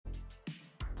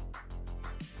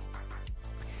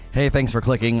Hey, thanks for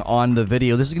clicking on the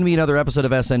video. This is going to be another episode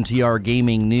of SNTR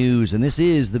Gaming News, and this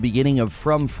is the beginning of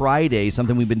From Friday,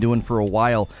 something we've been doing for a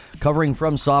while, covering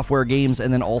From Software games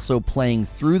and then also playing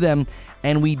through them.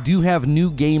 And we do have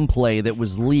new gameplay that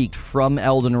was leaked from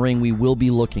Elden Ring we will be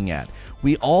looking at.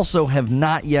 We also have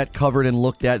not yet covered and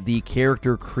looked at the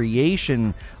character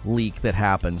creation leak that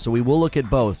happened, so we will look at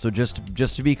both. So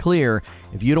just to be clear,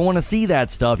 if you don't want to see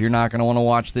that stuff, you're not going to want to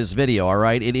watch this video, all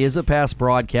right? It is a past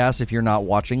broadcast if you're not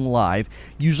watching live,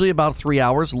 usually about 3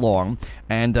 hours long,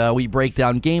 and we break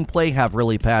down gameplay, have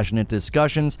really passionate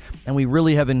discussions, and we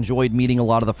really have enjoyed meeting a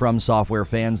lot of the From Software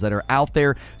fans that are out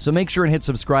there. So make sure and hit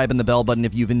subscribe and the bell button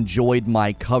if you've enjoyed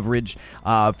my coverage.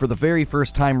 For the very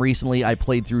first time recently, I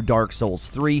played through Dark Souls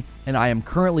 3, and I am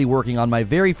currently working on my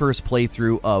very first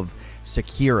playthrough of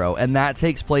Sekiro, and that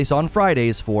takes place on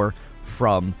Fridays for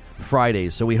From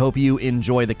Fridays. So we hope you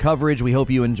enjoy the coverage. We hope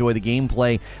you enjoy the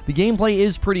gameplay. The gameplay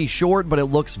is pretty short, but it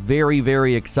looks very,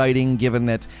 very exciting given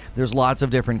that there's lots of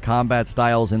different combat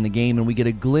styles in the game, and we get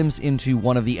a glimpse into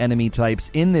one of the enemy types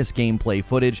in this gameplay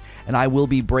footage, and I will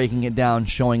be breaking it down,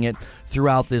 showing it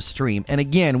throughout this stream. And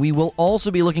again, we will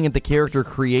also be looking at the character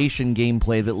creation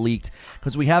gameplay that leaked,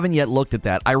 because we haven't yet looked at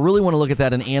that. I really want to look at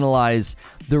that and analyze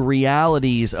the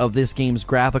realities of this game's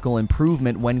graphical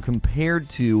improvement when compared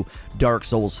to Dark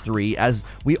Souls 3, as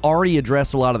we already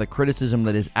addressed a lot of the criticism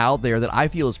that is out there that I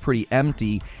feel is pretty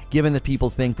empty, given that people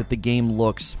think that the game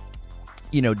looks,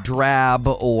 you know, drab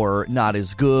or not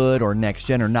as good or next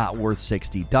gen or not worth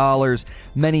 $60.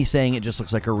 Many saying it just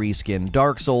looks like a reskin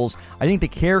Dark Souls. I think the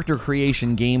character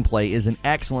creation gameplay is an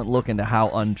excellent look into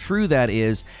how untrue that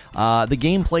is. The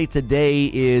gameplay today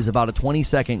is about a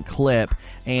 20-second clip,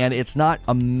 and it's not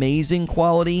amazing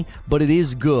quality, but it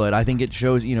is good. I think it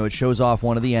shows, you know, it shows off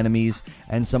one of the enemies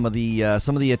and some of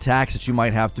the attacks that you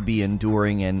might have to be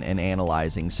enduring and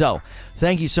analyzing. So,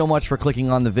 thank you so much for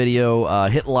clicking on the video.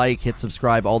 Hit like, hit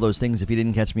subscribe, all those things if you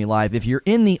didn't catch me live. If you're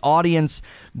in the audience,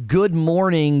 good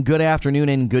morning, good afternoon,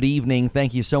 and good evening.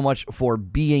 Thank you so much for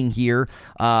being here.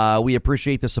 We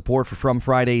appreciate the support for From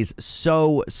Fridays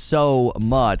so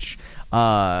much.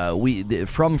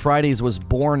 From Fridays was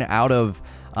born out of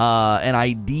an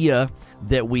idea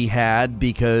that we had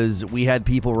because we had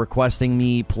people requesting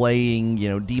me playing, you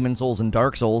know, Demon Souls and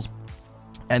Dark Souls,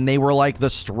 and they were like the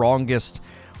strongest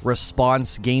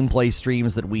response gameplay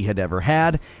streams that we had ever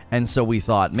had, and so we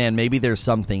thought, man, maybe there's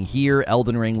something here.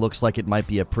 Elden Ring looks like it might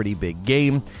be a pretty big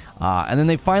game, and then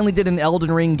they finally did an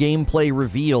Elden Ring gameplay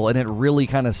reveal, and it really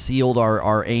kind of sealed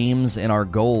our aims and our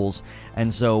goals,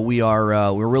 and so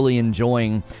we're really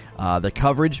enjoying the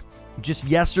coverage. Just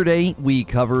yesterday, we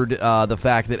covered the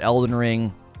fact that Elden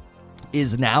Ring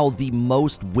is now the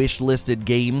most wish-listed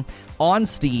game on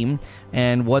Steam,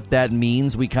 and what that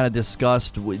means. We kind of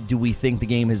discussed, do we think the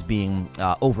game is being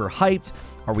overhyped?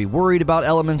 Are we worried about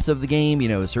elements of the game, you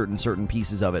know, certain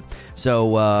pieces of it?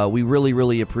 So we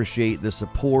really appreciate the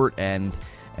support and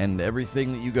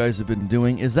everything that you guys have been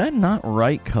doing. Is that not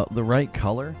the right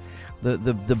color?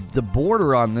 The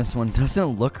border on this one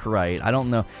doesn't look right. I don't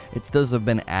know. Those have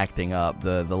been acting up,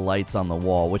 the lights on the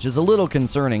wall, which is a little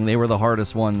concerning. They were the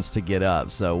hardest ones to get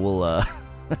up, so we'll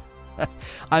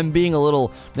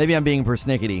maybe I'm being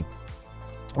persnickety.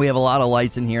 We have a lot of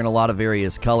lights in here and a lot of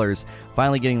various colors.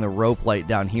 Finally getting the rope light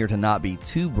down here to not be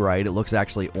too bright. It looks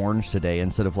actually orange today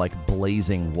instead of like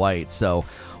blazing white. So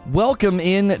welcome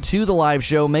in to the live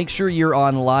show. Make sure you're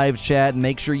on live chat.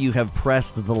 Make sure you have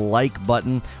pressed the like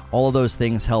button. All of those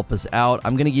things help us out.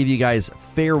 I'm going to give you guys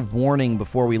fair warning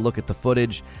before we look at the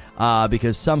footage,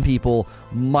 because some people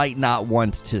might not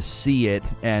want to see it,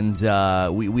 and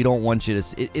we don't want you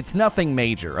to... It's nothing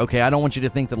major, okay? I don't want you to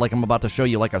think that like I'm about to show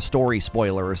you like a story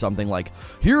spoiler or something like,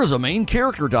 here's a main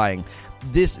character dying.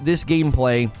 This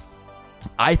gameplay,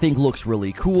 I think, looks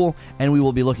really cool, and we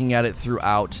will be looking at it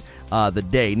throughout the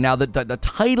day. Now, the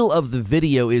title of the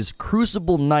video is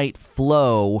Crucible Knight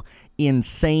Flow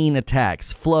Insane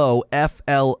Attacks. Flow,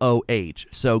 F-L-O-H.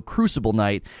 So, Crucible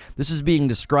Knight. This is being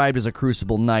described as a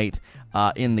Crucible Knight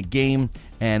in the game,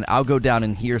 and I'll go down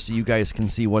in here so you guys can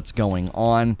see what's going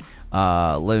on.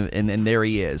 And there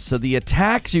he is. So, the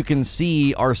attacks you can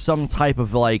see are some type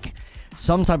of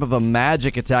a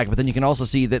magic attack, but then you can also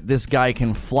see that this guy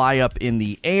can fly up in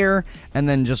the air and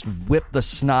then just whip the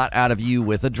snot out of you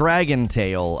with a dragon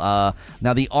tail.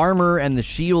 Now, the armor and the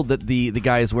shield that the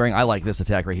guy is wearing, I like this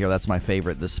attack right here. That's my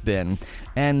favorite, the spin.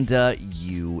 And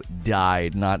you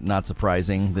died. Not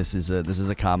surprising. This is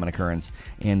a common occurrence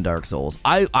in Dark Souls.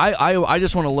 I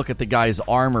just want to look at the guy's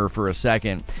armor for a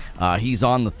second. He's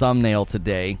on the thumbnail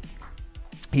today.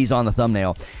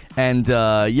 And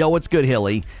yo, what's good,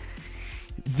 Hilly?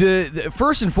 The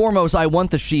first and foremost, I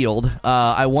want the shield.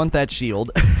 I want that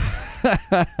shield.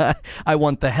 I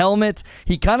want the helmet.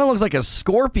 He kind of looks like a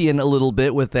scorpion a little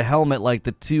bit with the helmet, like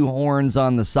the 2 horns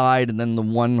on the side and then the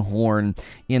 1 horn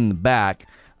in the back.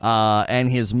 And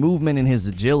his movement and his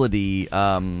agility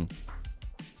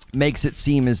makes it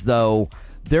seem as though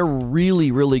they're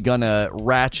really, really gonna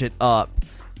ratchet up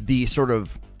the sort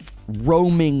of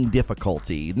roaming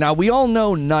difficulty. Now, we all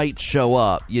know knights show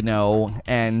up,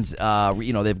 and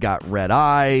they've got red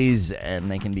eyes and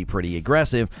they can be pretty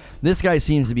aggressive. This guy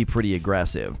seems to be pretty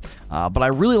aggressive, but I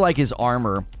really like his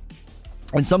armor.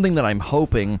 And something that I'm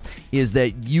hoping is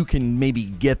that you can maybe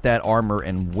get that armor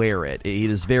and wear it.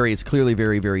 It's clearly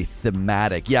very, very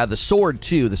thematic. Yeah, the sword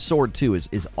too. The sword too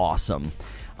is awesome.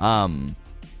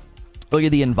 Look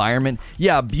at the environment.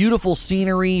 Yeah, beautiful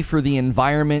scenery for the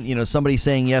environment. Somebody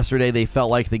saying yesterday they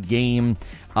felt like the game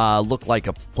looked like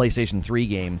a PlayStation 3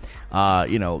 game.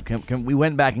 We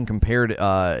went back and compared,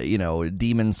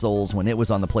 Demon's Souls when it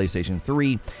was on the PlayStation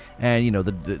 3, and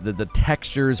the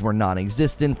textures were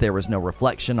non-existent. There was no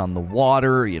reflection on the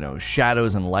water.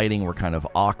 Shadows and lighting were kind of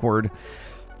awkward.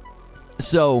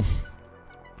 So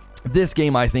this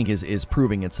game, I think, is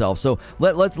proving itself. So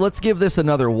let's give this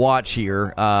another watch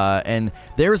here. And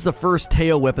there's the first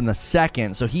tail whip and the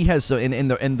second. So he has in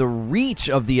the reach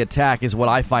of the attack is what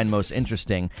I find most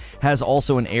interesting. Has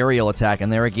also an aerial attack,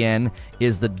 and there again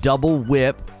is the double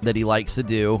whip that he likes to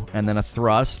do, and then a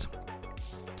thrust.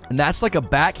 And that's like a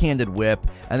backhanded whip,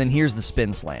 and then here's the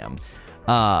spin slam.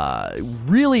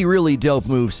 Really, really dope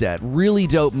moveset. Really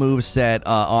dope moveset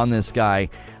on this guy.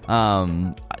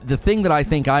 The thing that I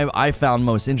think I found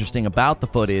most interesting about the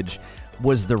footage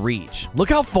was the reach. Look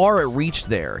how far it reached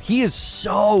there. He is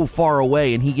so far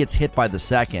away, and he gets hit by the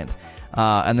second.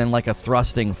 And then like a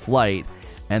thrusting flight.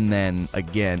 And then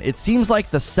again, it seems like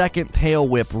the second tail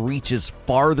whip reaches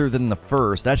farther than the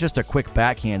first. That's just a quick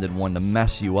backhanded one to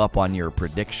mess you up on your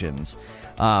predictions.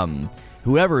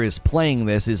 Whoever is playing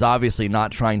this is obviously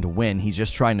not trying to win. He's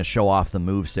just trying to show off the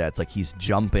movesets. Like he's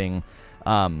jumping.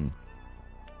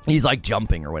 He's like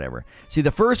jumping or whatever. See,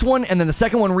 the first one and then the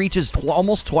second one reaches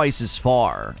almost twice as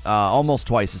far.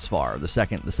 The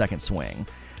second swing.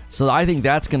 So I think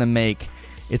that's going to make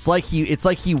it's like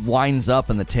he winds up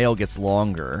and the tail gets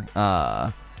longer.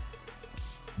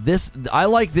 This I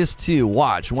like this too.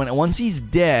 Watch once he's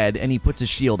dead and he puts his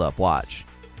shield up. Watch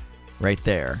right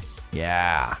there.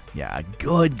 Yeah.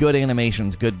 Good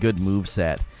animations. Good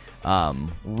moveset.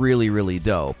 Really, really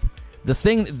dope.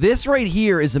 This right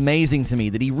here is amazing to me,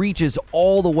 that he reaches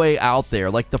all the way out there.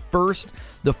 Like the first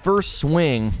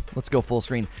swing, let's go full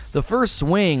screen. The first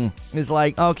swing is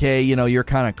like, okay, you're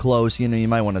kind of close, you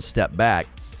might want to step back.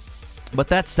 But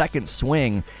that second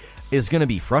swing is going to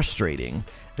be frustrating.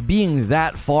 Being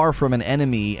that far from an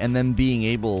enemy and then being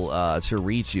able to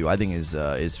reach you, I think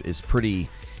is pretty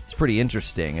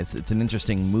interesting. It's an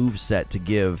interesting move set to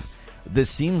give.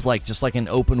 This seems like just like an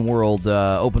open world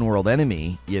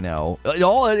enemy,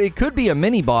 It could be a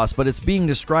mini boss, but it's being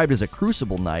described as a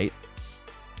Crucible Knight.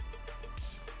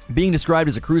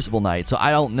 So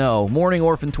I don't know. Morning,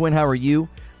 Orphan Twin, how are you?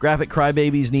 Graphic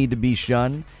crybabies need to be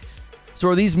shunned. So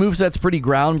are these movesets pretty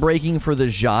groundbreaking for the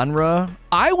genre?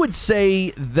 I would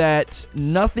say that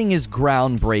nothing is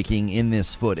groundbreaking in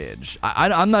this footage.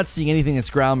 I'm not seeing anything that's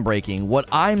groundbreaking. What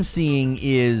I'm seeing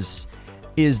is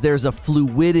there's a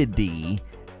fluidity.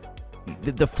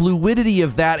 The fluidity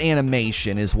of that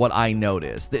animation is what I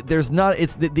noticed. There's not.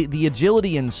 It's the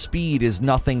agility and speed is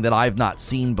nothing that I've not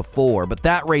seen before. But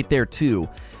that right there too,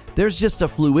 there's just a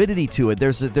fluidity to it.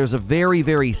 There's a very,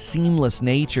 very seamless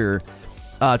nature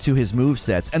to his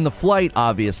movesets. And the flight,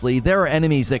 obviously, there are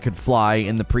enemies that could fly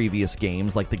in the previous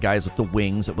games, like the guys with the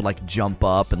wings that would like jump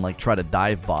up and like try to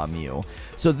dive bomb you.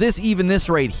 So this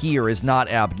right here is not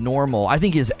abnormal. I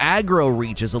think his aggro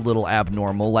reach is a little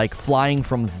abnormal, like flying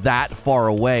from that far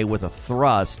away with a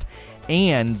thrust,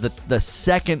 and the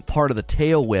second part of the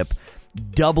tail whip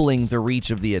doubling the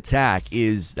reach of the attack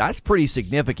that's pretty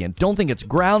significant. Don't think it's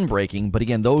groundbreaking, but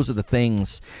again, those are the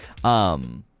things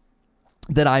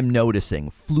that I'm noticing.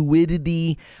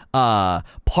 Fluidity,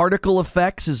 particle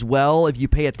effects as well. If you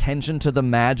pay attention to the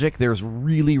magic, there's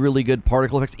really, really good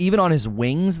particle effects. Even on his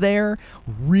wings there,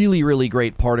 really, really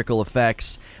great particle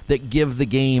effects that give the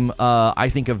game, I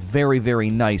think, a very, very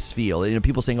nice feel.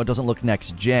 People saying, it doesn't look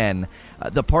next gen.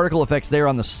 The particle effects there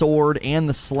on the sword and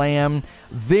the slam,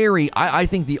 I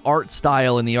think the art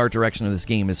style and the art direction of this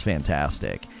game is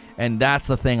fantastic. And that's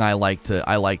the thing I like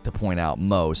to point out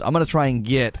most. I'm going to try and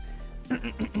get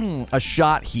a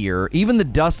shot here, even the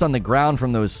dust on the ground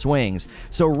from those swings.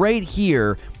 So right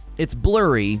here, it's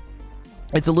blurry.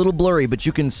 It's a little blurry, but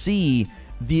you can see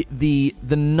the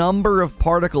number of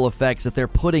particle effects that they're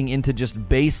putting into just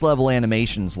base level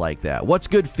animations like that. What's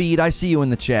good, Feed? I see you in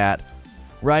the chat.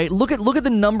 Right? Look at the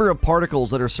number of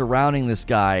particles that are surrounding this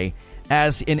guy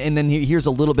and then here's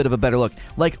a little bit of a better look.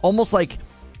 Like almost like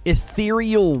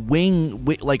ethereal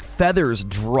like feathers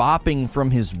dropping from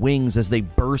his wings as they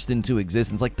burst into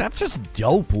existence. Like that's just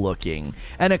dope looking.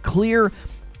 And a clear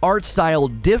art style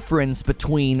difference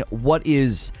between what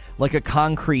is like a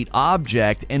concrete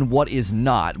object and what is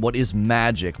not, what is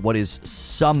magic, what is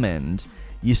summoned.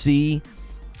 You see?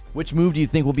 Which move do you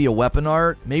think will be a weapon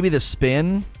art? Maybe the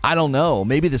spin? I don't know.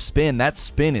 Maybe the spin. That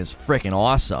spin is freaking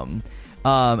awesome.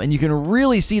 And you can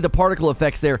really see the particle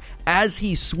effects there as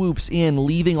he swoops in,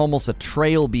 leaving almost a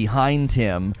trail behind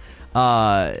him.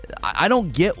 I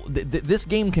don't get... This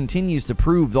game continues to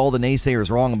prove all the naysayers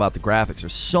wrong about the graphics.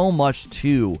 There's so much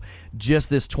to just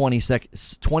this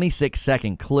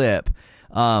 26-second clip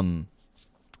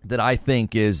that I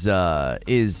think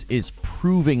is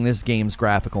proving this game's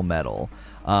graphical mettle.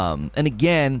 And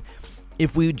again,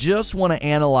 if we just want to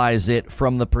analyze it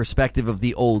from the perspective of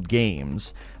the old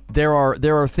games, there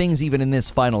are things even in this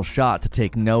final shot to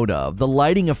take note of. The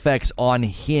lighting effects on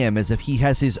him as if he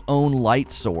has his own light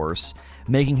source,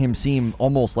 making him seem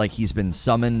almost like he's been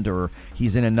summoned or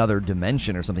he's in another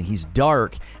dimension or something. He's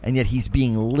dark, and yet he's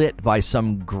being lit by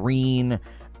some green,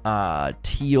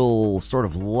 teal sort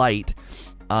of light.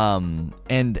 And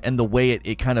the way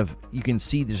it kind of, you can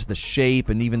see just the shape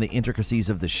and even the intricacies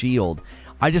of the shield.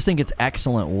 I just think it's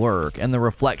excellent work, and the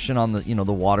reflection on the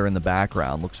the water in the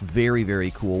background looks very, very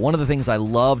cool. One of the things I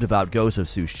loved about Ghost of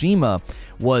Tsushima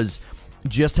was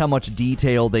just how much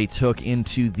detail they took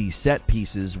into the set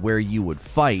pieces where you would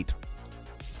fight.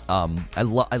 I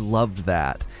loved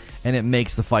that, and it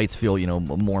makes the fights feel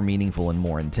more meaningful and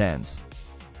more intense.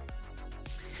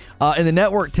 In the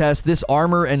network test, this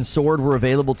armor and sword were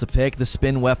available to pick, the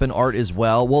spin weapon art as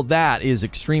well. Well, that is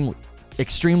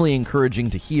extremely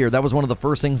encouraging to hear. That was one of the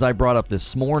first things I brought up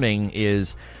this morning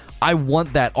is I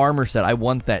want that armor set. I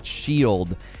want that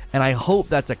shield. And I hope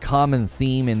that's a common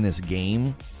theme in this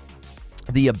game.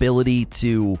 The ability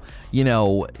to,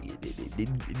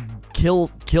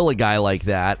 kill a guy like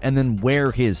that and then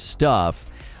wear his stuff.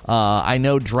 I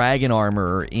know dragon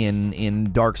armor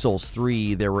in Dark Souls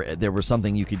 3. There was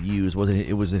something you could use. Was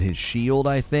it his shield?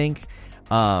 I think.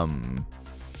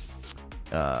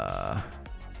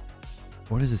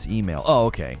 What is this email? Oh,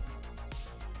 okay.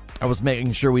 I was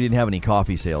making sure we didn't have any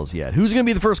coffee sales yet. Who's going to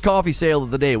be the first coffee sale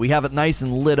of the day? We have it nice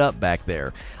and lit up back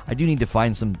there. I do need to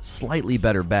find some slightly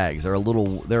better bags. They're a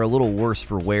little worse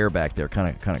for wear back there,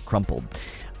 kind of crumpled.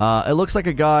 It looks like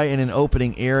a guy in an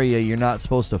opening area you're not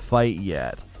supposed to fight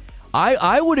yet.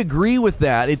 I would agree with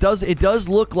that. It does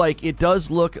look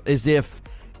as if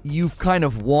you've kind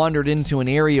of wandered into an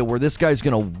area where this guy's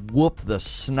going to whoop the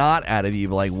snot out of you.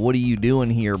 Like, what are you doing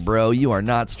here, bro? You are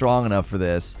not strong enough for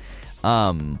this.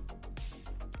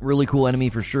 Really cool enemy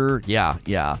for sure.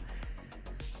 Yeah.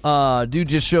 Dude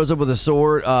just shows up with a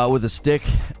sword, with a stick,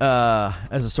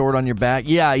 as a sword on your back.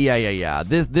 Yeah.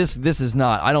 This is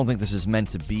not, I don't think this is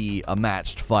meant to be a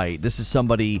matched fight. This is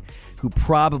somebody who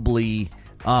probably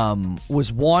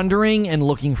was wandering and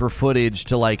looking for footage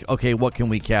to okay, what can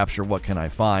we capture? What can I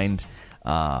find?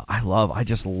 I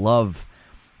just love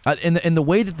and the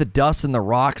way that the dust and the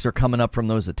rocks are coming up from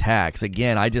those attacks.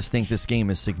 Again, I just think this game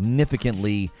is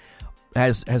significantly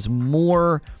has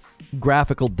more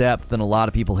graphical depth than a lot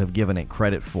of people have given it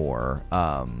credit for.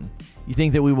 You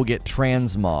think that we will get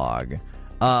transmog?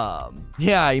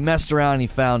 Yeah, he messed around and he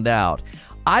found out.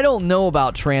 I don't know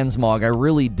about transmog. I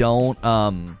really don't.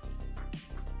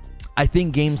 I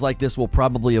think games like this will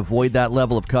probably avoid that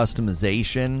level of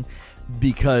customization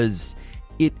because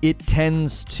it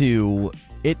tends to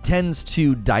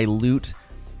dilute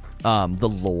the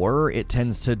lore. It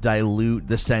tends to dilute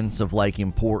the sense of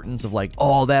importance of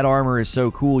oh, that armor is so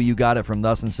cool, you got it from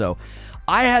thus and so.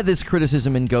 I had this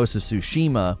criticism in Ghost of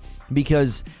Tsushima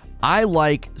because I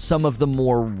like some of the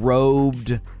more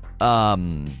robed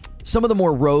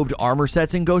armor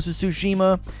sets in Ghost of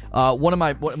Tsushima. One of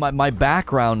my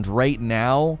background right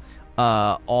now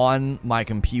on my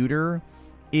computer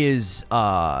is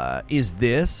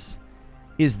this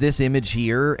image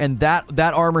here, and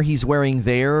that armor he's wearing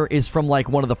there is from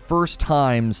one of the first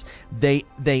times they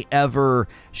ever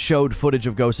showed footage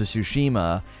of Ghost of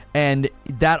Tsushima, and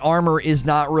that armor is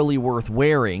not really worth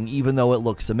wearing, even though it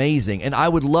looks amazing. And I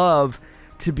would love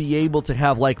to be able to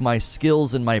have my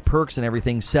skills and my perks and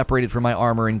everything separated from my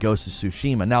armor in Ghost of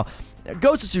Tsushima. Now,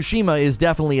 Ghost of Tsushima is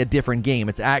definitely a different game.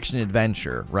 It's action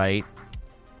adventure, right?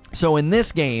 So in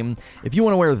this game, if you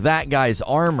want to wear that guy's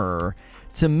armor,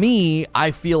 to me,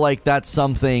 I feel like that's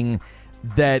something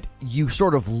that you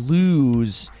sort of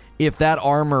lose if that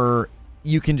armor,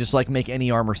 you can just like make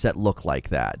any armor set look like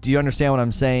that. Do you understand what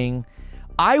I'm saying?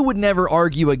 I would never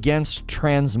argue against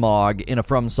transmog in a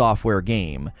From Software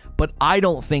game, but I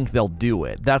don't think they'll do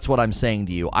it. That's what I'm saying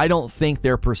to you. I don't think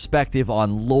their perspective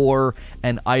on lore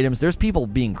and items... There's people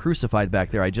being crucified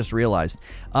back there, I just realized.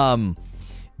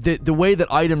 The way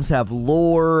that items have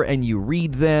lore and you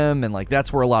read them, and like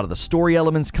that's where a lot of the story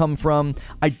elements come from,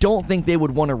 I don't think they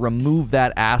would want to remove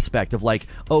that aspect of like,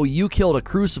 oh, you killed a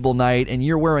Crucible Knight and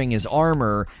you're wearing his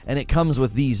armor and it comes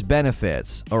with these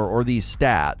benefits or these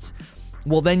stats.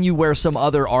 Well, then you wear some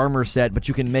other armor set, but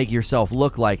you can make yourself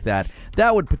look like that.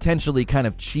 That would potentially kind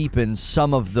of cheapen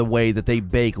some of the way that they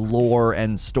bake lore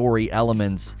and story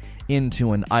elements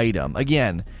into an item.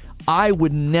 Again, I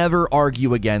would never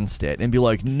argue against it and be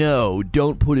like, no,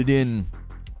 don't put it in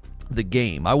the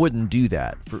game. I wouldn't do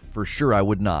that. For sure, I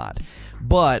would not.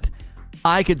 But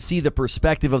I could see the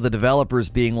perspective of the developers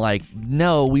being like,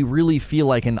 no, we really feel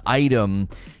like an item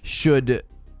should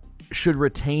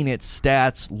retain its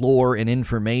stats, lore, and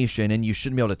information, and you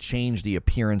shouldn't be able to change the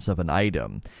appearance of an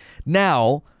item.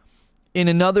 Now, in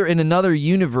another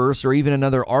universe or even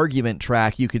another argument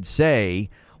track, you could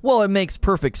say, well, it makes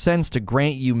perfect sense to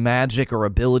grant you magic or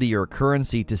ability or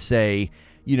currency to say,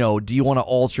 you know, do you want to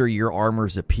alter your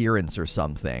armor's appearance or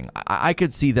something? I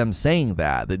could see them saying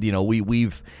that you know,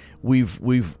 we've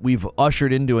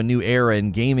ushered into a new era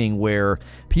in gaming where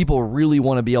people really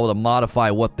want to be able to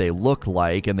modify what they look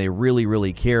like, and they really,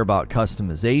 really care about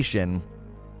customization.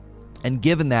 And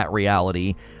given that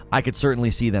reality, I could certainly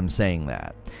see them saying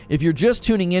that. If you're just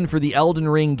tuning in for the Elden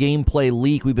Ring gameplay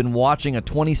leak, we've been watching a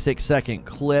 26-second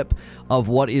clip of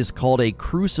what is called a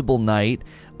Crucible Knight.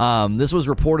 This was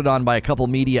reported on by a couple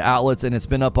media outlets, and it's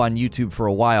been up on YouTube for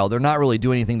a while. They're not really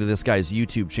doing anything to this guy's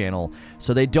YouTube channel,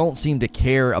 so they don't seem to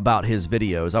care about his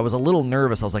videos. I was a little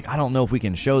nervous. I was like, I don't know if we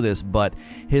can show this, but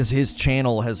his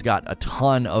channel has got a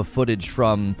ton of footage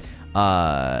from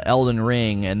Elden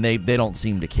Ring, and they don't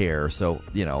seem to care. So,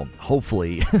 you know,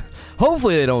 hopefully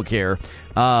they don't care.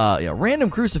 Yeah, random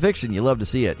crucifixion, you love to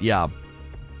see it. Yeah.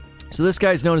 So this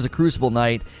guy's known as a Crucible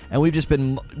Knight, and we've just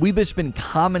been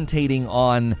commentating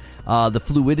on the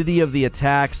fluidity of the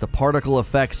attacks, the particle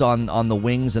effects on the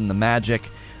wings and the magic,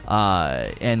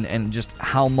 and just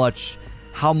how much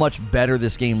better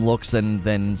this game looks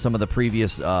than some of the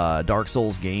previous Dark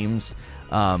Souls games.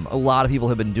 A lot of people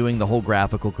have been doing the whole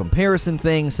graphical comparison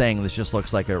thing, saying this just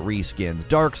looks like a reskinned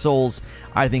Dark Souls.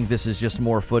 I think this is just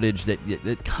more footage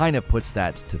that kind of puts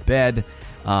that to bed.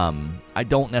 I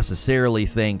don't necessarily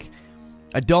think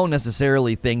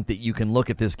that you can look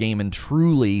at this game and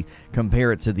truly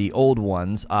compare it to the old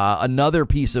ones. Another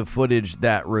piece of footage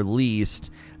that released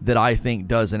that I think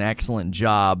does an excellent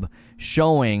job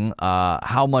showing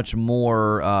how much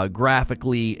more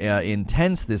graphically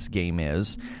intense this game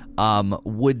is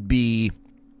would be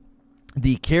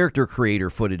the character creator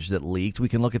footage that leaked. We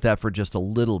can look at that for just a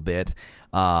little bit.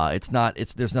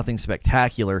 There's nothing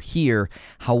spectacular here.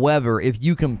 However, if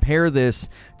you compare this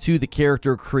to the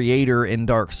character creator in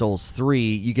Dark Souls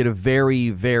 3, you get a very,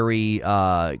 very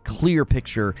clear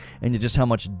picture into just how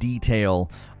much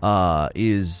detail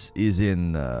is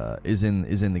in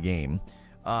the game.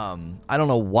 I don't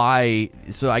know why.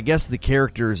 So I guess the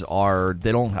characters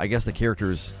don't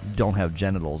have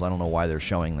genitals. I don't know why they're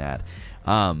showing that.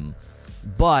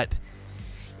 But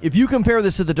if you compare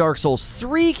this to the Dark Souls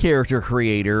 3 character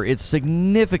creator, it's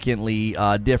significantly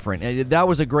different. And that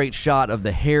was a great shot of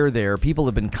the hair there. People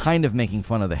have been kind of making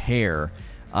fun of the hair.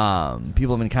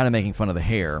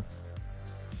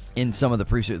 In some of the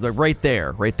previous, like right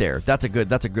there. That's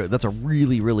a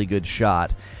really, really good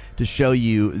shot to show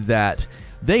you that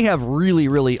they have really,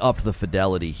 really upped the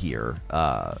fidelity here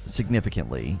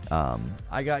significantly.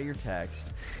 I got your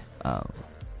text.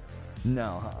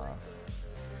 No.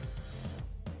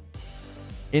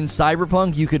 In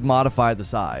Cyberpunk, you could modify the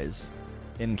size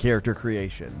in character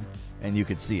creation, and you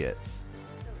could see it.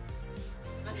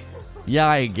 Yeah,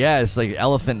 I guess, like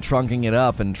elephant trunking it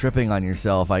up and tripping on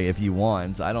yourself if you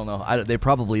want. I don't know. They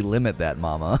probably limit that,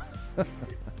 mama.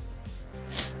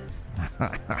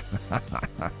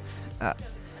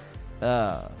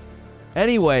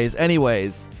 Anyways.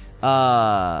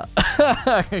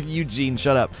 Eugene,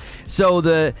 shut up.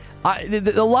 So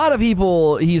a lot of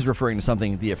people, he's referring to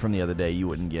something from the other day, you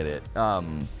wouldn't get it.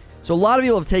 So a lot of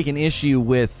people have taken issue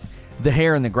with the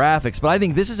hair and the graphics, but I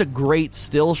think this is a great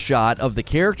still shot of the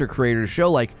character creator to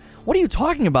show, like, what are you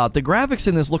talking about? The graphics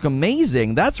in this look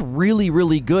amazing. That's really,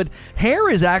 really good. Hair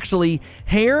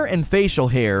and facial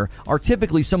hair are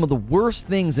typically some of the worst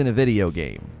things in a video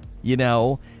game. you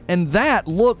know? And that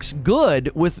looks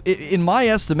good in my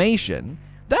estimation.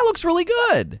 That looks really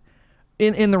good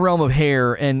in the realm of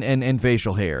hair and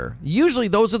facial hair. Usually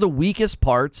those are the weakest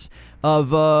parts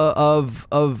of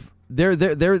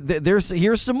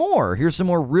here's some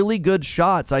more really good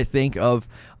shots, I think, of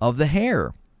the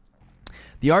hair.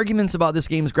 The arguments about this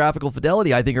game's graphical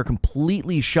fidelity, I think, are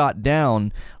completely shot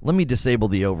down. Let me disable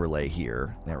the overlay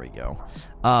here. There we go.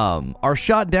 Are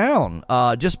shot down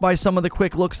just by some of the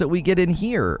quick looks that we get in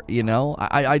here. You know,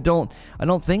 I don't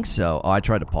think so. Oh, I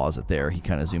tried to pause it there. He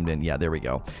kind of zoomed in. Yeah, there we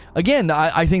go. Again,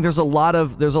 I think there's a lot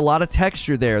of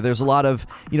texture there. There's a lot of,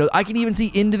 you know, I can even see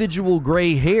individual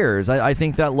gray hairs. I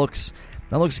think that looks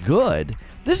good.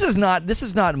 This is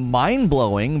not mind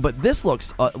blowing, but this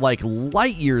looks like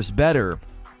light years better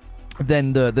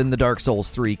than the Dark Souls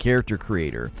 3 character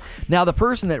creator. Now, the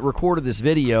person that recorded this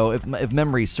video, if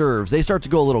memory serves, they start to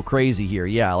go a little crazy here.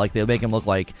 Yeah, like they make him look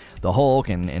like the Hulk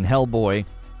and Hellboy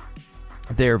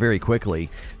there very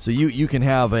quickly. So you can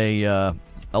have a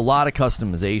lot of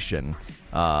customization.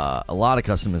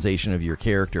 Of your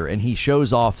character, and he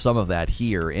shows off some of that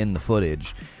here in the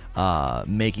footage,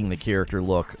 making the character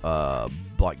look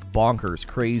like bonkers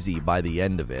crazy by the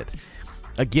end of it.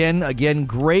 Again,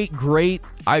 great.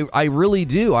 I really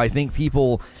do. I think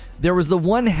there was the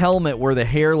one helmet where the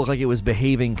hair looked like it was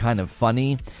behaving kind of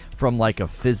funny from like a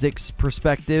physics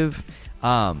perspective.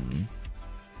 But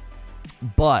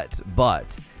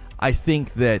I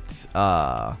think that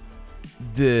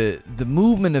the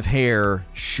movement of hair,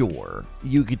 sure,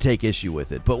 you could take issue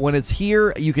with it. But when it's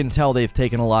here, you can tell they've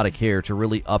taken a lot of care to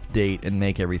really update and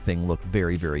make everything look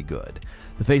very, very good.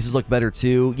 The faces look better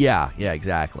too. Yeah,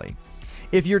 exactly.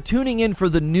 If you're tuning in for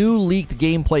the new leaked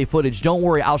gameplay footage, don't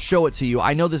worry, I'll show it to you.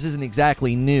 I know this isn't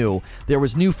exactly new. There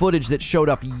was new footage that showed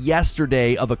up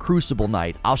yesterday of a Crucible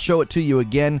night. I'll show it to you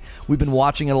again. We've been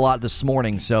watching it a lot this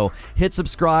morning, so hit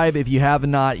subscribe if you have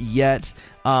not yet.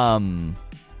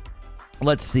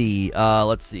 Let's see.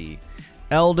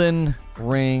 Elden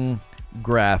Ring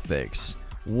graphics.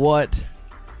 What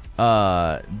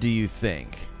do you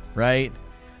think? Right?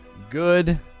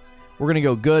 Good. We're going to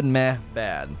go good, meh,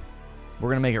 bad. We're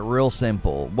going to make it real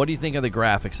simple. What do you think of the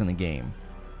graphics in the game?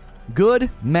 Good,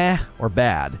 meh, or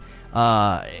bad?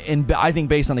 And I think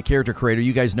based on the character creator,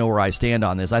 you guys know where I stand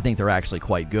on this. I think they're actually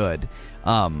quite good.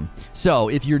 So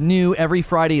if you're new, every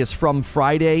Friday is From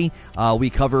Friday.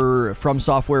 We cover From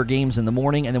Software games in the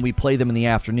morning, and then we play them in the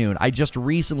afternoon. I just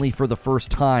recently, for the first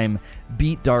time,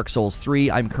 beat Dark Souls 3.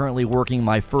 I'm currently working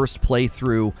my first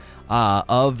playthrough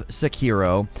of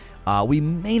Sekiro. We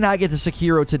may not get to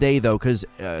Sekiro today, though, because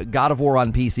God of War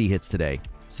on PC hits today.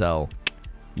 So,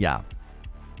 yeah.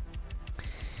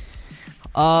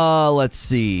 Let's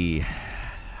see.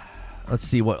 Let's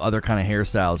see what other kind of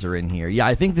hairstyles are in here. Yeah,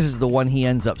 I think this is the one he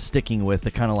ends up sticking with,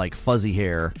 the kind of like fuzzy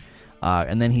hair.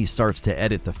 And then he starts to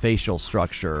edit the facial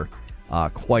structure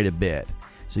quite a bit.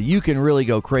 So you can really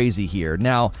go crazy here.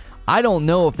 Now, I don't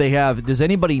know if they have... Does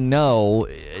anybody know?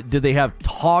 Do they have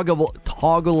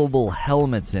toggleable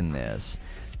helmets in this?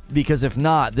 Because if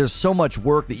not, there's so much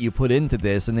work that you put into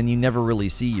this, and then you never really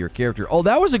see your character. Oh,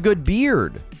 that was a good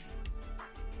beard.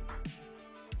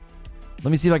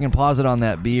 Let me see if I can pause it on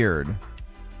that beard.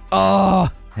 Oh,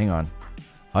 hang on.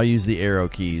 I'll use the arrow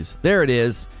keys. There it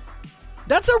is.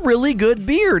 That's a really good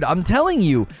beard. I'm telling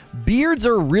you, beards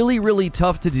are really, really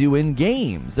tough to do in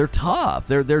games. They're tough.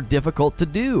 They're difficult to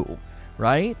do,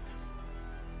 right?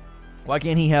 Why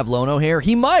can't he have Lono hair?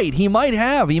 He might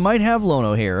have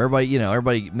Lono hair.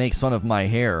 Everybody makes fun of my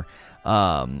hair.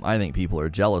 I think people are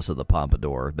jealous of the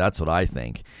pompadour. That's what I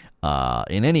think.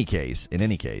 In any case,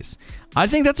 I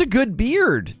think that's a good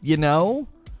beard, you know?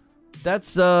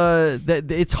 That's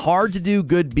it's hard to do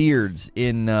good beards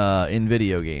in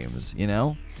video games, you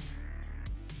know?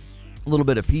 A little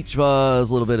bit of peach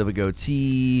fuzz, a little bit of a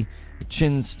goatee,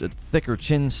 a thicker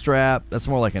chin strap. That's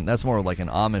more like an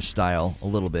Amish style a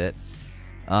little bit.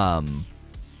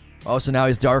 So now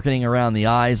he's darkening around the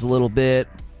eyes a little bit.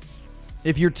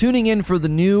 If you're tuning in for the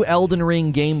new Elden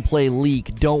Ring gameplay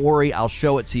leak, don't worry, I'll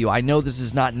show it to you. I know this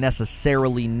is not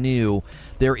necessarily new.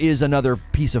 There is another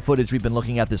piece of footage we've been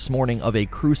looking at this morning of a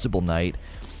Crucible night.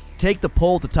 Take the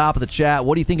poll at the top of the chat.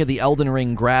 What do you think of the Elden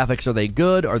Ring graphics? Are they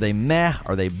good? Are they meh?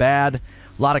 Are they bad?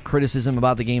 A lot of criticism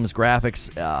about the game's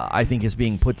graphics, I think, is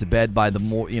being put to bed by the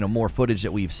more footage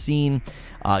that we've seen.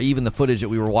 Even the footage that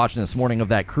we were watching this morning of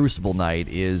that Crucible night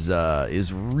is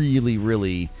really,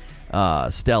 really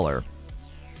stellar.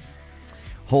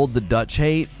 Hold the Dutch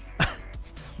hate.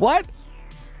 What?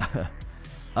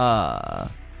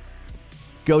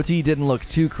 Goatee didn't look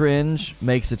too cringe.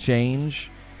 Makes a change.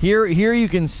 Here you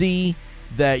can see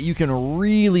that you can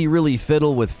really, really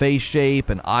fiddle with face shape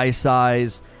and eye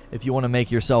size if you want to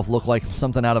make yourself look like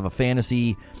something out of a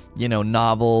fantasy,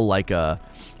 novel, like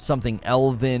something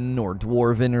elven or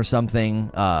dwarven or something.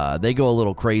 They go a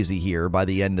little crazy here by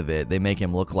the end of it. They make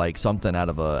him look like something out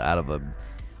of a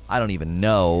I don't even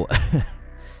know.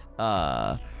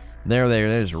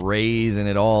 They're just raising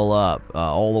it all up,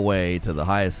 all the way to the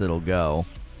highest it'll go.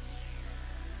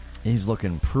 He's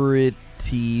looking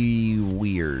pretty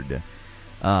weird.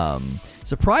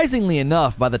 Surprisingly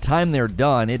enough, by the time they're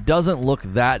done, it doesn't look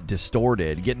that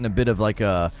distorted. Getting a bit of like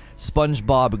a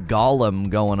SpongeBob Gollum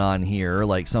going on here,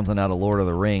 like something out of Lord of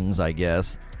the Rings, I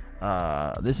guess.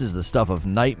 This is the stuff of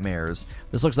nightmares.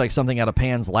 This looks like something out of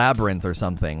Pan's Labyrinth or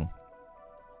something.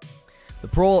 The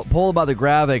poll about the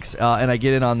graphics, and I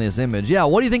get in on this image. Yeah,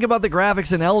 what do you think about the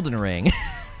graphics in Elden Ring?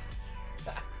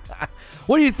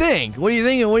 What do you think? What do you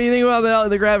think about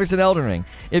the graphics in Elden Ring?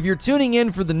 If you're tuning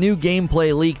in for the new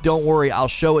gameplay leak, don't worry, I'll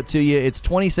show it to you. It's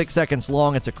 26 seconds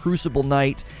long. It's a Crucible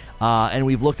Knight, and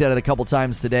we've looked at it a couple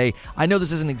times today. I know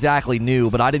this isn't exactly new,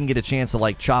 but I didn't get a chance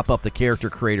to chop up the character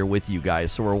creator with you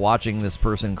guys, so we're watching this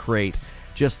person create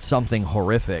just something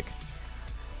horrific.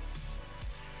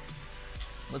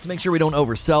 Let's make sure we don't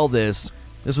oversell this.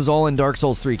 This was all in Dark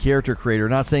Souls 3 character creator.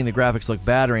 Not saying the graphics look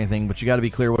bad or anything, but you got to be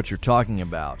clear what you're talking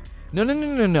about.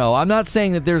 No. I'm not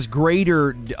saying that there's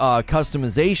greater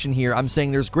customization here. I'm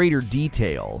saying there's greater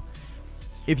detail.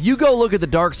 If you go look at the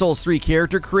Dark Souls 3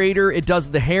 character creator,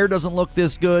 the hair doesn't look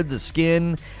this good, the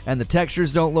skin and the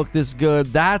textures don't look this good.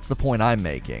 That's the point I'm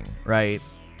making, right?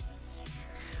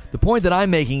 The point that I'm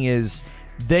making is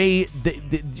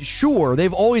sure,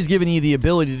 they've always given you the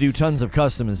ability to do tons of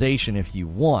customization if you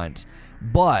want,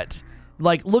 but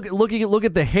look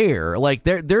at the hair.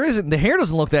 The hair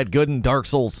doesn't look that good in Dark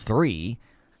Souls 3.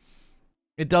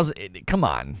 It doesn't. Come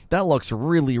on, that looks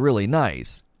really, really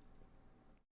nice.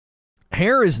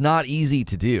 Hair is not easy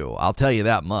to do. I'll tell you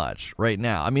that much right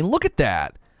now. I mean, look at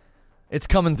that. It's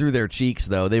coming through their cheeks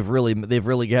though. They've really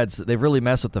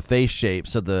messed with the face shape.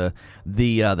 So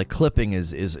the clipping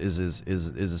is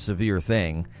a severe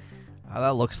thing.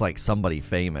 That looks like somebody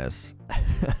famous.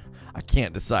 I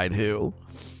can't decide who.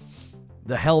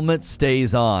 The helmet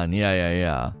stays on.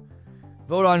 Yeah.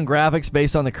 Vote on graphics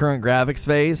based on the current graphics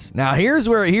phase. Now here's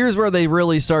where they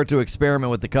really start to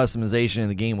experiment with the customization in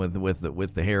the game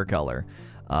with the hair color.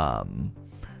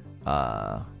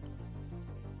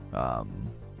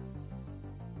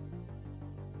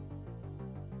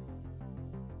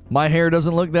 My hair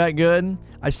doesn't look that good.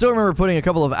 I still remember putting a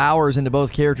couple of hours into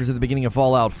both characters at the beginning of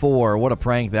Fallout 4. What a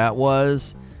prank that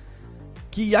was.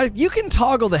 You can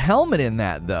toggle the helmet in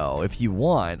that, though, if you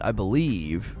want, I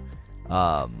believe.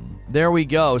 There we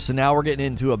go. So now we're getting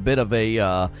into a bit of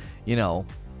a,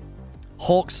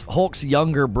 Hulk's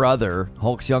younger brother.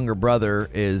 Hulk's younger brother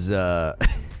is,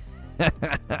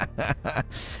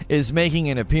 is making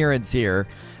an appearance here.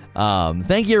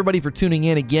 Thank you everybody for tuning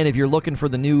in. Again, if you're looking for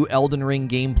the new Elden Ring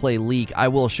gameplay leak, I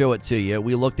will show it to you.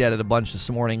 We looked at it a bunch this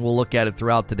morning. We'll look at it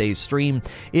throughout today's stream.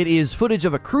 It is footage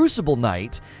of a Crucible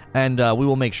Knight, and we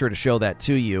will make sure to show that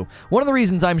to you. One of the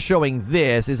reasons I'm showing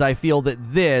this is I feel that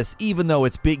this, even though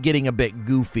it's getting a bit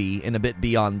goofy and a bit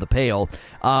beyond the pale,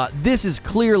 this is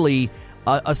clearly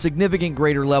a significant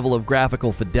greater level of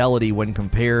graphical fidelity when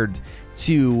compared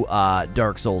to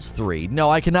Dark Souls 3. No,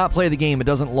 I cannot play the game. It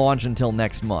doesn't launch until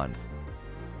next month.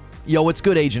 Yo, what's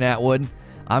good, Agent Atwood?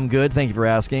 I'm good. Thank you for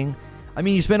asking. I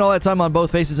mean, you spend all that time on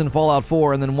both faces in Fallout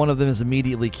 4, and then one of them is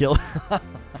immediately killed.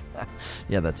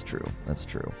 Yeah, that's true. That's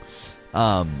true.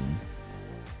 I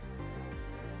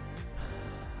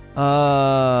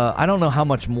don't know how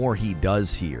much more he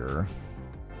does here.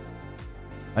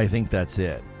 I think that's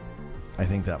it. I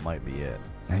think that might be it.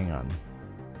 Hang on.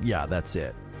 Yeah, that's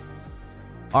it.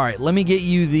 All right, let me get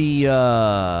you the,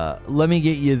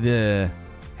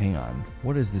 hang on.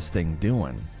 What is this thing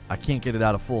doing? I can't get it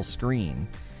out of full screen.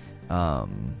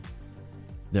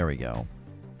 There we go.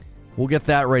 We'll get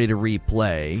that ready to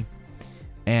replay.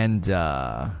 And,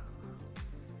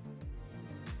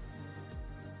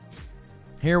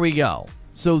 here we go.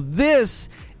 So this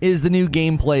is the new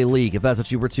gameplay leak, if that's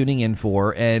what you were tuning in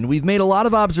for. And we've made a lot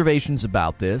of observations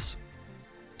about this.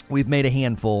 We've made a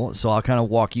handful, so I'll kind of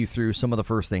walk you through some of the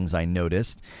first things I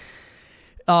noticed.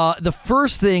 The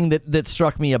first thing that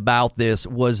struck me about this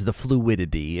was the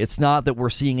fluidity. It's not that we're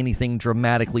seeing anything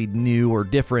dramatically new or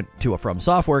different to a From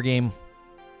Software game,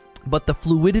 but the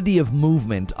fluidity of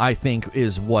movement, I think,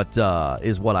 is what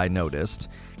I noticed.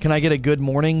 Can I get a good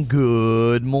morning,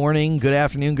 good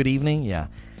afternoon, good evening? Yeah.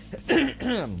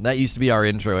 That used to be our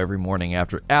intro every morning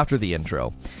after the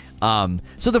intro.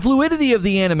 So the fluidity of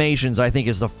the animations, I think,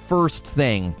 is the first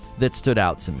thing that stood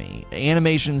out to me.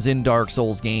 Animations in Dark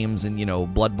Souls games and,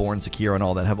 Bloodborne, Sekiro, and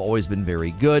all that have always been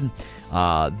very good.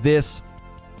 This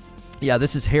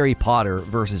is Harry Potter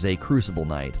versus a Crucible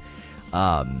Knight.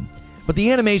 But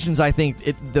the animations, I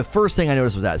think, the first thing I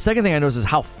noticed was that. The second thing I noticed is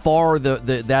how far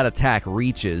that attack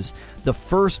reaches. The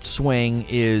first swing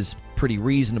is pretty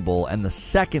reasonable, and the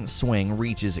second swing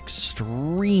reaches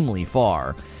extremely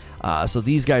far. So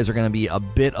these guys are going to be a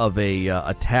bit of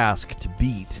a task to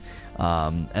beat.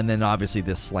 And then obviously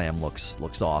this slam looks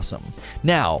awesome.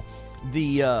 Now,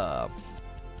 the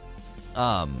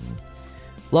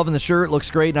loving the shirt, looks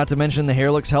great. Not to mention the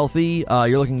hair looks healthy.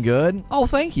 You're looking good. Oh,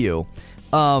 thank you.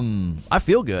 I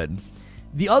feel good.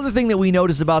 The other thing that we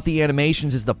notice about the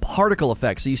animations is the particle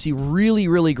effects. So you see really,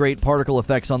 really great particle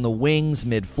effects on the wings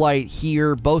mid-flight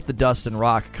here, both the dust and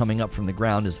rock coming up from the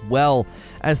ground, as well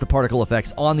as the particle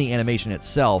effects on the animation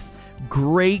itself.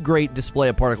 Great display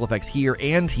of particle effects here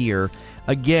and here.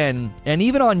 Again, and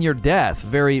even on your death,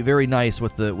 very, very nice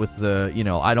with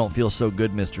the I don't feel so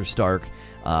good, Mr. Stark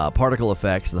particle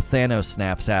effects. The Thanos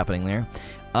snaps happening there.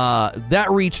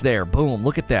 That reach there, boom,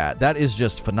 look at that. That is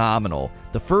just phenomenal.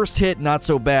 The first hit, not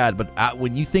so bad, but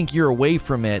when you think you're away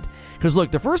from it, because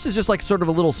look, the first is just like sort of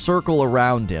a little circle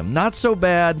around him. Not so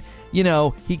bad,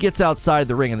 he gets outside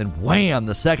the ring, and then wham,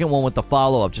 the second one with the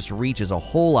follow-up just reaches a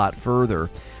whole lot further.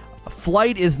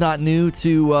 Flight is not new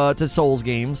to Souls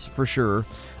games, for sure,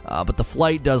 but the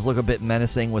flight does look a bit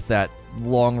menacing with that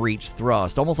long-reach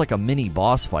thrust, almost like a mini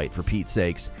boss fight, for Pete's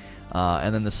sakes.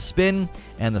 And then the spin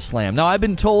and the slam. Now, I've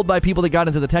been told by people that got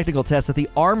into the technical test that the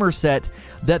armor set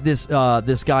that this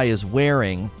guy is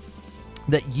wearing,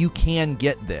 that you can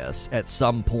get this at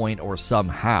some point or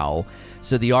somehow.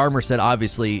 So the armor set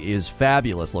obviously is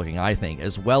fabulous looking, I think,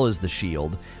 as well as the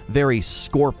shield. Very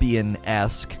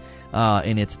Scorpion-esque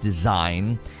in its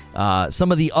design.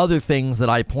 Some of the other things that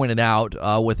I pointed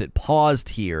out with it paused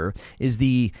here is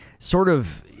the sort of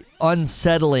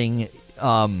unsettling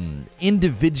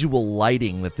individual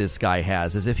lighting that this guy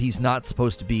has, as if he's not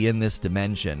supposed to be in this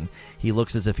dimension. He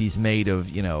looks as if he's made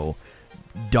of,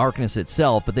 darkness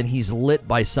itself, but then he's lit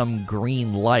by some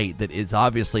green light that is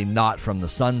obviously not from the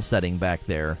sun setting back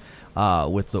there,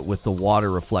 with the water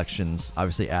reflections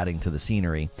obviously adding to the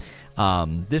scenery.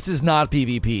 This is not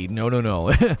PvP.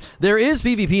 No. There is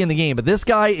PvP in the game, but this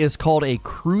guy is called a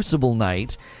Crucible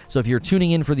Knight. So if you're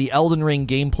tuning in for the Elden Ring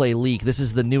gameplay leak, this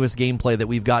is the newest gameplay that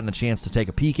we've gotten a chance to take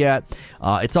a peek at.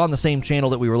 It's on the same channel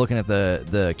that we were looking at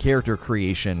the character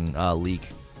creation leak.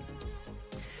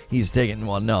 He's taking,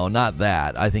 well, no, not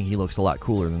that. I think he looks a lot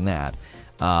cooler than that.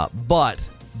 But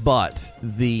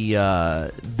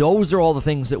those are all the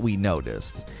things that we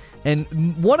noticed. And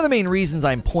one of the main reasons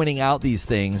I'm pointing out these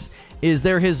things is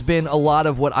there has been a lot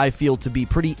of what I feel to be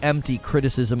pretty empty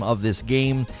criticism of this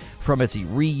game, from its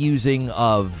reusing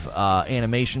of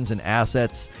animations and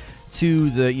assets to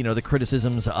the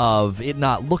criticisms of it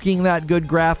not looking that good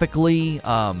graphically.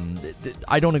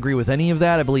 I don't agree with any of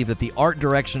that. I believe that the art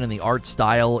direction and the art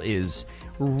style is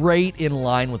right in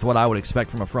line with what I would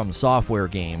expect from a From Software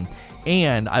game,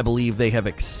 and I believe they have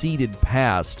exceeded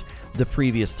past the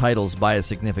previous titles by a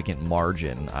significant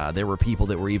margin. There were people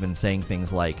that were even saying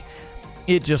things like,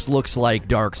 it just looks like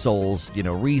Dark Souls,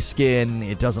 reskin.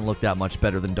 It doesn't look that much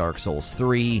better than Dark Souls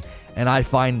 3. And I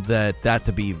find that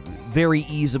to be very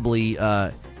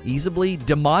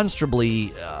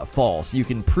demonstrably false. You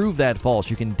can prove that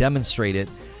false. You can demonstrate it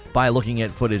by looking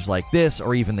at footage like this,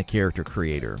 or even the character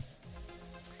creator.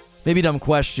 Maybe dumb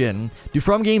question. Do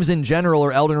From games in general,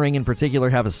 or Elden Ring in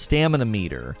particular, have a stamina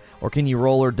meter? Or can you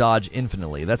roll or dodge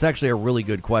infinitely? That's actually a really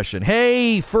good question.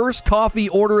 Hey, first coffee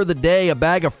order of the day, a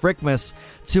bag of Frickmas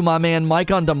to my man Mike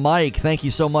on to Mike. Thank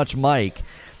you so much, Mike.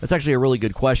 That's actually a really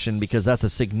good question, because that's a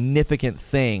significant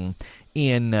thing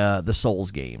in the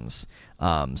Souls games.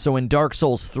 So in Dark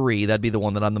Souls 3, that'd be the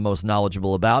one that I'm the most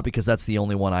knowledgeable about, because that's the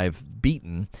only one I've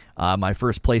beaten. My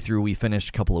first playthrough we finished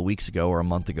a couple of weeks ago, or a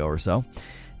month ago or so.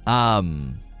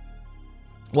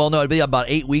 Well, no, it'd be about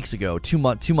 8 weeks ago, 2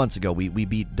 months ago, we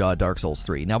beat Dark Souls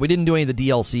 3. Now, we didn't do any of the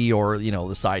DLC or,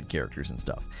 the side characters and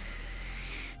stuff.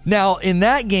 Now, in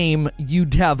that game,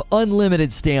 you'd have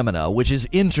unlimited stamina, which is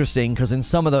interesting, because in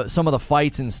some of the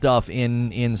fights and stuff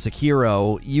in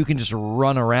Sekiro, you can just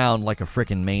run around like a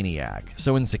freaking maniac.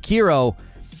 So in Sekiro,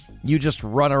 you just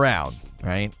run around,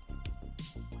 right?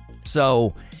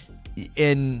 So,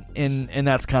 and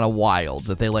that's kind of wild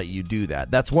that they let you do that.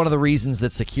 That's one of the reasons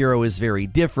that Sekiro is very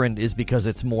different, is because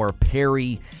it's more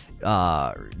parry.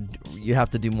 You have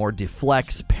to do more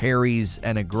deflects, parries,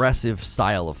 and aggressive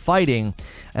style of fighting,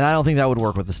 and I don't think that would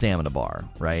work with the stamina bar,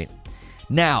 right?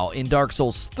 Now, in Dark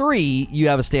Souls 3, you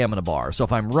have a stamina bar. So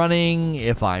if I'm running,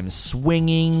 if I'm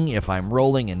swinging, if I'm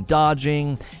rolling and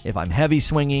dodging, if I'm heavy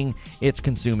swinging, it's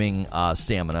consuming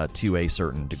stamina to a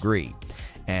certain degree.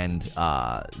 And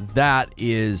that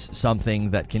is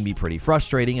something that can be pretty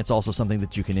frustrating. It's also something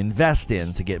that you can invest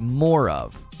in to get more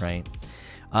of, right?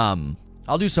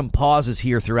 I'll do some pauses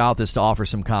here throughout this to offer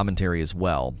some commentary as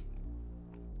well.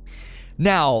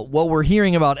 Now, what we're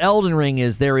hearing about Elden Ring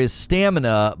is there is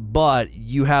stamina, but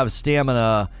you have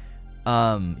stamina.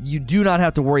 You do not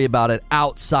have to worry about it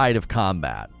outside of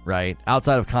combat, right?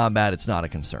 Outside of combat, it's not a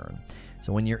concern.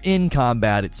 So when you're in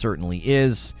combat, it certainly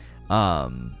is.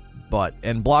 And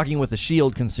blocking with a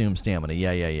shield consumes stamina.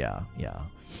 Yeah.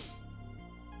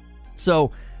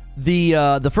 So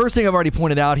the first thing I've already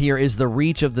pointed out here is the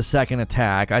reach of the second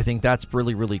attack. I think that's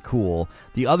really, really cool.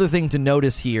 The other thing to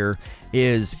notice here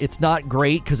is it's not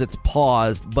great because it's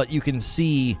paused, but you can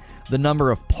see the number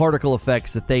of particle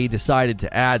effects that they decided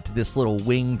to add to this little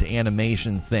winged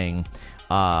animation thing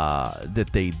that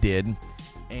they did.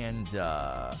 And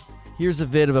here's a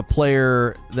vid of a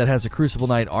player that has a Crucible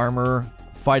Knight armor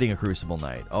fighting a Crucible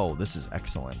Knight. Oh, this is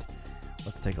excellent.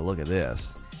 Let's take a look at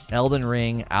this. Elden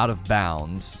Ring Out of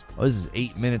Bounds. Oh, this is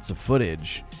 8 minutes of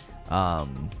footage.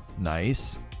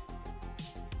 Nice.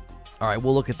 All right,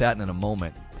 we'll look at that in a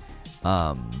moment.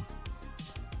 Okay,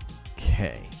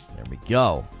 there we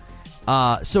go.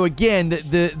 So again,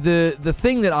 the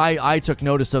thing that I took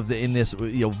notice of in this,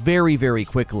 very, very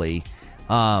quickly,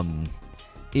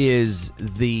 is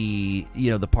the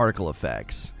particle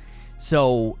effects.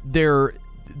 So they're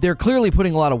clearly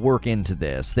putting a lot of work into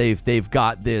this. They've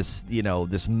got this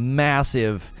this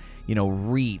massive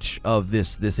reach of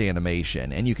this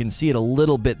animation, and you can see it a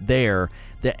little bit there.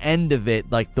 The end of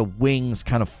it, like the wings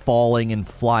kind of falling and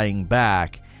flying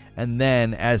back, and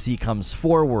then as he comes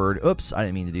forward, oops, I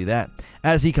didn't mean to do that.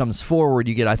 As he comes forward,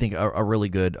 you get, I think, a really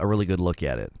good look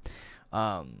at it.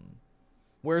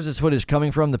 Where's this footage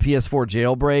coming from? The PS4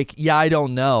 jailbreak? Yeah, I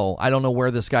don't know. I don't know where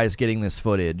this guy's getting this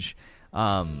footage.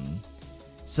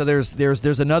 So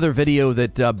there's another video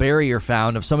that Barrier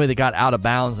found of somebody that got out of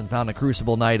bounds and found a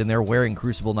Crucible Knight, and they're wearing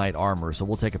Crucible Knight armor. So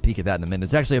we'll take a peek at that in a minute.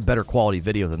 It's actually a better quality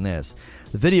video than this.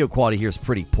 The video quality here is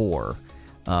pretty poor.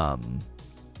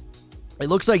 It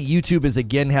looks like YouTube is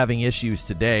again having issues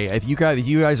today. If you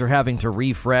guys are having to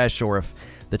refresh, or if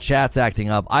the chat's acting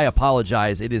up, I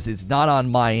apologize. It's not on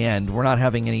my end. We're not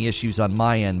having any issues on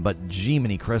my end, but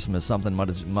Jiminy Christmas, something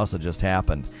must have just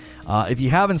happened. If you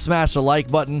haven't smashed the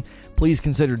like button, please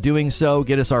consider doing so.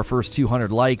 Get us our first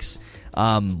 200 likes.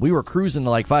 We were cruising to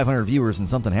like 500 viewers and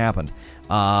something happened.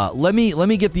 Let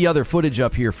me get the other footage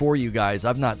up here for you guys.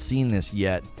 I've not seen this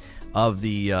yet of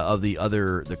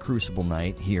the Crucible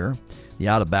Knight here, the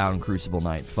Out of Bound Crucible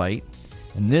Knight fight.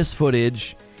 And this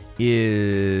footage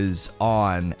is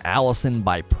on Allison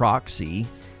by Proxy.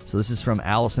 So this is from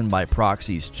Allison by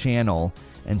Proxy's channel,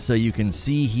 and so you can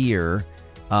see here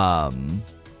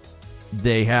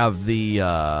they have the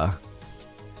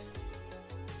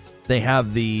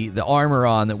armor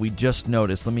on that we just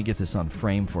noticed. Let me get this on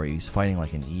frame for you. He's fighting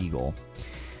like an eagle.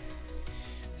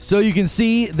 So you can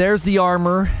see there's the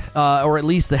armor, or at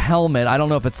least the helmet. I don't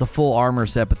know if it's the full armor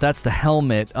set, but that's the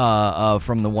helmet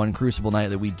from the one Crucible Knight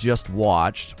that we just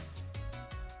watched.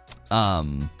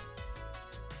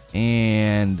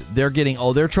 And they're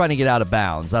trying to get out of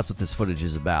bounds. That's what this footage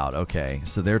is about. Okay,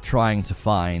 so they're trying to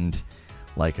find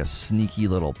like a sneaky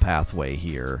little pathway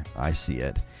here. I see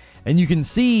it. And you can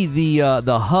see the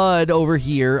HUD over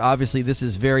here. Obviously, this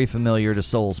is very familiar to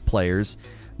Souls players.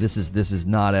 This is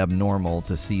not abnormal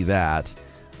to see that.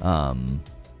 Let's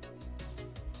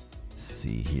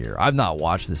see here. I've not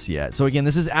watched this yet. So again,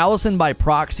 this is Allison by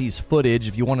Proxy's footage.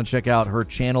 If you want to check out her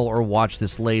channel or watch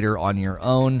this later on your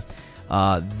own,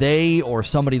 they or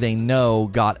somebody they know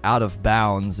got out of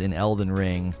bounds in Elden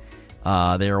Ring.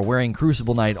 They are wearing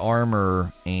Crucible Knight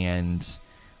armor, and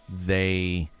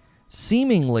they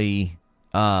seemingly,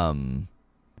 how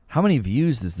many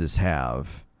views does this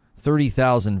have?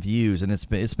 30,000 views, and it's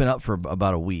been up for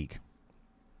about a week.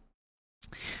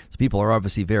 So people are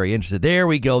obviously very interested. There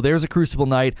we go. There's a Crucible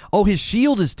Knight. Oh, his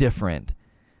shield is different.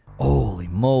 Holy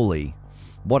moly.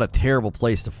 What a terrible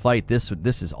place to fight. This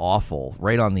is awful.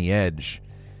 Right on the edge.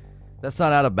 That's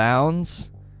not Out of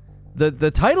Bounds. The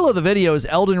title of the video is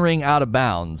Elden Ring Out of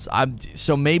Bounds.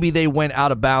 So maybe they went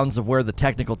out of bounds of where the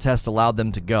technical test allowed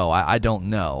them to go. I don't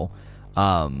know.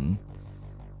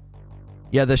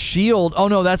 Yeah, the shield. Oh,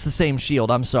 no, that's the same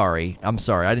shield. I'm sorry. I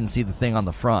didn't see the thing on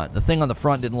the front. The thing on the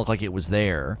front didn't look like it was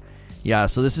there. Yeah,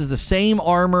 so this is the same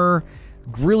armor.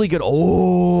 Really good.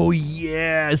 Oh,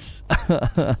 yes.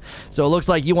 So it looks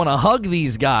like you want to hug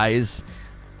these guys.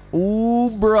 Ooh,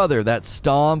 brother, that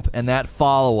stomp and that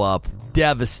follow-up,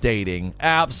 devastating.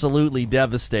 Absolutely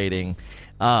devastating.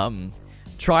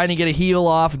 Trying to get a heal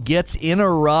off, gets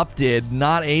interrupted,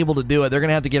 not able to do it. They're going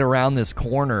to have to get around this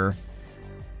corner.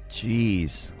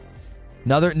 Jeez.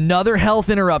 Another health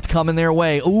interrupt coming their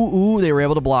way. Ooh, they were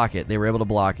able to block it.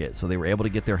 So they were able to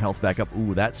get their health back up.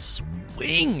 Ooh, that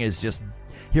swing is just...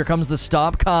 Here comes the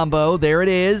stomp combo. There it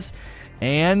is.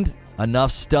 And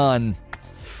enough stun.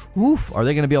 Oof, are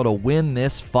they going to be able to win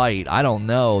this fight? I don't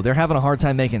know. They're having a hard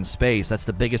time making space. That's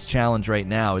the biggest challenge right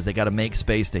now, is they got to make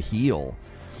space to heal.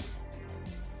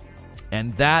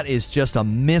 And that is just a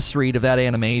misread of that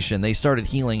animation. They started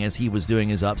healing as he was doing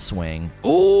his upswing.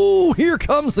 Ooh, here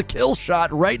comes the kill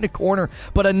shot right in the corner.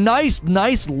 But a nice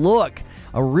look.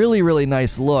 A really, really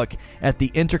nice look at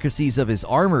the intricacies of his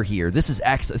armor here. This is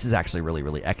actually really,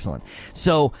 really excellent.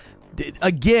 So,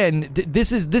 again,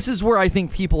 this is where I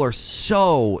think people are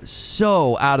so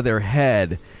out of their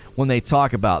head when they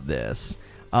talk about this.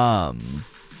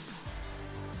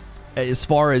 As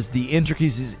far as the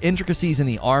intricacies in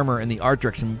the armor and the art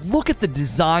direction, look at the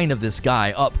design of this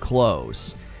guy up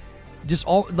close. Just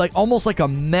almost like a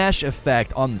mesh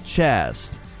effect on the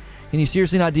chest. Can you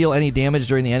seriously not deal any damage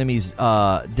during the enemy's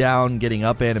down getting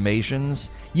up animations?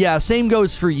 Yeah, same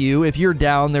goes for you. If you're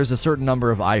down, there's a certain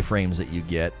number of iframes that you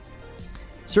get.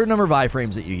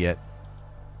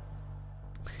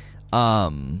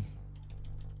 I'm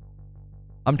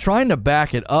trying to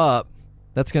back it up.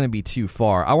 That's going to be too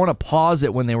far. I want to pause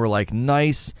it when they were like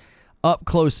nice, up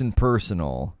close and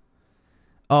personal.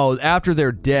 Oh, after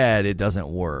they're dead, it doesn't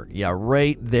work. Yeah,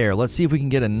 right there. Let's see if we can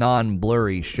get a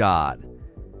non-blurry shot.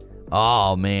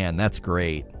 Oh, man, that's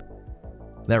great.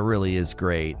 That really is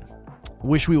great.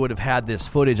 Wish we would have had this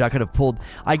footage. I could have pulled...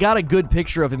 I got a good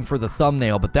picture of him for the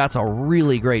thumbnail, but that's a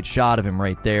really great shot of him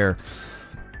right there.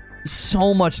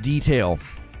 So much detail.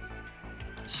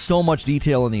 So much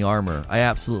detail in the armor. I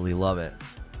absolutely love it.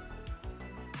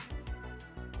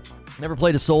 Never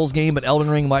played a Souls game, but Elden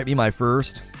Ring might be my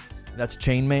first. That's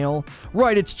chainmail.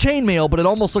 Right, it's chainmail, but it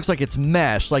almost looks like it's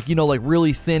mesh. Like, like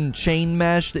really thin chain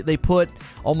mesh that they put.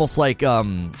 Almost like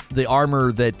the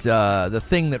armor that... the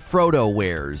thing that Frodo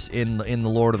wears in the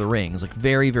Lord of the Rings. Like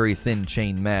very, very thin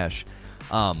chain mesh.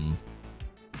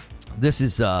 This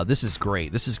is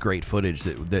great. This is great footage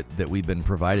that we've been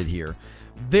provided here.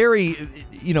 Very,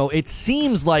 it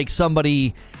seems like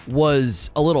somebody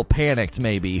was a little panicked,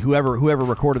 maybe. Whoever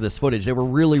recorded this footage, they were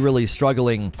really, really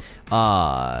struggling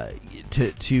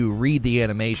to read the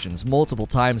animations. Multiple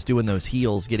times doing those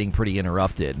heals, getting pretty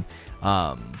interrupted.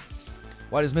 Why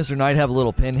does Mr. Knight have a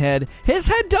little pinhead? His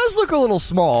head does look a little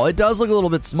small. It does look a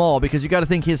little bit small because you got to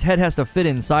think his head has to fit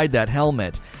inside that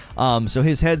helmet. So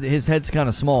his head's kind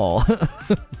of small.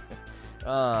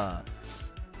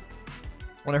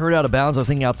 When I heard out of bounds, I was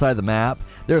thinking outside the map.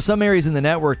 There are some areas in the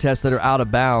network test that are out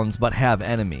of bounds but have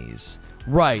enemies.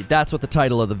 Right, that's what the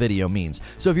title of the video means.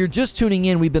 So if you're just tuning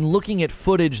in, we've been looking at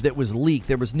footage that was leaked.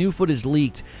 There was new footage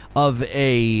leaked of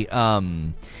a...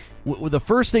 the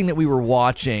first thing that we were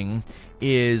watching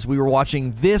is we were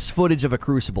watching this footage of a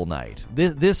Crucible Knight.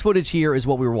 This footage here is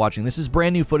what we were watching. This is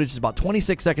brand new footage. It's about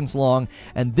 26 seconds long,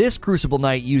 and this Crucible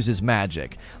Knight uses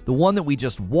magic. The one that we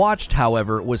just watched,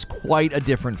 however, was quite a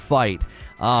different fight.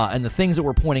 And the things that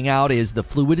we're pointing out is the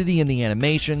fluidity in the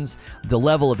animations, the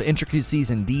level of intricacies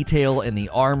and detail in the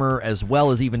armor, as well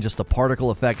as even just the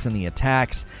particle effects in the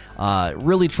attacks.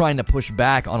 Really trying to push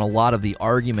back on a lot of the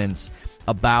arguments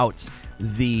about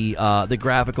the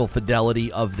graphical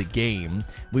fidelity of the game.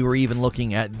 We were even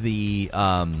looking at the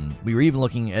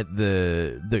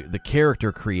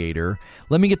character creator.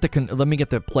 Let me get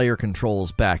the player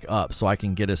controls back up so I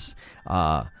can get us.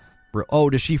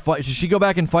 Does she fight? Does she go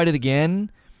back and fight it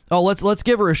again? Oh, let's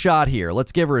give her a shot here.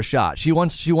 Let's give her a shot. She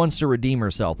wants to redeem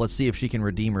herself. Let's see if she can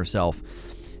redeem herself.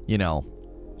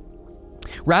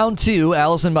 Round 2,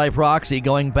 Allison by proxy,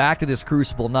 going back to this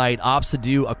Crucible Knight, opts to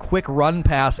do a quick run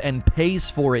pass and pays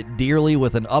for it dearly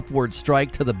with an upward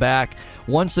strike to the back.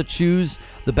 Wants to choose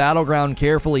the battleground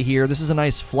carefully here. This is a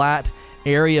nice flat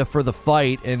area for the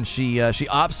fight, and she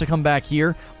opts to come back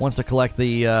here, wants to collect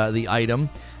the item,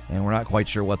 and we're not quite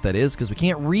sure what that is because we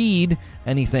can't read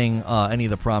anything, any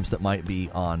of the prompts that might be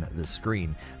on the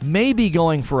screen. Maybe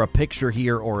going for a picture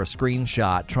here or a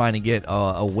screenshot, trying to get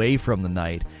away from the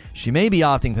knight. She may be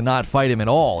opting to not fight him at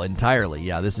all entirely.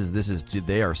 Yeah, this is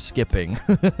they are skipping.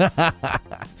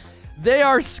 They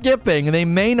are skipping. They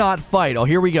may not fight. Oh,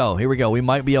 here we go. We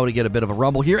might be able to get a bit of a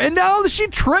rumble here. And now she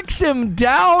tricks him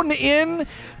down in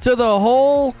to the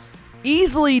hole.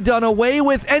 Easily done away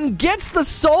with and gets the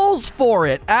souls for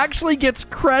it. Actually gets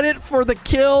credit for the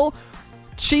kill.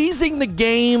 cheesing the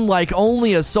game like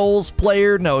only a Souls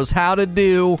player knows how to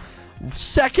do.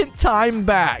 Second time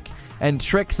back, and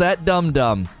tricks that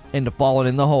dum-dum into falling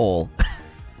in the hole.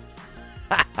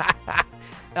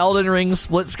 Elden Ring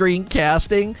split screen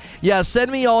casting. Yeah,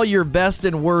 send me all your best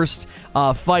and worst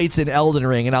fights in Elden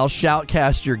Ring, and I'll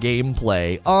shoutcast your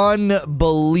gameplay.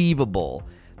 Unbelievable.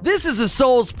 This is a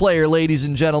Souls player, ladies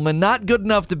and gentlemen. Not good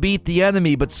enough to beat the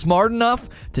enemy, but smart enough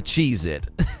to cheese it.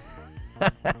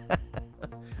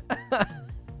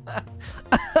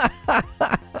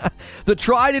 The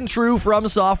tried and true From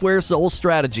Software Souls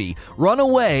strategy. Run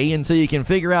away until you can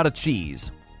figure out a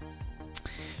cheese.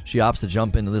 She opts to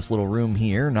jump into this little room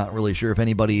here. Not really sure if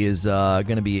anybody is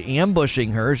going to be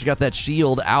ambushing her. She's got that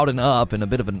shield out and up in a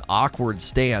bit of an awkward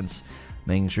stance,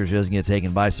 making sure she doesn't get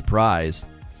taken by surprise.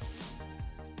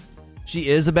 She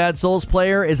is a bad Souls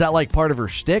player. Is that like part of her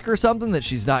shtick or something, that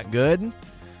she's not good?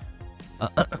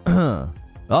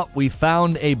 Oh, we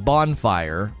found a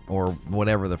bonfire, or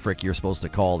whatever the frick you're supposed to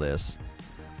call this.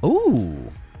 Ooh,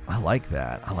 I like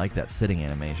that. I like that sitting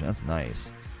animation. That's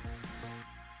nice.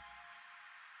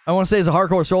 I want to say, as a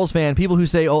hardcore Souls fan, people who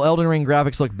say, oh, Elden Ring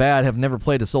graphics look bad have never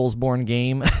played a Soulsborne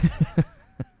game.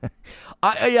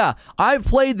 I've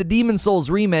played the Demon's Souls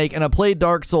remake, and I played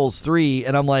Dark Souls 3,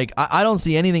 and I'm like, I don't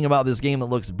see anything about this game that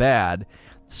looks bad.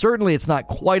 Certainly, it's not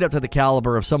quite up to the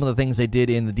caliber of some of the things they did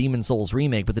in the Demon's Souls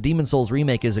remake, but the Demon's Souls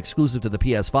remake is exclusive to the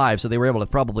PS5, so they were able to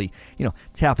probably,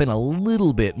 tap in a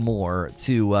little bit more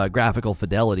to graphical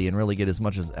fidelity and really get as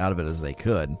much out of it as they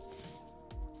could.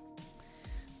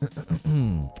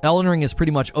 Elden Ring is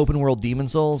pretty much open world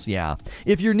Demon's Souls. Yeah.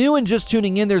 If you're new and just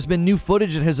tuning in, there's been new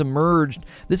footage that has emerged.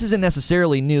 This isn't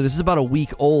necessarily new. This is about a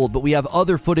week old, but we have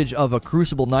other footage of a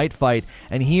Crucible Knight fight.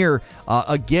 And here,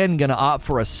 again, going to opt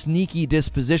for a sneaky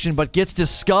disposition, but gets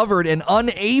discovered and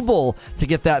unable to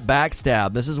get that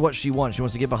backstab. This is what she wants. She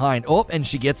wants to get behind. Oh, and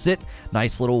she gets it.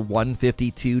 Nice little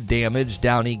 152 damage.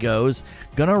 Down he goes.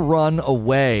 Gonna run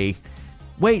away.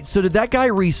 Wait, so did that guy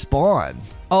respawn?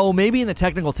 Oh, maybe in the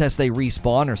technical test they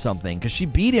respawn or something, because she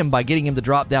beat him by getting him to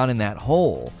drop down in that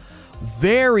hole.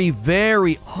 Very,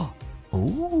 very...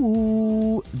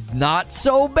 Ooh, not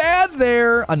so bad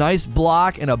there. A nice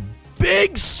block and a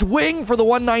big swing for the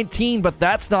 119, but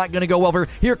that's not going to go well.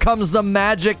 Here comes the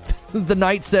magic. The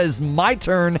knight says, my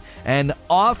turn, and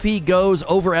off he goes,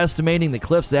 overestimating the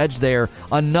cliff's edge there.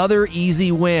 Another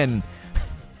easy win.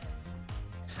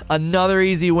 Another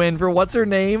easy win for what's her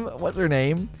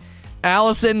name?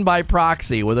 Allison by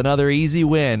proxy with another easy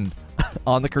win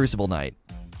on the Crucible Knight.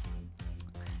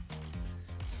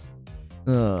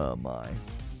 Oh my.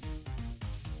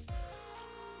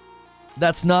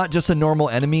 That's not just a normal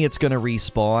enemy, it's going to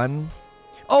respawn.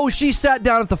 Oh, she sat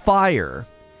down at the fire.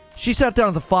 It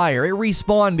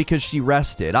respawned because she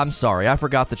rested. I'm sorry, I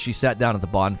forgot that she sat down at the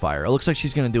bonfire. It looks like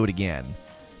she's going to do it again.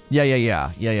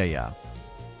 Yeah.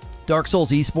 Dark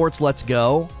Souls Esports, let's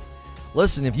go.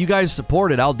 Listen, if you guys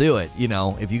support it, I'll do it.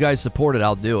 If you guys support it,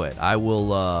 I'll do it. I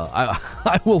will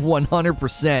I will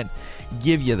 100%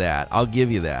 give you that. I'll give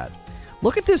you that.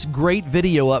 Look at this great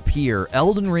video up here.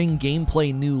 Elden Ring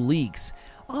gameplay new leaks.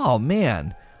 Oh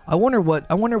man. I wonder what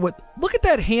look at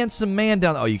that handsome man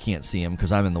down. Oh, you can't see him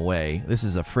because I'm in the way. This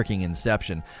is a freaking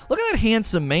Inception. Look at that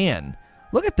handsome man.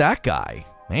 Look at that guy.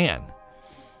 Man.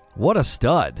 What a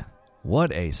stud.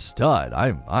 What a stud.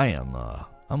 I'm a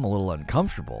little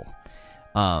uncomfortable.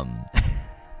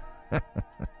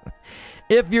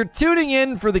 If you're tuning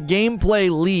in for the gameplay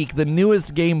leak, the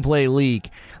newest gameplay leak,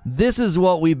 this is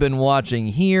what we've been watching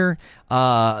here.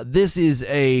 This is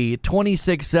a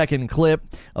 26-second clip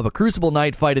of a Crucible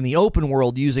Knight fight in the open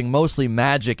world using mostly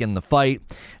magic in the fight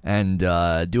and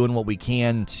doing what we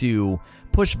can to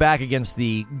push back against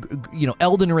the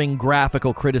Elden Ring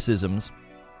graphical criticisms.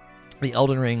 The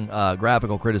Elden Ring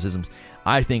graphical criticisms,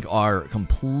 I think, are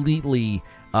completely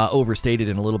overstated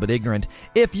and a little bit ignorant.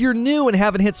 If you're new and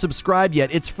haven't hit subscribe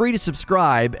yet, it's free to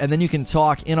subscribe, and then you can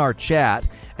talk in our chat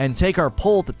and take our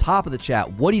poll at the top of the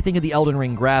chat. What do you think of the Elden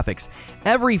Ring graphics?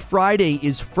 Every Friday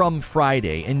is From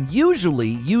Friday, and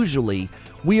usually,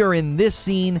 we are in this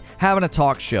scene having a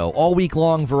talk show. All week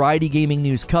long, variety gaming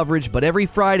news coverage, but every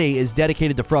Friday is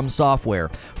dedicated to From Software.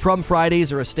 From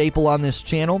Fridays are a staple on this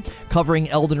channel, covering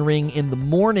Elden Ring in the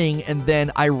morning, and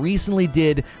then I recently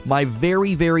did my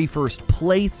very, very first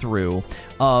playthrough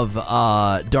of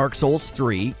Dark Souls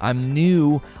 3. I'm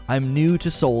new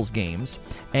to Souls games,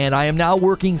 and I am now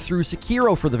working through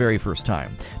Sekiro for the very first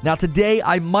time. Now, today,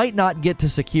 I might not get to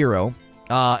Sekiro,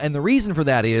 and the reason for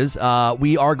that is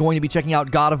we are going to be checking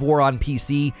out God of War on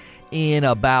PC in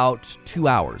about 2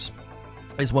 hours.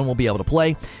 is when we'll be able to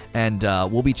play, and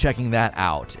we'll be checking that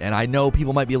out. And I know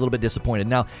people might be a little bit disappointed.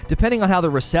 Now, depending on how the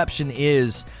reception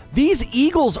is, these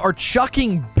Eagles are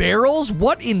chucking barrels?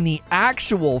 What in the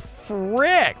actual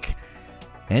frick?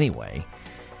 Anyway,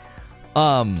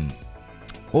 what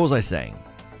was I saying?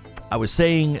 I was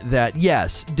saying that,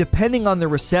 yes, depending on the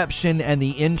reception and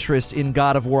the interest in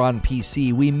God of War on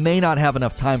PC, we may not have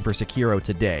enough time for Sekiro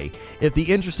today. If the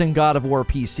interest in God of War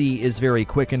PC is very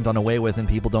quick and done away with and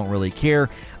people don't really care,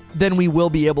 then we will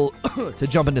be able to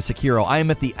jump into Sekiro. I am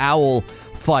at the Owl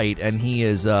fight, and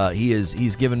he's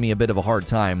given me a bit of a hard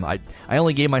time. I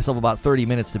only gave myself about 30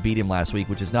 minutes to beat him last week,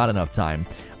 which is not enough time.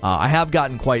 I have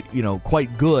gotten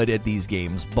quite good at these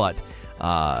games, but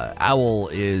Owl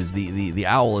is the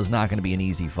Owl is not going to be an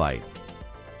easy fight.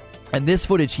 And this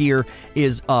footage here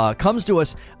is comes to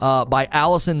us by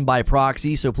Allison by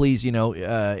proxy. So please,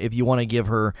 if you want to give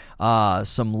her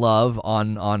some love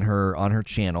on her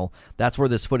channel, that's where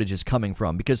this footage is coming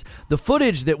from. Because the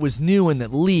footage that was new and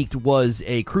that leaked was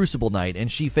a Crucible Knight,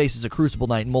 and she faces a Crucible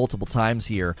Knight multiple times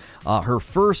here. Her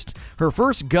first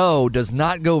go does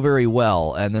not go very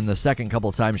well, and then the second couple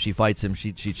of times she fights him,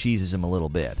 she cheeses him a little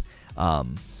bit.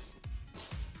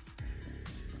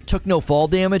 Took no fall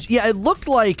damage. Yeah, it looked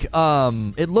like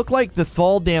the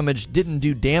fall damage didn't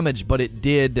do damage, but it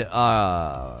did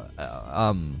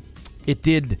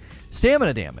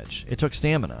stamina damage. It took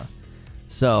stamina.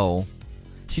 So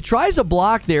she tries a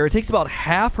block there. It takes about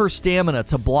half her stamina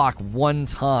to block one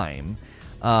time.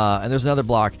 And there's another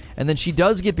block. And then she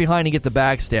does get behind and get the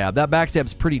backstab. That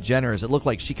backstab's pretty generous. It looked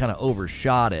like she kind of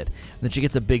overshot it. And then she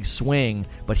gets a big swing.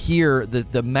 But here,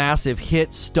 the massive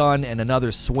hit, stun, and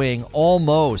another swing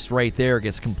almost right there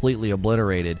gets completely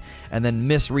obliterated. And then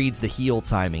misreads the heal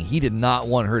timing. He did not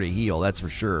want her to heal, that's for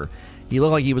sure. He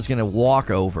looked like he was going to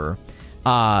walk over.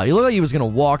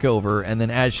 And then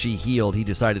as she healed, he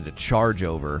decided to charge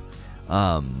over.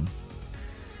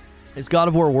 Is God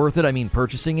of War worth it? I mean,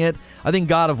 purchasing it? I think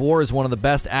God of War is one of the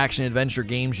best action-adventure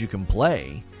games you can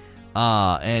play.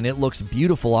 And it looks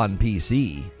beautiful on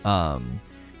PC.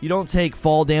 You don't take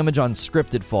fall damage on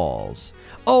scripted falls.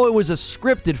 Oh, it was a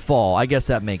scripted fall. I guess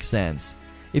that makes sense.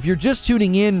 If you're just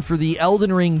tuning in for the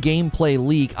Elden Ring gameplay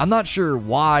leak, I'm not sure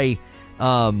why.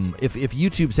 If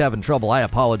YouTube's having trouble, I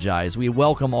apologize. We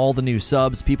welcome all the new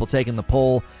subs, people taking the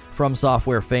poll. From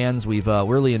Software fans, we've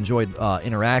really enjoyed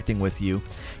interacting with you.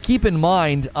 Keep in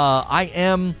mind, I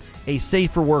am a Safe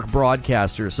for Work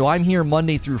broadcaster, so I'm here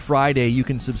Monday through Friday. You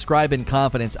can subscribe in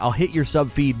confidence. I'll hit your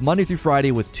sub feed Monday through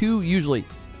Friday with usually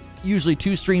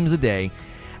 2 streams a day.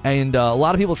 And a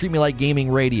lot of people treat me like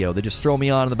gaming radio. They just throw me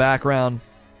on in the background,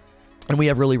 and we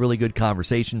have really, really good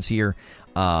conversations here.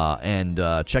 And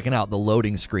checking out the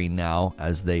loading screen now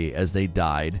as they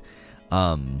died.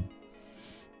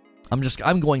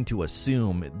 I'm going to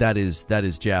assume that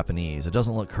is Japanese. It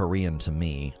doesn't look Korean to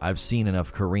me. I've seen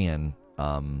enough Korean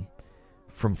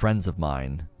from friends of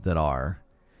mine that are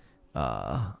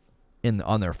on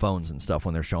their phones and stuff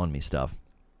when they're showing me stuff.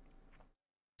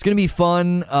 It's gonna be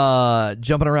fun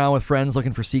jumping around with friends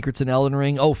looking for secrets in Elden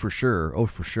Ring. Oh, for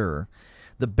sure.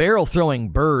 The barrel throwing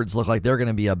birds look like they're going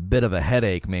to be a bit of a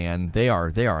headache, man. They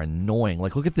are annoying.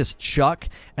 Like, look at this chuck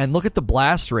and look at the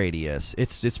blast radius.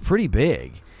 It's pretty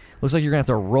big. Looks like you're going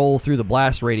to have to roll through the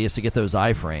blast radius to get those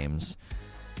iframes.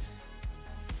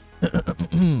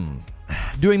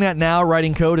 Doing that now,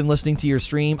 writing code and listening to your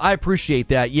stream. I appreciate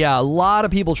that. Yeah, a lot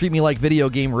of people treat me like video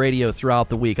game radio throughout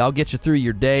the week. I'll get you through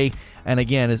your day. And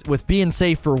again, with being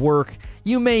safe for work,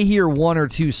 you may hear 1 or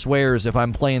 2 swears if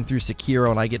I'm playing through Sekiro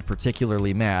and I get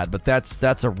particularly mad, but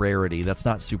that's a rarity. That's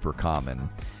not super common.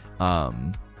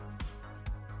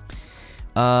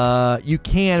 You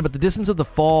can, but the distance of the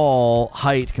fall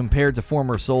height compared to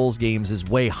former Souls games is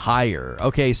way higher.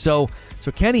 Okay, so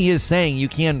Kenny is saying you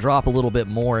can drop a little bit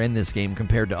more in this game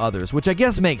compared to others, which I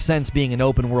guess makes sense being an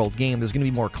open world game. There's going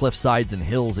to be more cliff sides and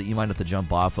hills that you might have to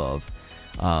jump off of.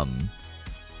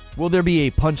 Will there be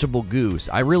a punchable goose?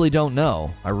 I really don't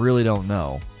know.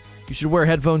 You should wear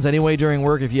headphones anyway during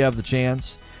work if you have the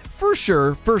chance. For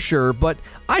sure, but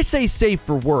I say safe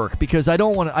for work because I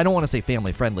don't want to say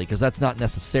family friendly because that's not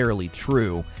necessarily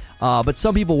true. But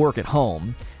some people work at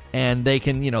home and they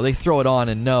can, they throw it on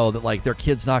and know that like their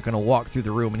kid's not going to walk through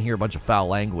the room and hear a bunch of foul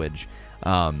language.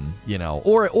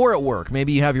 Or at work.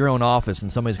 Maybe you have your own office and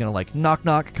somebody's going to like knock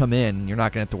knock, come in, and you're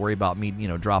not going to have to worry about me,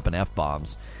 dropping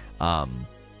F-bombs.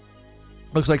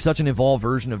 Looks like such an evolved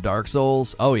version of Dark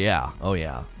Souls. Oh yeah.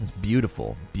 It's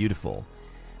beautiful.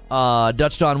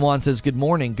 Dutch Don Juan says, Good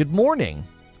morning.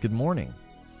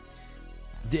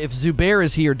 If Zubair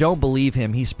is here, don't believe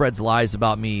him. He spreads lies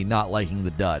about me not liking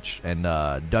the Dutch. And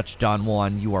Dutch Don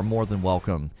Juan, you are more than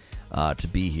welcome to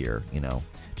be here.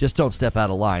 Just don't step out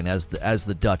of line, as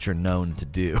the Dutch are known to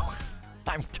do.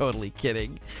 I'm totally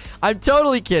kidding.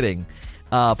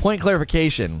 Point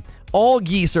clarification. All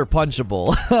geese are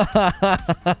punchable.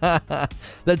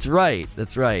 That's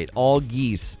right. All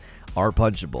geese are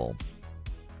punchable.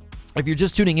 If you're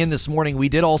just tuning in this morning, we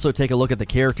did also take a look at the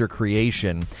character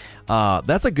creation.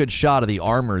 That's a good shot of the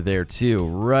armor there, too.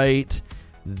 Right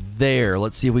there.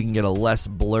 Let's see if we can get a less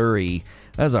blurry.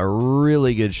 That's a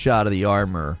really good shot of the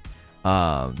armor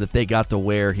that they got to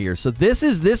wear here. So this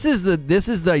is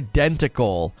the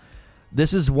identical.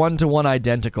 This is 1-to-1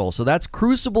 identical. So that's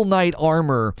Crucible Knight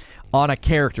armor on a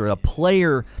character, a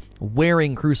player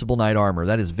wearing Crucible Knight armor.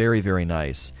 That is very, very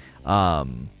nice.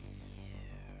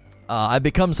 I've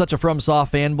become such a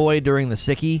FromSoft fanboy during the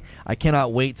Sickie. I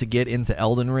cannot wait to get into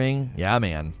Elden Ring. Yeah,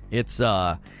 man. It's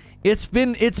been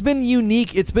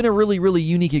unique. It's been a really, really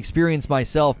unique experience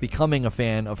myself becoming a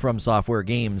fan of From Software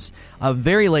games.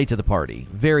 Very late to the party.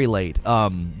 Very late.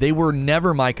 They were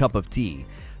never my cup of tea.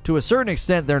 To a certain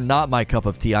extent, they're not my cup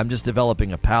of tea. I'm just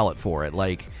developing a palate for it.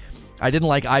 Like, I didn't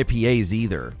like IPAs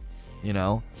either,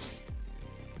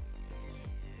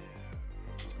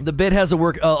 The bit has a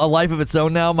life of its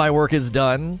own now. My work is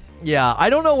done. Yeah, I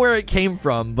don't know where it came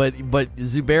from, but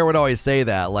Zubair would always say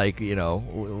that, like,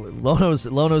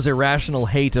 Lono's irrational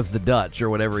hate of the Dutch,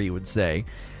 or whatever he would say.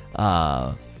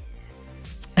 I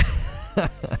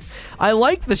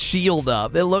like the shield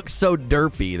up. It looks so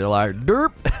derpy. They're like,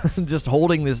 derp, just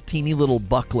holding this teeny little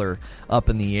buckler up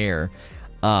in the air.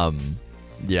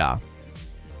 Yeah.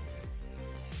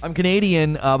 I'm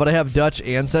Canadian, but I have Dutch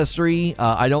ancestry.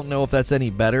 I don't know if that's any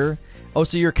better. Oh,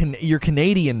 so you're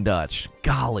Canadian Dutch.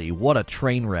 Golly, what a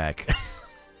train wreck.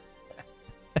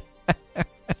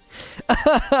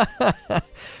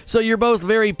 So you're both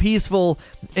very peaceful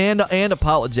and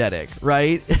apologetic,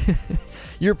 right?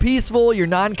 You're peaceful, you're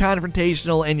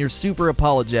non-confrontational, and you're super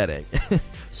apologetic.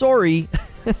 Sorry.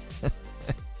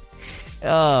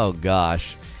 Oh,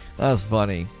 gosh. That was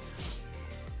funny.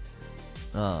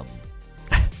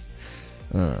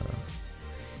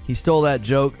 He stole that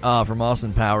joke from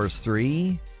Austin Powers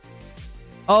 3.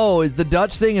 Oh, the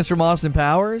Dutch thing is from Austin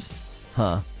Powers?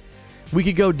 Huh. We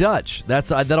could go Dutch.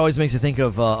 That always makes you think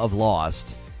of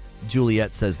Lost.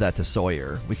 Juliet says that to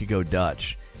Sawyer. We could go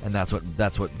Dutch. And that's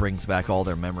what brings back all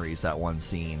their memories, that one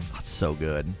scene. That's so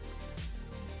good.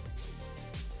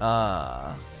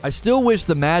 I still wish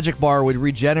the magic bar would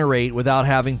regenerate without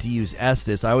having to use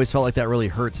Estus. I always felt like that really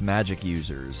hurts magic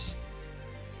users.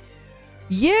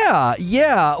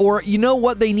 Yeah. Or you know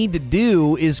what they need to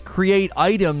do is create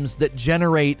items that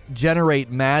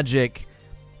generate magic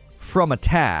from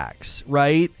attacks,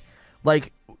 right?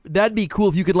 Like, that'd be cool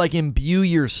if you could, like, imbue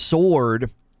your sword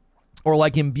or,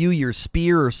 like, imbue your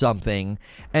spear or something,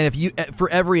 and if you, for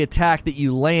every attack that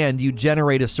you land, you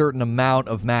generate a certain amount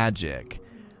of magic.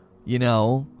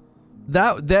 That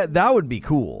would be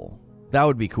cool. That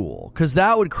would be cool, because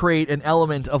that would create an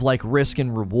element of, like, risk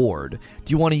and reward.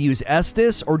 Do you want to use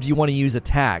Estus, or do you want to use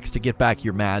attacks to get back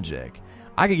your magic?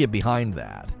 I could get behind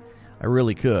that. I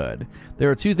really could.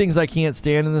 There are two things I can't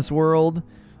stand in this world.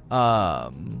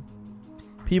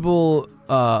 People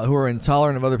who are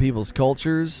intolerant of other people's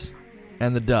cultures,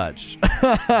 and the Dutch.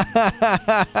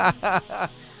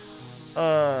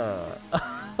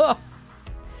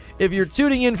 If you're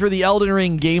tuning in for the Elden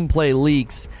Ring gameplay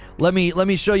leaks, let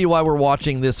me show you why we're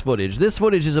watching this footage. This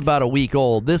footage is about a week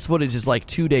old. This footage is like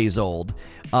 2 days old.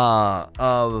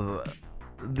 Of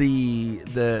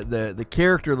the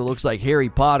character that looks like Harry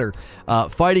Potter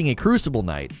fighting a Crucible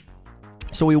Knight.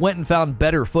 So we went and found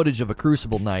better footage of a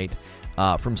Crucible Knight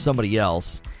from somebody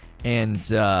else, and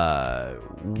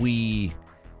we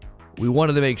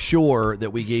wanted to make sure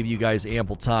that we gave you guys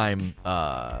ample time.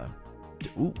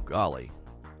 Ooh, golly.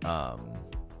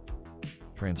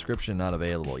 Transcription not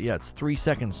available. Yeah, it's 3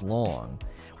 seconds long.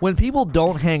 When people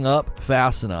don't hang up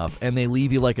fast enough and they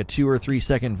leave you like a 2 or 3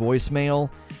 second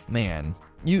voicemail, man,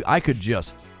 I could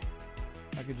just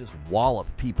wallop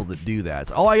people that do that.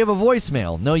 It's, oh, I have a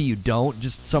voicemail. No, you don't.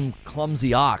 Just some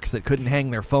clumsy ox that couldn't hang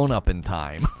their phone up in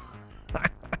time.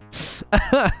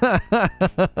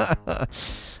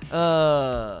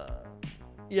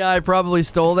 Yeah, I probably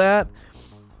stole that.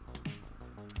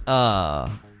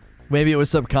 Maybe it was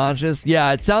subconscious.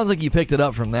 Yeah, it sounds like you picked it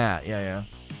up from that. Yeah.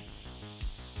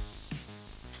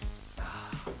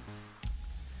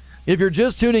 If you're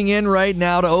just tuning in right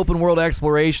now to Open World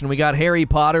Exploration, we got Harry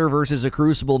Potter versus a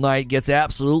Crucible Knight, gets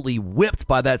absolutely whipped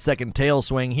by that second tail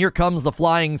swing. Here comes the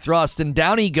flying thrust, and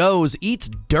down he goes, eats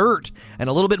dirt, and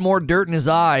a little bit more dirt in his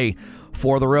eye,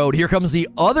 for the road. Here comes the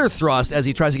other thrust as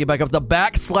he tries to get back up. The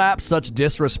back slap, such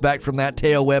disrespect from that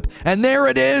tail whip. And there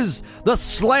it is, the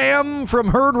slam from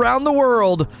Heard Round the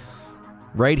World.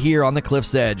 Right here on the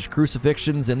cliff's edge.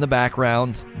 Crucifixions in the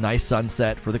background. Nice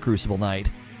sunset for the Crucible night.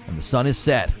 And the sun is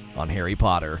set on Harry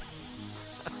Potter.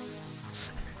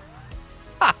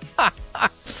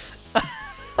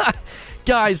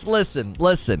 Guys, listen.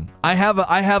 I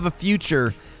have a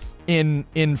future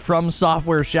in From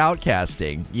Software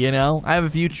shoutcasting, you know? I have a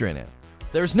future in it.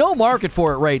 There's no market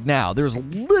for it right now. There's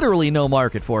literally no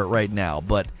market for it right now,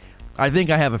 but I think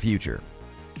I have a future.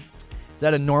 Is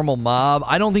that a normal mob?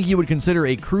 I don't think you would consider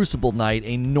a Crucible Knight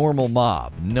a normal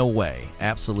mob. No way.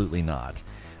 Absolutely not.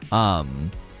 I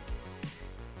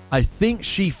think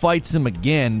she fights him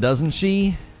again, doesn't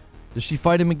she? Does she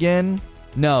fight him again?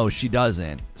 No, she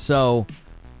doesn't. So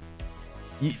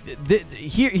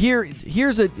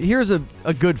here's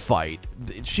a good fight.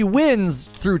 She wins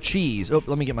through cheese. Oh,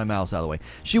 let me get my mouse out of the way.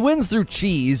 She wins through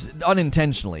cheese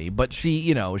unintentionally, but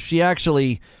she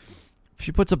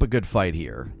puts up a good fight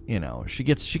here. You know, she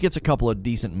gets a couple of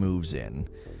decent moves in.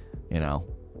 You know,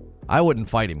 I wouldn't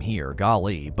fight him here,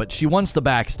 golly, but she wants the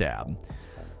backstab.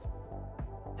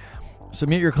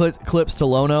 Submit your clips to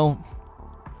Lono.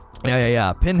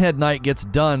 Yeah. Pinhead Knight gets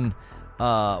done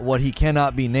what he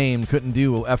cannot be named couldn't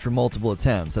do after multiple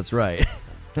attempts. That's right.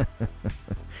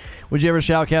 Would you ever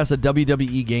shoutcast a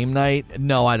WWE game night?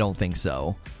 No, I don't think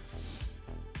so.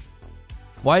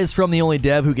 Why is From the only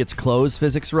dev who gets closed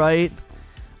physics right?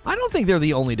 I don't think they're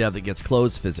the only dev that gets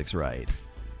closed physics right.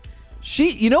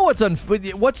 You know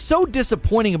what's so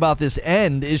disappointing about this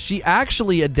end is she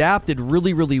actually adapted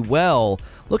really, really well.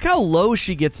 Look how low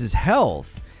she gets his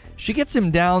health. She gets him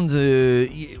down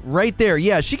to right there.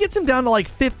 Yeah, she gets him down to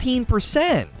like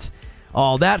 15%.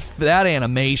 Oh, that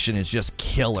animation is just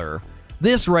killer.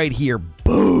 This right here,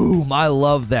 boom, I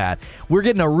love that. We're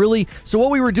getting so what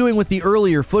we were doing with the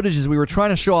earlier footage is we were trying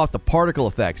to show off the particle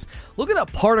effects. Look at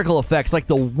the particle effects, like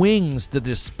the wings, the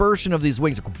dispersion of these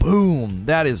wings. Boom,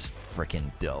 that is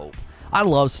freaking dope. I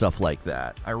love stuff like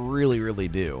that. I really, really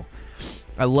do.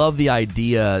 I love the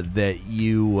idea that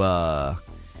you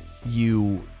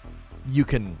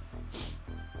can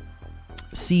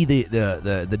see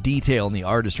the detail and the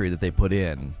artistry that they put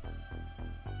in.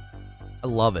 I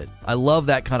love it. I love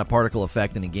that kind of particle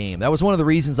effect in a game. That was one of the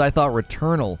reasons I thought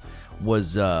Returnal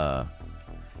was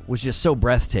just so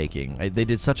breathtaking. They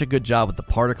did such a good job with the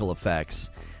particle effects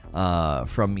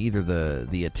from either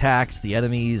the attacks, the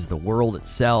enemies, the world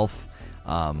itself.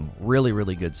 Really,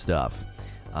 really good stuff.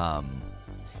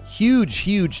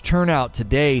 Huge turnout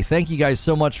today. Thank you guys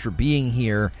so much for being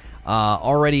here.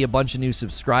 Already a bunch of new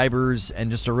subscribers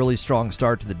and just a really strong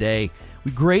start to the day.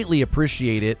 We greatly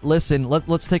appreciate it. Listen,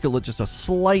 let's take just a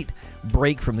slight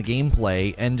break from the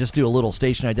gameplay and just do a little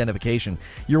station identification.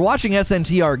 You're watching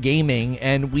SNTR Gaming,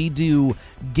 and we do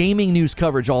gaming news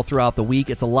coverage all throughout the week.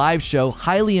 It's a live show,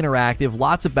 highly interactive,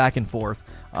 lots of back and forth.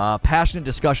 Passionate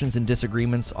discussions and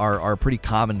disagreements are a pretty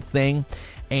common thing,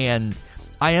 and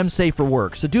I am safe for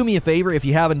work. So do me a favor, if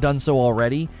you haven't done so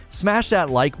already, smash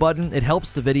that like button. It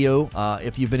helps the video.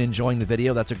 If you've been enjoying the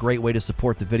video, that's a great way to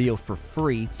support the video for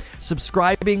free.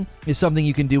 Subscribing is something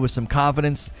you can do with some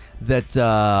confidence that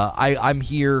I'm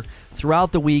here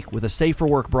throughout the week with a Safe for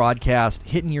Work broadcast,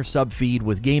 hitting your sub feed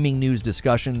with gaming news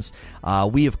discussions.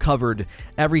 We have covered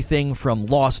everything from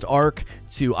Lost Ark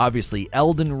to obviously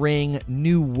Elden Ring,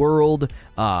 New World,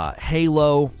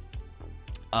 Halo.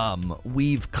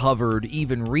 We've covered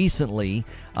even recently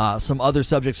some other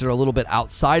subjects that are a little bit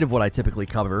outside of what I typically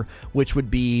cover, which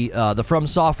would be the From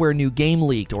Software new game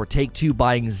leaked, or Take-Two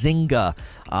buying Zynga,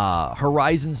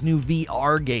 Horizon's new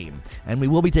VR game, and we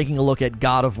will be taking a look at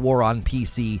God of War on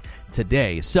PC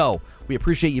today. So we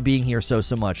appreciate you being here so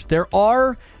much. There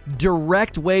are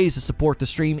direct ways to support the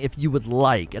stream if you would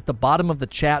like. At the bottom of the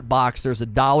chat box, there's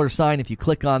a $sign. If you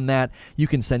click on that, you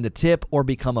can send a tip or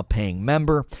become a paying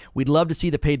member. We'd love to see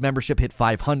the paid membership hit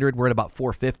 500. We're at about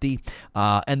 450.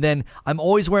 And then I'm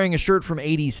always wearing a shirt from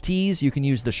 80s Tees. You can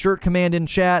use the shirt command in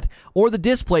chat or the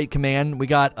displate command. We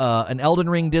got an Elden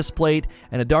Ring displate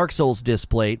and a Dark Souls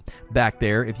displate back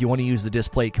there if you want to use the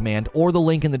displate command, or the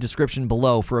link in the description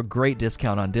below for a great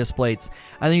discount on displates.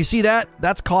 And then you see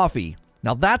that's coffee.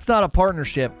 Now, that's not a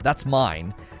partnership. That's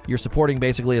mine. You're supporting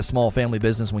basically a small family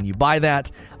business when you buy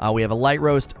that. We have a light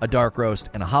roast, a dark roast,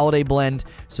 and a holiday blend.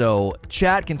 So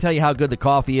chat can tell you how good the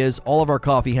coffee is. All of our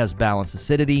coffee has balanced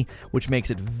acidity, which makes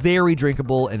it very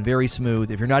drinkable and very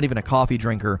smooth. If you're not even a coffee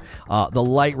drinker, the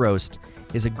light roast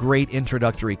is a great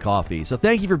introductory coffee. So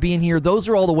thank you for being here. Those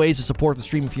are all the ways to support the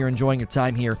stream if you're enjoying your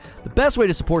time here. The best way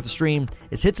to support the stream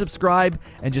is hit subscribe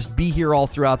and just be here all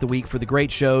throughout the week for the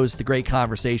great shows, the great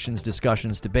conversations,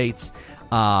 discussions, debates,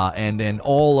 and then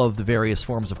all of the various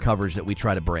forms of coverage that we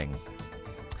try to bring.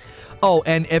 Oh,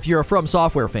 and if you're a From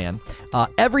Software fan,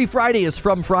 every Friday is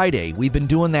From Friday. We've been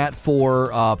doing that for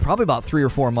probably about 3 or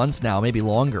 4 months now, maybe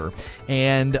longer.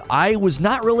 And I was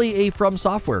not really a From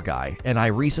Software guy. And I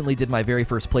recently did my very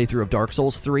first playthrough of Dark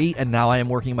Souls 3, and now I am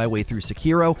working my way through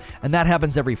Sekiro. And that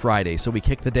happens every Friday. So we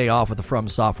kick the day off with a From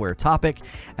Software topic,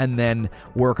 and then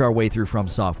work our way through From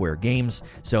Software games.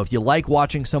 So if you like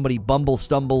watching somebody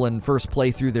stumble, and first play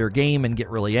through their game and get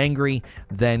really angry,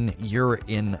 then you're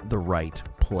in the right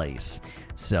place.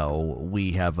 So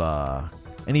we have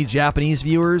any Japanese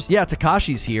viewers? Yeah,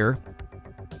 Takashi's here.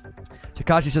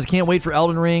 Takashi says, can't wait for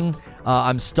Elden Ring.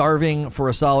 I'm starving for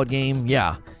a solid game.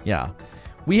 Yeah.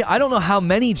 I don't know how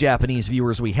many Japanese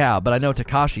viewers we have, but I know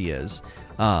Takashi is.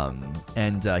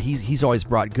 And he's always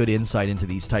brought good insight into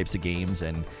these types of games,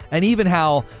 and even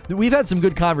how we've had some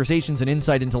good conversations and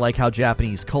insight into like how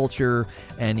Japanese culture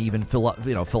and even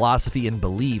philosophy and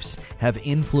beliefs have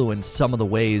influenced some of the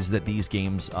ways that these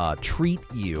games treat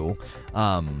you.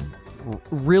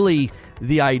 Really,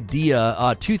 the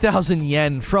idea, 2,000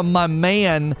 yen from my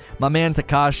man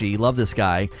Takashi. Love this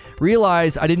guy.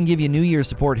 Realize I didn't give you New Year's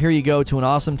support. Here you go to an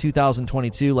awesome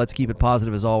 2022. Let's keep it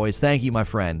positive as always. Thank you, my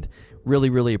friend. Really,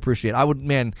 really appreciate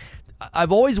it.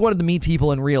 I've always wanted to meet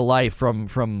people in real life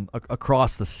from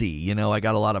across the sea. You know, I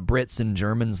got a lot of Brits and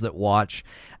Germans that watch,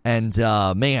 and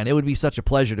man, it would be such a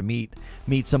pleasure to meet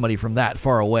somebody from that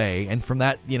far away and from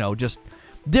that, just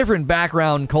different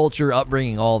background, culture,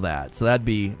 upbringing, all that. So that'd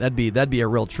be a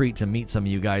real treat to meet some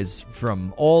of you guys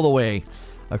from all the way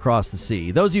across the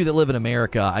sea. Those of you that live in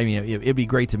America, it'd be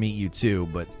great to meet you too,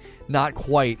 but not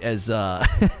quite as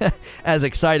as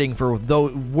exciting for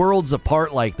worlds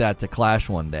apart like that to clash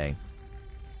one day.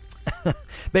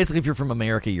 Basically, if you're from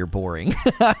America, you're boring.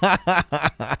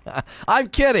 I'm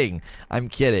kidding,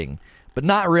 but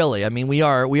not really. I mean, we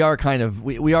are kind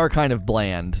of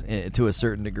bland to a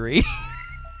certain degree.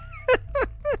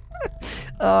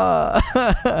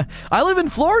 I live in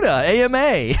Florida,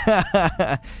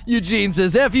 AMA. Eugene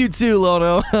says, F you too,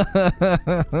 Lono.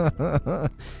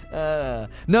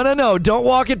 No, don't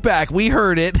walk it back. We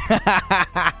heard it.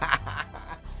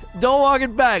 Don't walk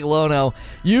it back, Lono.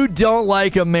 You don't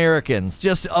like Americans.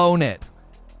 Just own it.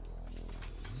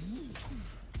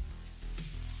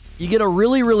 You get a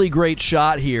really, really great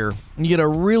shot here. You get a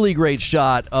really great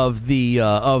shot of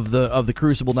the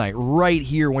Crucible Knight right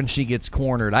here when she gets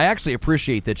cornered. I actually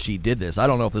appreciate that she did this. I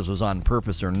don't know if this was on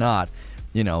purpose or not.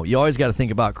 You always got to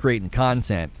think about creating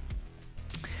content.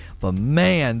 But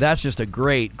man, that's just a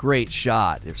great, great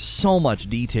shot. There's so much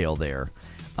detail there.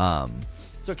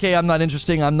 It's okay, I'm not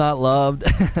interesting, I'm not loved.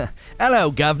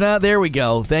 Hello, Governor. There we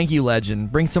go. Thank you,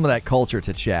 Legend. Bring some of that culture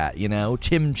to chat,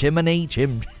 Chimney.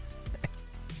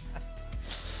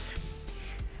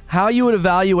 How you would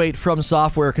evaluate From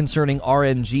Software concerning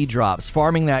RNG drops.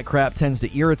 Farming that crap tends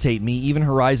to irritate me. Even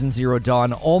Horizon Zero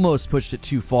Dawn almost pushed it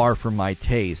too far for my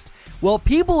taste. Well,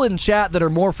 people in chat that are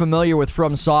more familiar with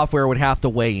From Software would have to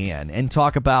weigh in and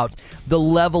talk about the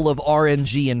level of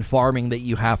RNG and farming that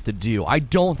you have to do. I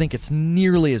don't think it's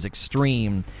nearly as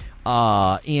extreme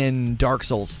in Dark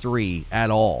Souls 3 at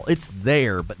all. It's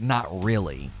there, but not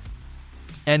really.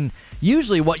 And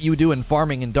usually what you do in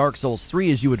farming in Dark Souls 3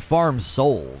 is you would farm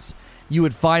souls. You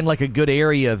would find like a good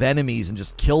area of enemies and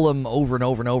just kill them over and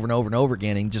over and over and over and over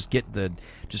again and just get the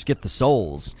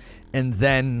souls. And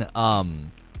then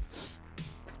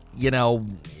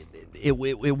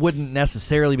it wouldn't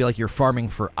necessarily be like you're farming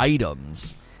for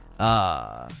items.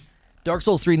 Dark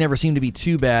Souls 3 never seemed to be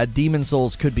too bad. Demon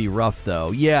Souls could be rough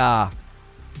though. Yeah.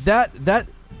 That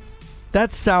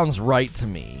sounds right to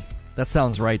me. That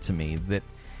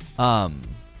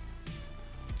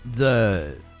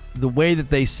the way that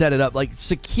they set it up, like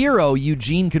Sekiro,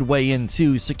 Eugene could weigh in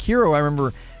too. Sekiro, I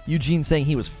remember Eugene saying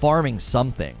he was farming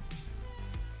something.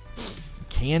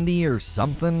 Candy or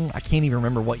something? I can't even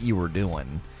remember what you were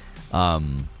doing. As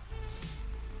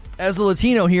a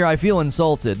Latino here, I feel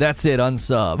insulted. That's it,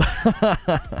 unsub.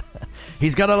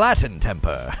 He's got a Latin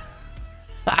temper.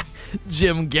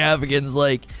 Jim Gaffigan's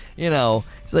like,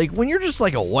 it's like, when you're just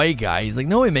like a white guy, he's like,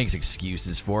 nobody makes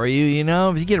excuses for you,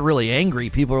 If you get really angry,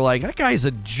 people are like, that guy's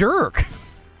a jerk.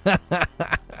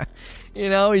 You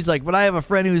know, he's like, but I have a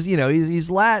friend who's, he's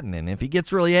Latin, and if he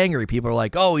gets really angry, people are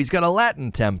like, oh, he's got a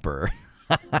Latin temper.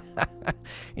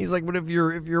 He's like, but if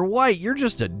you're white, you're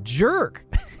just a jerk.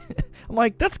 I'm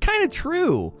like, that's kind of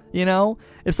true,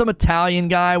 If some Italian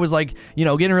guy was like,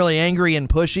 getting really angry and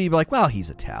pushy, you'd be like, well, he's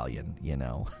Italian,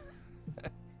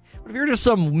 But if you're just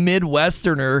some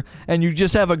Midwesterner and you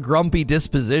just have a grumpy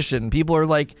disposition, people are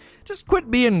like, just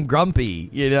quit being grumpy,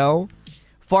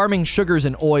 Farming sugars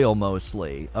and oil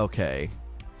mostly. Okay.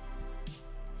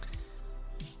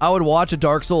 I would watch a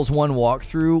Dark Souls 1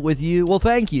 walkthrough with you. Well,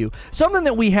 thank you. Something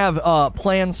that we have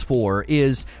plans for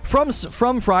is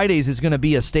From Fridays is going to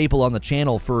be a staple on the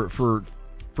channel for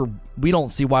we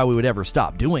don't see why we would ever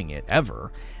stop doing it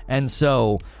ever. And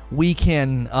so we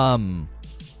can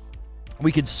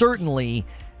we could certainly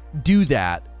do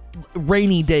that.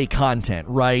 Rainy day content,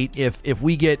 right? If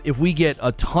we get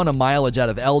a ton of mileage out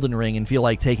of Elden Ring and feel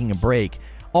like taking a break,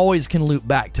 always can loop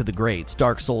back to the greats.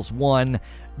 Dark Souls 1,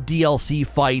 DLC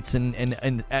fights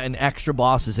and extra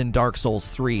bosses in Dark Souls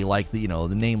 3, like the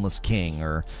Nameless King,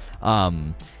 or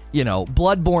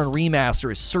Bloodborne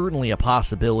Remaster is certainly a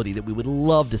possibility that we would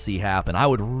love to see happen. I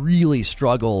would really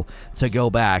struggle to go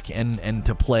back and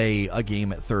to play a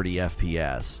game at 30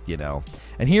 FPS,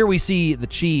 And here we see the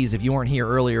cheese, if you weren't here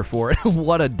earlier for it.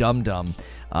 What a dum-dum.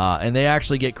 And they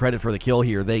actually get credit for the kill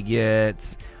here. They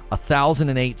get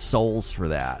 1,008 souls for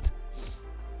that.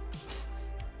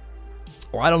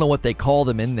 Or I don't know what they call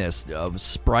them in this,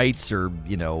 sprites or,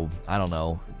 I don't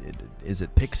know. Is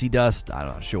it pixie dust? I'm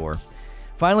not sure.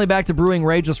 Finally back to brewing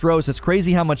Rageless Roast. It's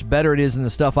crazy how much better it is than the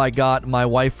stuff I got my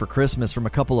wife for Christmas from a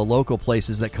couple of local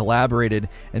places that collaborated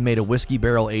and made a whiskey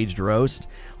barrel aged roast.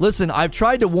 Listen, I've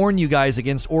tried to warn you guys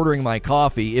against ordering my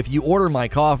coffee. If you order my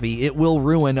coffee, it will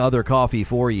ruin other coffee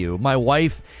for you. My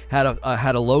wife had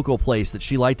a local place that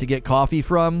she liked to get coffee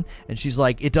from, and she's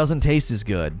like, it doesn't taste as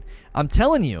good. I'm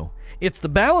telling you, it's the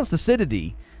balanced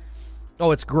acidity. Oh,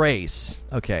 it's Grace.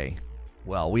 Okay.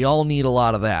 Well, we all need a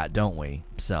lot of that, don't we?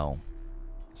 So,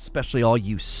 especially all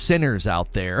you sinners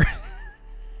out there.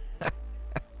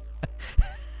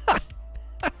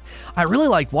 I really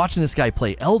liked watching this guy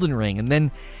play Elden Ring, and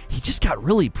then he just got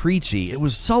really preachy. It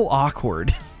was so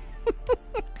awkward.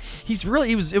 It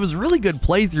was a really good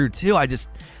playthrough too. I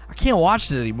can't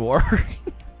watch it anymore.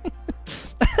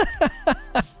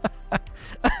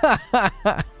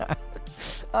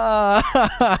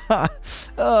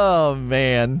 Oh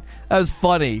man, that was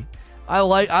funny. I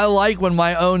like when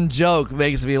my own joke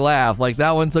makes me laugh. Like,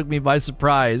 that one took me by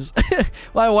surprise.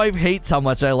 My wife hates how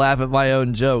much I laugh at my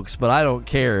own jokes, but I don't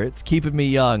care. It's keeping me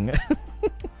young.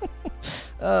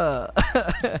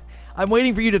 I'm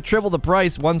waiting for you to triple the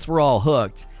price once we're all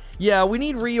hooked. Yeah, we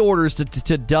need reorders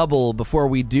to double before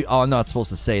we do. Oh, I'm not supposed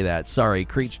to say that. Sorry,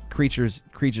 creatures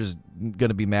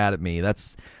gonna be mad at me.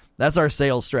 That's our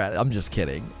sales strategy. I'm just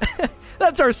kidding.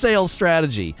 That's our sales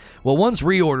strategy. Well, once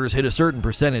reorders hit a certain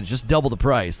percentage, just double the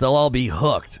price. They'll all be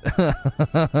hooked.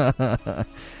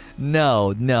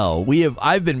 No.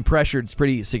 I've been pressured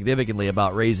pretty significantly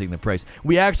about raising the price.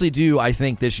 We actually do, I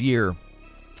think, this year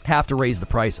have to raise the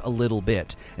price a little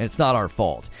bit, and it's not our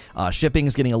fault. Shipping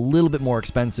is getting a little bit more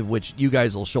expensive, which you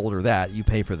guys will shoulder that. You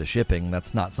pay for the shipping.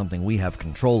 That's not something we have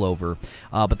control over.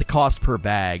 But the cost per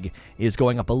bag is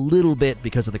going up a little bit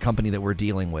because of the company that we're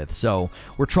dealing with. So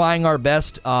we're trying our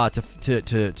best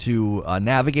to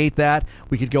navigate that.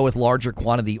 We could go with larger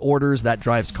quantity orders. That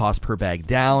drives cost per bag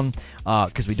down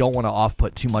because we don't want to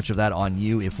off-put too much of that on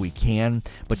you if we can.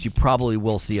 But you probably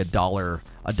will see a dollar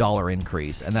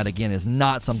increase, and that again is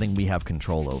not something we have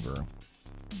control over.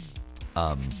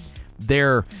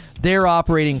 Their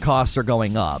operating costs are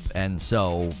going up, and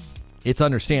so it's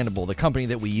understandable. The company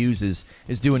that we use is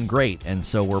doing great, and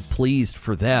so we're pleased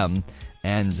for them.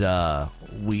 And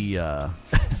we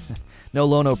no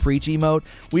Lono Preach emote.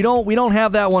 We don't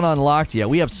have that one unlocked yet.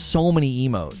 We have so many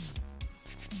emotes.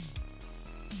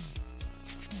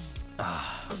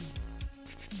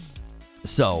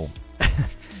 So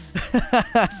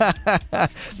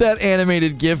that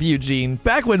animated GIF, Eugene.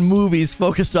 Back when movies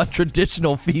focused on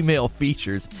traditional female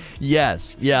features.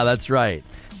 Yes, yeah, that's right.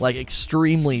 Like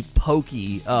extremely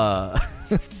pokey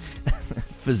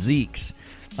physiques.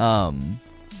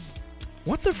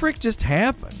 What the frick just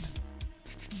happened?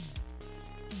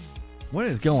 What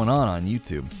is going on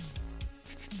YouTube?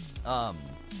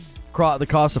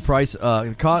 The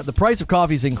price of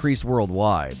coffee's increased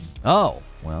worldwide. Oh,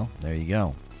 well, there you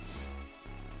go.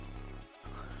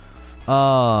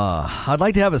 I'd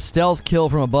like to have a stealth kill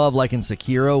from above like in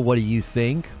Sekiro. What do you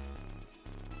think?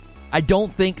 I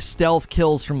don't think stealth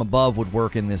kills from above would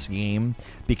work in this game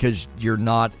because you're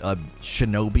not a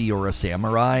shinobi or a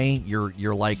samurai.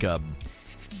 You're like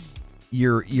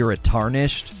you're a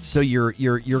tarnished, so you're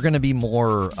going to be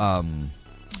more.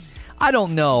 I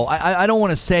don't know. I don't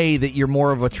want to say that you're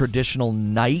more of a traditional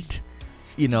knight,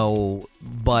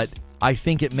 but I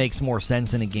think it makes more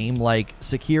sense in a game like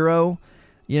Sekiro,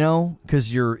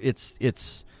 because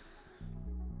it's.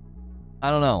 I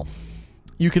don't know.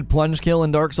 You could plunge kill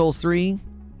in Dark Souls 3.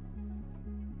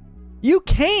 You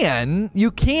can,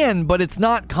 but it's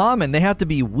not common. They have to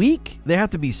be weak. They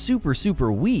have to be super,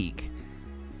 super weak.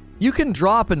 You can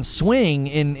drop and swing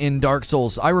in Dark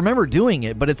Souls. I remember doing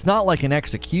it, but it's not like an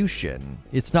execution.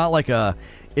 It's not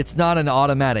an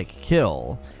automatic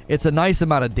kill. It's a nice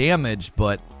amount of damage,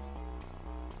 but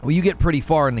when you get pretty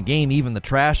far in the game, even the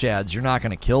trash ads, you're not going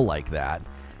to kill like that,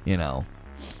 You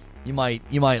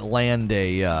might land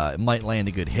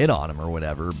a good hit on them or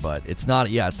whatever, but it's not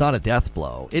a death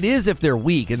blow. It is if they're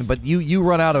weak, but you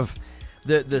run out of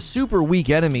the super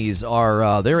weak enemies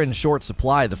are they're in short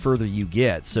supply the further you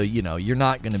get, so you're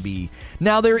not going to be.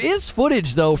 Now there is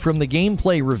footage though from the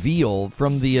gameplay reveal,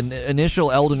 from the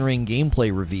initial Elden Ring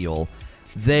gameplay reveal.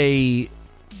 There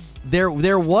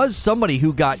was somebody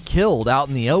who got killed out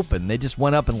in the open. They just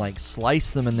went up and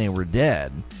sliced them and they were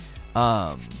dead.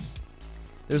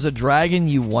 There's a dragon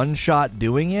you one-shot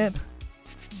doing it.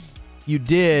 You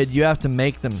have to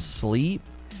make them sleep.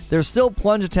 There's still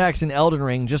plunge attacks in Elden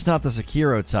Ring, just not the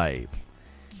Sekiro type.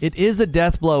 It is a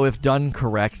death blow if done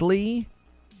correctly.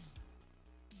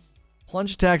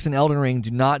 Plunge attacks in Elden Ring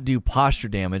do not do posture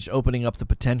damage, opening up the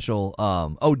potential...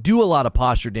 do a lot of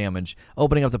posture damage,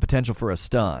 opening up the potential for a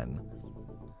stun.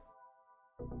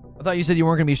 I thought you said you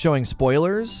weren't going to be showing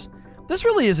spoilers. This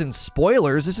really isn't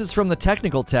spoilers. This is from the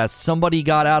technical test. Somebody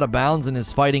got out of bounds and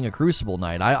is fighting a Crucible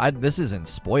Knight. This isn't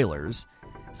spoilers.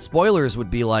 Spoilers would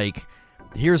be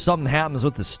here's something happens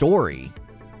with the story.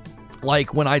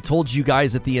 Like when I told you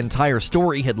guys that the entire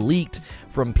story had leaked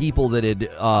from people that had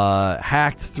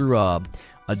hacked through a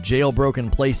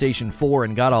jailbroken PlayStation 4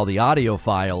 and got all the audio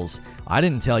files. I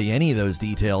didn't tell you any of those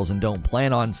details and don't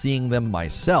plan on seeing them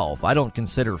myself. I don't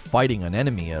consider fighting an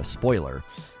enemy a spoiler.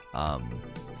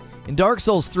 In Dark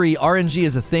Souls 3, RNG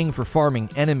is a thing for farming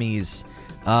enemies,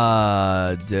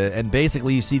 and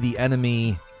basically you see the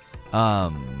enemy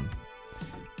and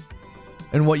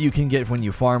what you can get when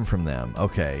you farm from them.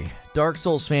 Okay. Dark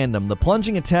Souls fandom. The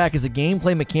plunging attack is a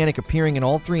gameplay mechanic appearing in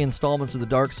all 3 installments of the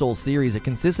Dark Souls series. It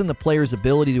consists in the player's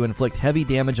ability to inflict heavy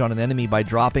damage on an enemy by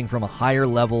dropping from a higher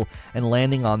level and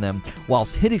landing on them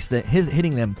whilst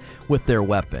hitting them with their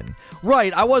weapon.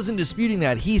 Right, I wasn't disputing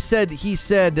that. He said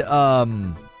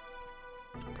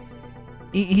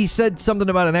something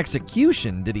about an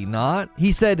execution, did he not?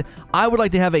 He said, I would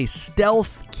like to have a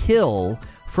stealth kill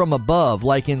from above,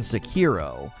 like in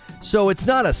Sekiro. So it's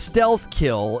not a stealth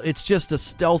kill, it's just a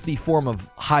stealthy form of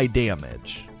high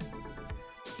damage.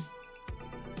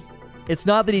 It's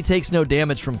not that he takes no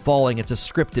damage from falling, it's a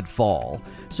scripted fall.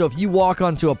 So if you walk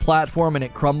onto a platform and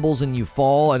it crumbles and you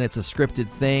fall and it's a scripted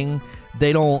thing,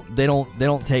 they don't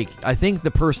take... I think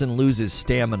the person loses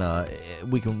stamina.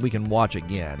 We can watch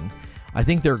again. I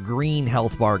think their green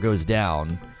health bar goes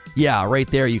down. Yeah, right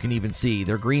there you can even see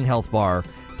their green health bar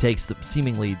takes the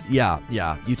seemingly... Yeah.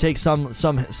 You take some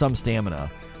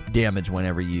stamina damage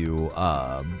whenever you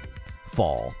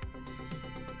fall.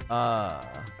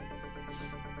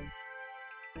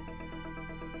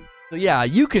 So yeah,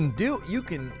 you can do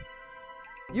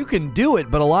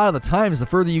it, but a lot of the times, the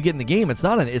further you get in the game, it's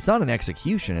not an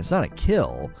execution, it's not a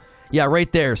kill. Yeah,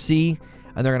 right there, see?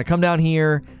 And they're gonna come down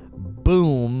here,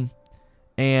 boom,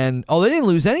 and they didn't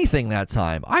lose anything that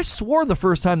time. I swore the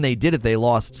first time they did it, they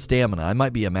lost stamina. I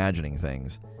might be imagining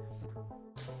things.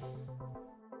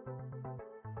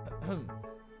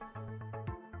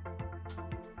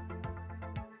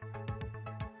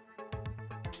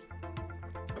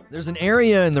 There's an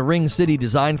area in the Ring City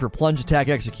designed for plunge attack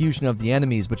execution of the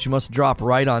enemies, but you must drop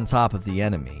right on top of the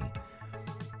enemy.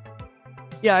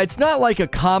 Yeah, it's not like a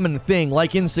common thing.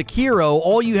 Like in Sekiro,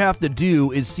 all you have to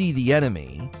do is see the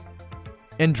enemy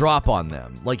and drop on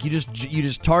them. Like you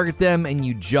just target them and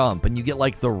you jump, and you get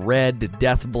like the red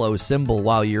death blow symbol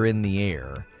while you're in the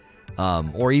air.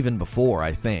 Or even before,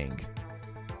 I think.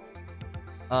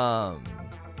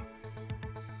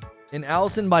 In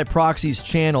Allison by Proxy's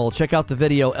channel, check out the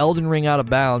video Elden Ring Out of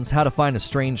Bounds, How to Find a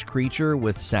Strange Creature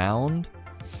with Sound.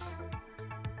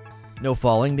 No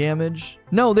falling damage?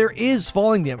 No, there is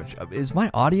falling damage. Is my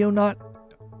audio not...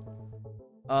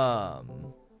 Are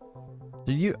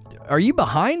you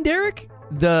behind, Derek?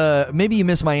 Maybe you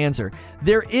missed my answer.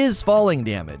 There is falling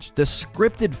damage. The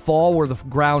scripted fall where the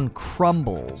ground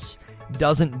crumbles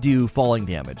doesn't do falling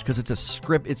damage because it's a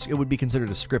script. It would be considered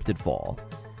a scripted fall.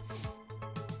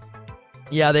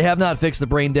 Yeah, they have not fixed the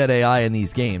brain dead AI in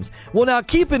these games. Well, now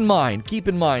keep in mind,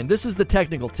 this is the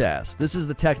technical test.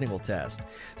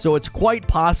 So it's quite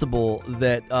possible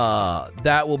that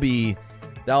that will be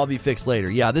fixed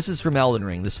later. Yeah, this is from Elden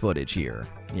Ring, this footage here.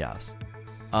 Yes.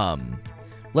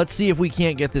 Let's see if we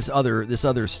can't get this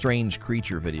other strange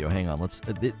creature video. Hang on. Let's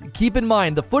keep in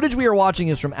mind the footage we are watching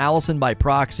is from Allison by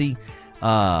proxy.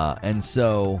 And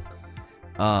so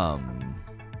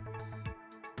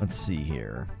let's see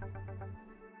here.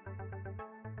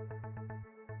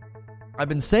 I've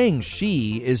been saying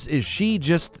she is she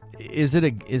just is it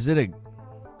a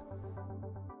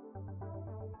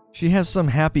she has some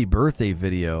happy birthday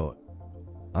video.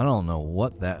 I don't know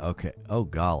what that okay. Oh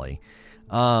golly.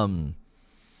 Bloodborne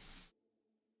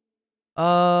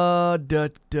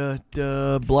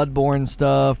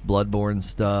stuff.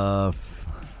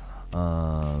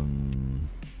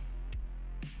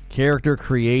 Character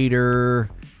creator.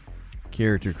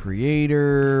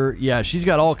 Yeah, she's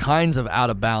got all kinds of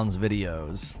out of bounds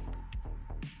videos.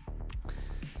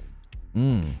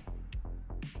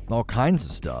 All kinds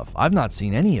of stuff. I've not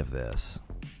seen any of this.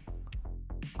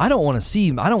 I don't want to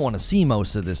see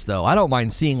most of this though. I don't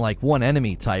mind seeing like one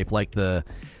enemy type, like the,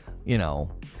 you know,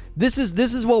 this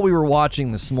is what we were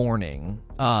watching this morning.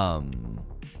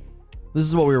 This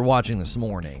is what we were watching this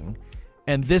morning,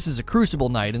 and this is a Crucible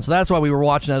Knight, and so that's why we were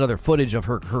watching that other footage of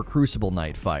her Crucible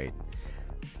Knight fight.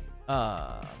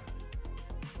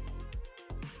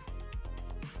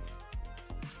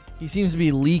 He seems to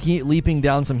be leaping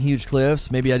down some huge cliffs.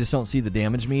 Maybe I just don't see the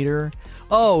damage meter.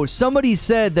 Oh, somebody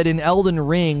said that in Elden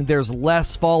Ring there's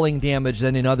less falling damage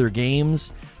than in other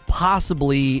games,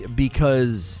 possibly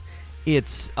because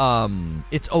it's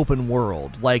open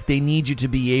world. Like they need you to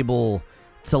be able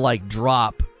to like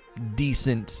drop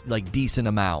decent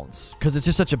amounts because it's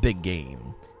just such a big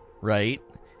game, right?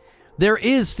 There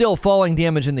is still falling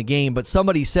damage in the game, but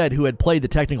somebody said who had played the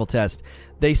technical test,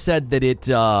 they said that it's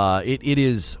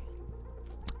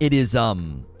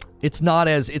not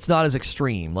as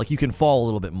extreme. Like you can fall a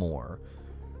little bit more.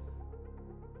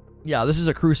 Yeah, this is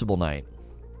a Crucible Knight.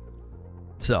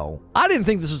 So, I didn't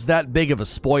think this was that big of a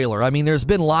spoiler. I mean, there's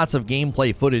been lots of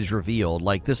gameplay footage revealed.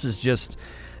 Like, this is just,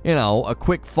 you know, a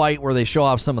quick fight where they show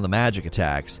off some of the magic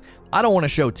attacks. I don't want to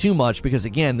show too much because,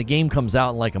 again, the game comes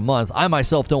out in like a month. I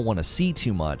myself don't want to see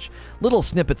too much. Little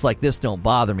snippets like this don't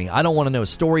bother me. I don't want to know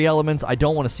story elements. I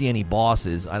don't want to see any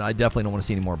bosses. I definitely don't want to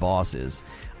see any more bosses.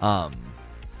 There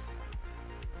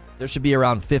should be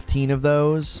around 15 of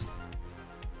those.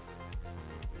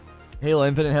 Halo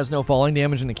Infinite has no falling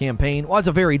damage in the campaign. Well, it's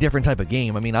a very different type of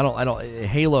game. I mean, I don't.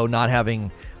 Halo not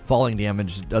having falling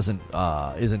damage isn't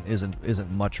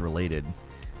much related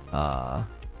to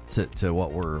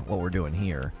what we're doing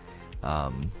here.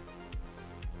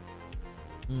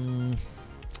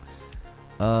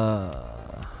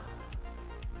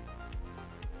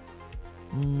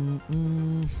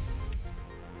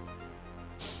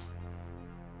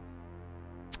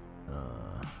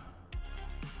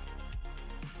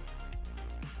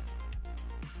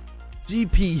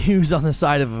 GPUs on the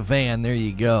side of a van. There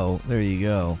you go.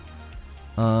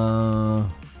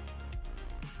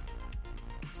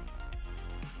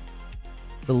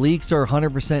 The leaks are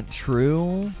 100%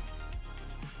 true.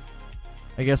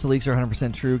 I guess the leaks are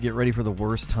 100% true. Get ready for the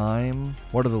worst time.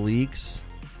 What are the leaks?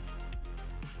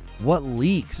 What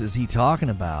leaks is he talking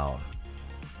about?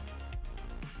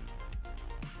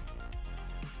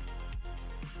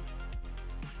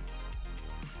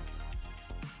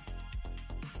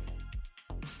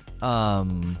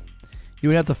 You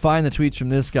would have to find the tweets from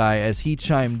this guy as he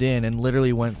chimed in and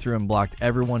literally went through and blocked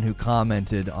everyone who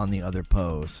commented on the other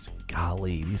post.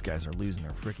 Golly, these guys are losing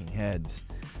their freaking heads.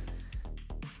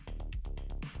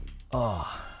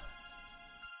 Oh.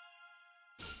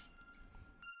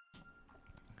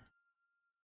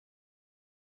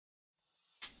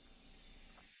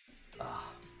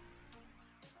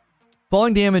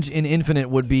 Falling damage in Infinite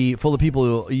would be full of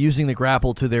people using the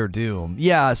grapple to their doom.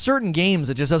 Yeah, certain games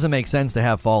it just doesn't make sense to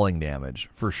have falling damage,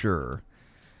 for sure.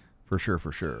 For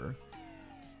sure.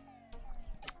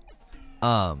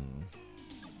 All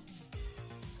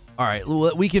right,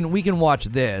 we can watch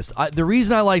this. The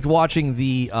reason I liked watching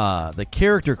the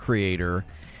character creator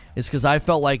is because I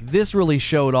felt like this really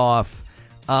showed off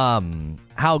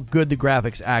how good the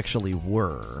graphics actually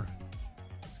were.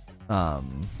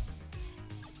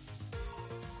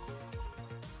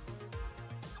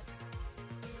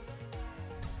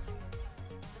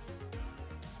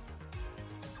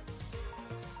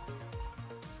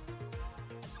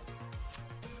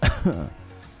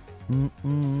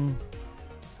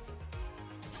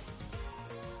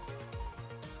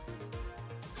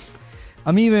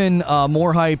 I'm even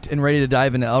more hyped and ready to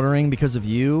dive into Elden Ring because of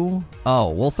you. Oh,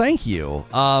 well, thank you.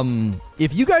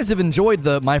 If you guys have enjoyed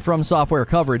my From Software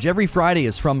coverage, every Friday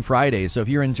is From Friday. So if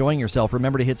you're enjoying yourself,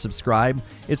 remember to hit subscribe.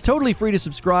 It's totally free to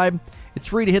subscribe. It's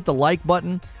free to hit the like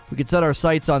button. We could set our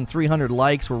sights on 300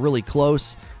 likes. We're really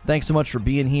close. Thanks so much for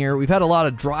being here. We've had a lot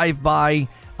of drive-by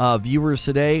viewers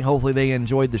today. Hopefully they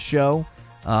enjoyed the show.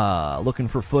 Looking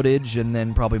for footage and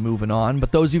then probably moving on.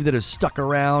 But those of you that have stuck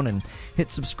around and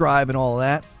hit subscribe and all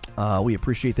of that, we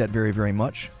appreciate that very, very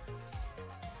much.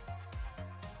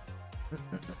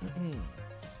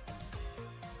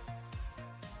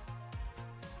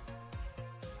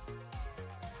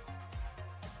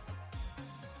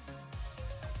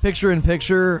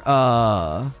 Picture-in-picture,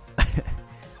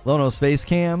 Lono's face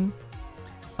cam.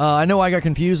 I know I got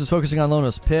confused. I was focusing on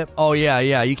Lono's pip. Oh, yeah.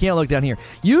 You can't look down here.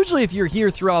 Usually, if you're here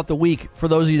throughout the week, for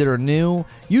those of you that are new,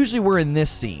 usually we're in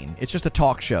this scene. It's just a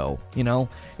talk show, you know?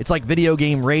 It's like video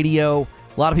game radio.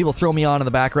 A lot of people throw me on in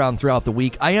the background throughout the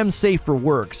week. I am safe for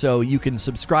work, so you can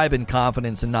subscribe in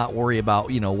confidence and not worry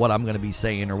about, you know, what I'm going to be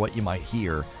saying or what you might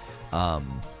hear.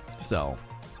 So...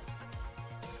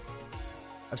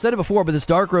 I've said it before, but this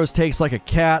dark roast takes like a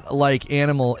cat-like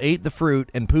animal, ate the fruit,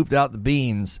 and pooped out the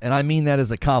beans. And I mean that as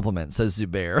a compliment, says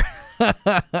Zubair.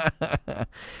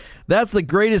 That's the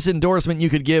greatest endorsement you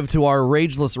could give to our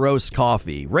Rageless Roast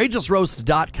coffee.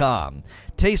 RagelessRoast.com.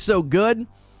 Tastes so good,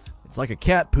 it's like a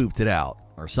cat pooped it out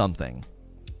or something.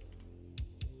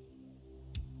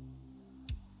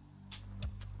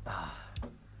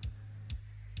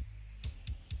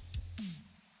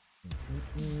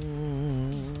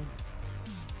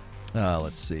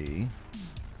 Let's see.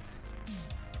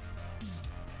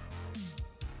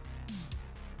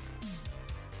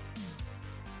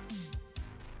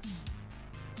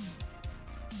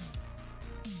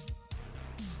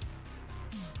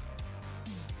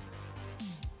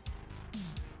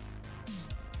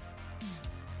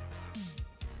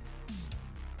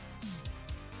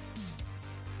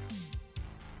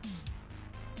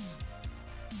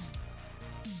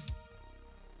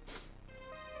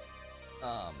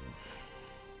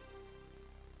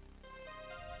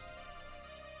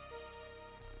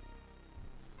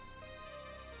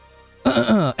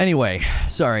 Anyway,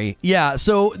 sorry. Yeah,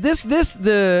 so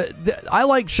I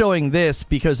like showing this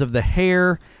because of the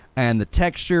hair and the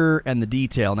texture and the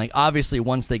detail. And like, obviously,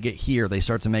 once they get here, they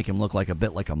start to make him look like a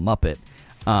bit like a Muppet.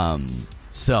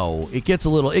 So it gets a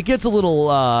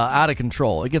little out of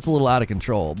control. It gets a little out of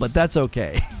control, but that's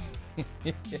okay.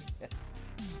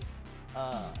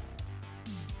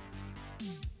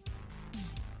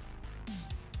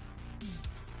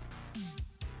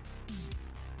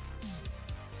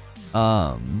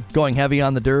 Going heavy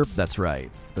on the derp. That's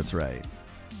right.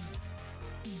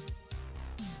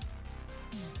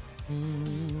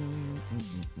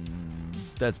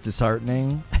 That's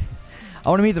disheartening. I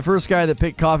want to meet the first guy that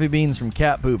picked coffee beans from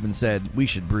cat poop and said, we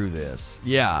should brew this.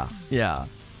 Yeah. The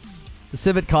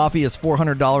Civet coffee is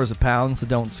 $400 a pound, so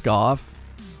don't scoff.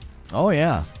 Oh,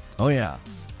 yeah.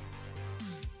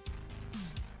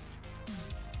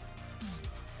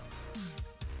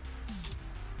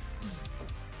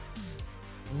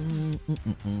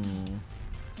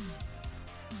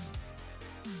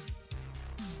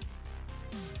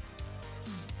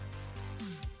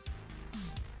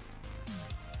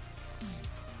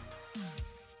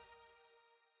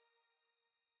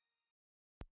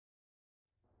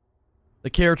 The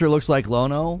character looks like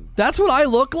Lono. That's what I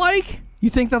look like?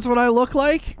 You think that's what I look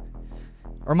like?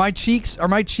 Are my cheeks and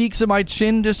my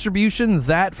chin distribution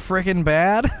that frickin'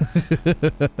 bad?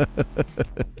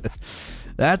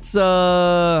 That's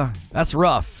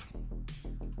rough.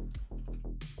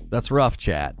 That's rough,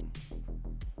 chat.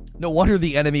 No wonder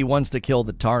the enemy wants to kill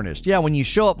the Tarnished. Yeah, when you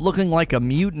show up looking like a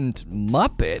mutant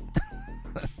Muppet.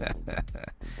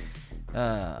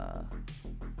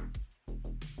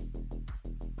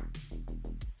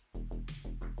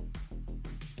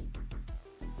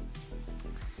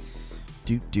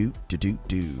 Do.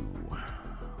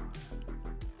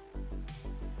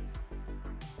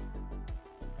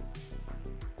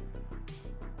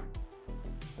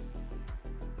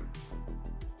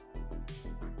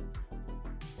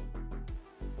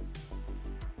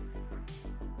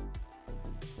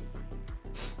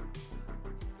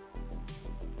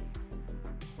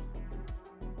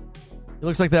 He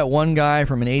looks like that one guy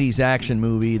from an 80s action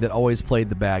movie that always played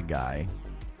the bad guy.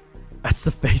 That's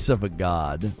the face of a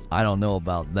god. I don't know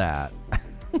about that.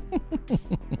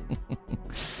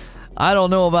 I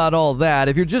don't know about all that.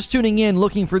 If you're just tuning in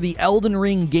looking for the Elden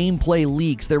Ring gameplay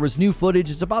leaks, there was new footage.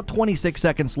 It's about 26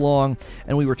 seconds long,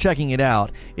 and we were checking it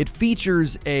out. It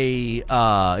features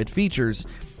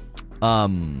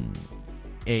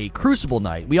a Crucible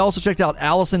Knight. We also checked out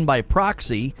Allison by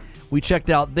Proxy. We checked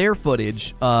out their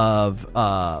footage of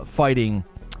fighting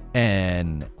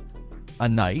a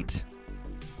knight,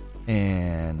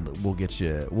 and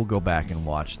we'll go back and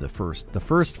watch the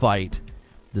first fight.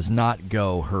 Does not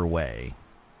go her way.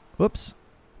 Whoops.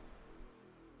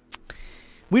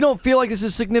 We don't feel like this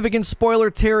is significant spoiler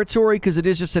territory because it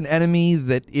is just an enemy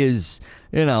that is,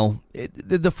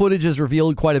 the footage has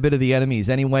revealed quite a bit of the enemies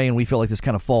anyway, and we feel like this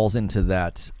kind of falls into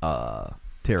that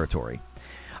territory.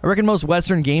 I reckon most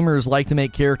Western gamers like to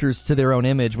make characters to their own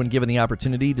image when given the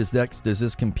opportunity. Does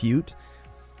this compute?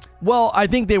 Well, I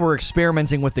think they were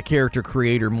experimenting with the character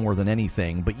creator more than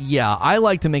anything, but yeah, I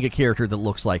like to make a character that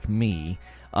looks like me,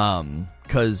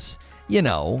 because,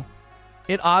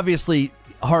 it obviously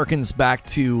harkens back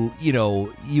to,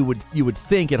 you would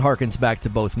think it harkens back to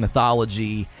both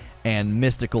mythology and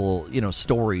mystical,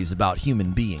 stories about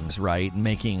human beings, right?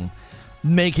 Making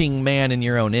man in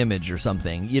your own image or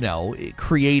something,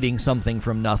 creating something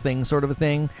from nothing sort of a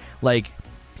thing. Like,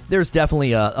 there's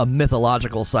definitely a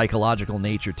mythological, psychological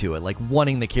nature to it, like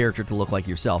wanting the character to look like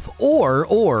yourself,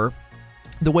 or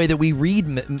the way that we read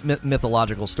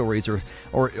mythological stories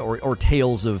or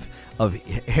tales of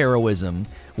heroism.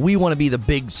 We want to be the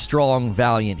big, strong,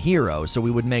 valiant hero, so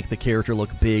we would make the character look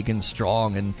big and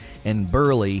strong and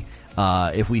burly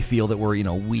if we feel that we're,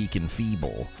 weak and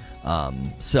feeble.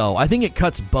 So I think it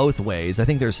cuts both ways. I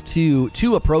think there's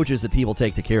two approaches that people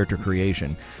take to character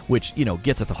creation, which,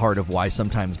 gets at the heart of why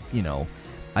sometimes,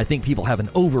 I think people have an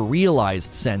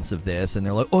over-realized sense of this, and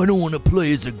they're like, oh, I don't want to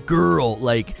play as a girl,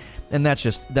 and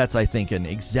that's I think an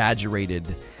exaggerated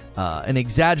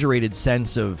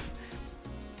sense of,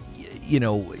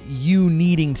 you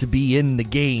needing to be in the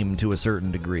game to a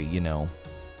certain degree,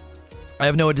 I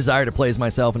have no desire to play as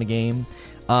myself in a game.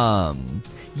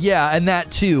 Yeah, and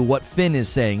that too, what Finn is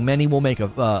saying, many will make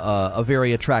a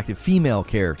very attractive female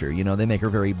character. They make her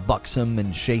very buxom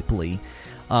and shapely.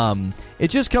 It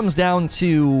just comes down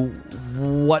to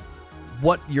what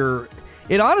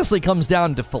it honestly comes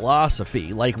down to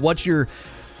philosophy. Like, what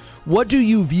do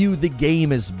you view the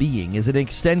game as being? Is it an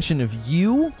extension of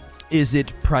you? Is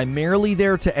it primarily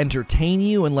there to entertain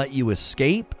you and let you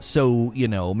escape? So,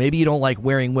 maybe you don't like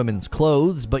wearing women's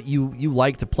clothes, but you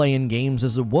like to play in games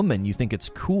as a woman. You think it's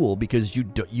cool because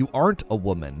you aren't a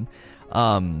woman.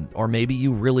 Or maybe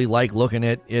you really like looking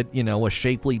at a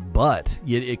shapely butt.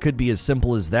 It could be as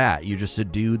simple as that. You're just a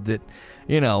dude that,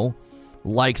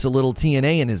 likes a little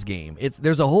TNA in his game.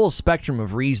 There's a whole spectrum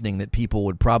of reasoning that people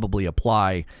would probably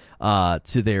apply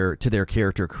to their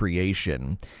character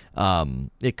creation.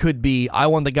 It could be, I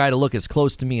want the guy to look as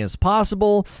close to me as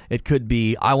possible. It could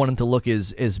be, I want him to look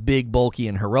as big, bulky,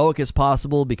 and heroic as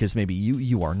possible because maybe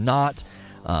you are not.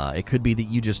 It could be that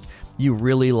you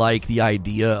really like the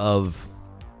idea of,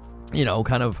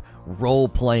 kind of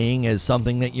role-playing as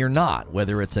something that you're not,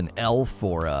 whether it's an elf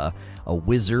or a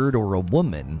wizard or a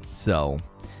woman. So,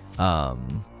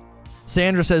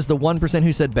 Sandra says, the 1%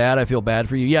 who said bad, I feel bad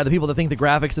for you. Yeah, the people that think the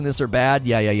graphics in this are bad,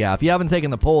 yeah. If you haven't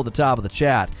taken the poll at the top of the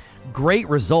chat, great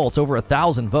results, over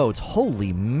 1,000 votes.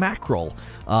 Holy mackerel.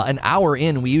 An hour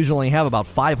in, we usually have about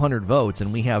 500 votes,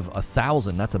 and we have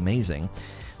 1,000. That's amazing.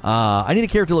 I need a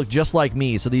character to look just like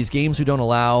me, so these games who don't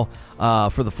allow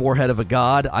for the forehead of a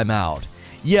god, I'm out.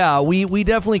 Yeah, we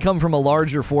definitely come from a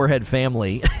larger forehead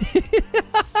family.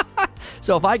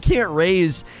 So if I can't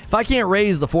raise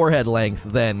the forehead length,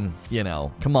 then,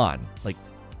 come on. Like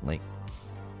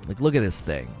look at this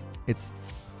thing. It's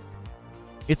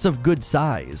of good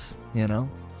size, I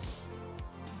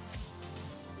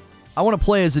want to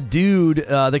play as a dude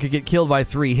that could get killed by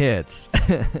 3 hits.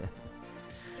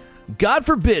 God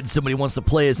forbid somebody wants to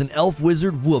play as an elf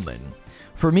wizard woman.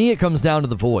 For me, it comes down to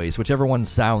the voice, whichever one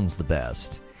sounds the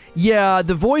best. Yeah,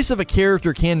 the voice of a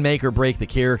character can make or break the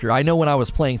character. I know when I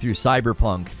was playing through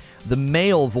Cyberpunk, the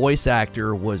male voice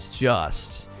actor was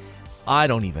just, I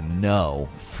don't even know,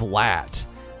 flat.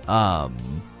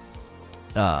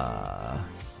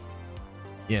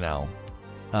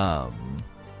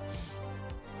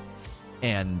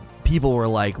 And people were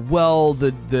like, well,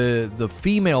 the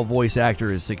female voice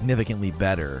actor is significantly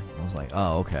better. I was like,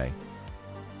 oh, okay.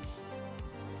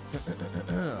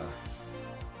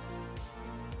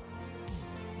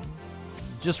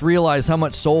 Just realize how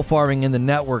much soul farming in the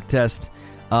network test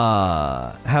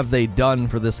have they done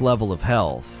for this level of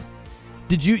health.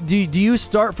 Do you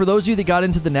start, for those of you that got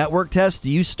into the network test, do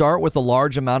you start with a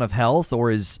large amount of health,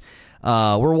 or is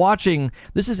we're watching,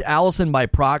 this is Allison by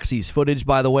Proxy's footage,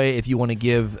 by the way. If you want to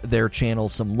give their channel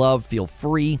some love, feel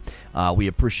free. We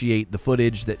appreciate the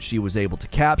footage that she was able to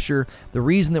capture. The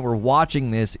reason that we're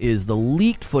watching this is the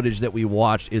leaked footage that we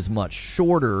watched is much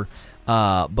shorter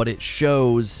but it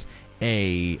shows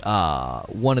a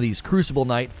one of these Crucible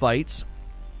Knight fights.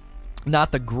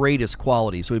 Not the greatest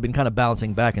quality, so we've been kind of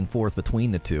bouncing back and forth between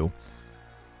the two.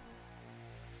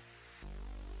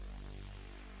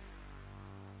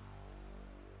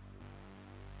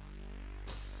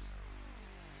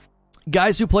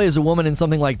 Guys who play as a woman in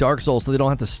something like Dark Souls so they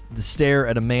don't have to stare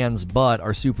at a man's butt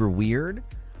are super weird.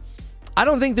 I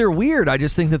don't think they're weird. I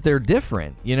just think that they're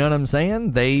different. You know what I'm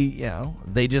saying?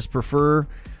 They just prefer...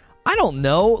 I don't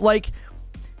know. Like,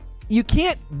 you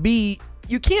can't be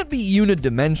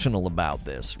unidimensional about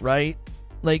this, right?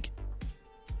 Like,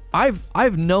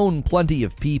 I've known plenty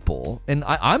of people, and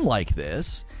I'm like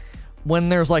this, when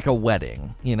there's like a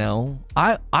wedding, you know?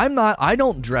 I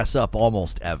don't dress up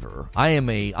almost ever. I am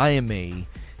a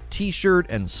t-shirt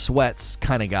and sweats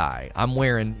kind of guy. I'm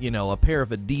wearing, you know, a pair of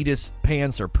Adidas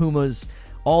pants or Pumas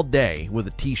all day with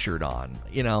a t-shirt on,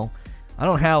 you know? I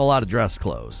don't have a lot of dress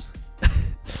clothes.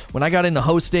 When I got into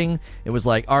hosting, it was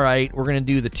like, all right, we're going to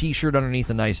do the t-shirt underneath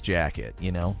a nice jacket,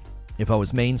 you know, if I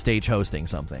was main stage hosting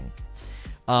something.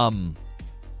 But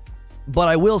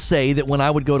I will say that when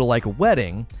I would go to like a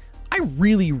wedding, I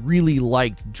really, really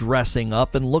liked dressing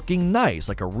up and looking nice,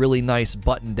 like a really nice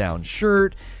button-down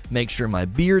shirt, make sure my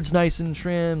beard's nice and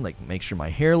trim, like make sure my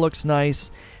hair looks nice.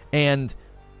 And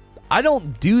I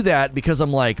don't do that because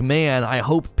I'm like, man, I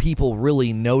hope people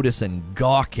really notice and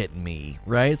gawk at me,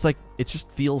 right? It's like, it just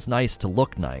feels nice to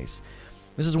look nice.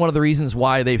 This is one of the reasons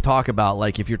why they talk about,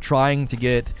 like, if you're trying to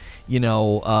get, you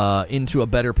know, into a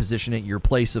better position at your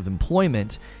place of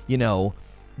employment, you know,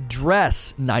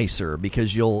 dress nicer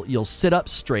because you'll sit up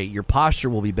straight, your posture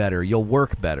will be better, you'll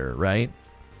work better, right?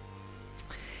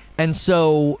 And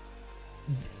so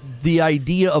the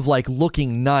idea of, like,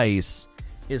 looking nice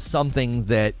is something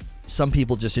that some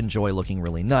people just enjoy looking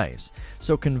really nice.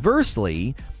 So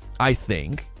conversely, I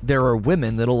think there are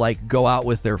women that'll like go out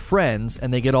with their friends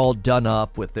and they get all done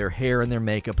up with their hair and their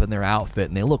makeup and their outfit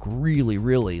and they look really,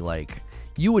 really like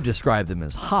you would describe them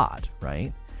as hot,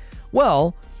 right?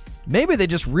 Well, maybe they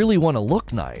just really want to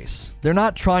look nice. They're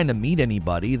not trying to meet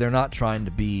anybody. They're not trying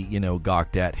to be, you know,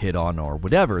 gawked at, hit on, or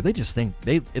whatever. They just think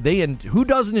and who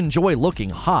doesn't enjoy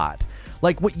looking hot?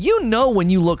 Like, what you know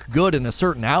when you look good in a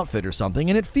certain outfit or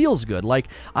something, and it feels good. Like,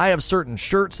 I have certain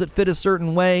shirts that fit a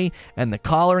certain way, and the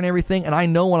collar and everything, and I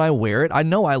know when I wear it, I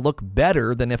know I look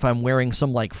better than if I'm wearing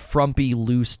some, like, frumpy,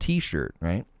 loose t-shirt,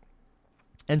 right?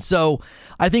 And so,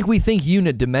 I think we think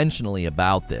unidimensionally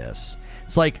about this.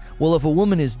 It's like, well, if a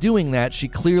woman is doing that, she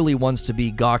clearly wants to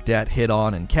be gawked at, hit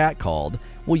on, and catcalled.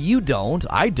 Well, you don't.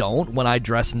 I don't when I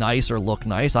dress nice or look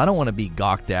nice. I don't want to be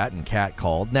gawked at and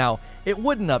catcalled. Now, it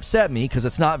wouldn't upset me because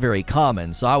it's not very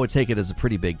common, so I would take it as a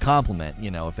pretty big compliment,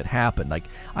 you know, if it happened. Like,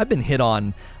 I've been hit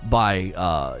on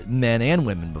by men and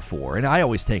women before, and I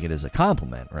always take it as a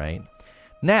compliment, right?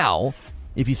 Now,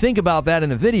 if you think about that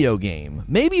in a video game,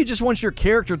 maybe you just want your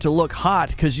character to look hot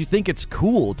because you think it's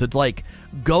cool to, like,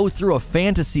 go through a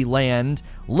fantasy land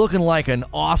looking like an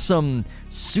awesome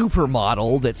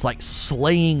supermodel that's, like,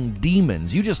 slaying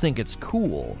demons. You just think it's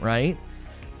cool, right?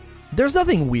 There's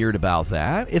nothing weird about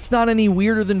that. It's not any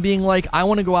weirder than being like, I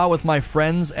want to go out with my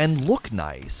friends and look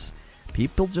nice.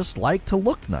 People just like to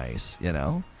look nice, you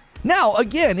know? Now,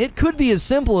 again, it could be as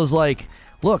simple as like,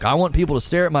 look, I want people to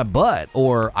stare at my butt,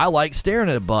 or I like staring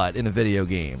at a butt in a video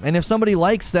game. And if somebody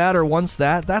likes that or wants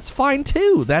that, that's fine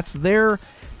too. That's their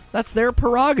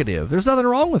prerogative. There's nothing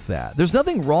wrong with that. There's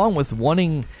nothing wrong with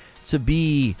wanting to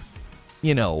be,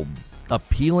 you know,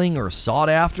 appealing or sought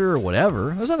after or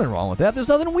whatever. There's nothing wrong with that. There's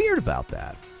nothing weird about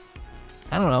that.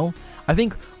 I don't know. I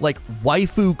think, like,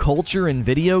 waifu culture in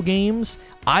video games,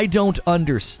 I don't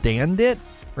understand it,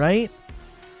 right?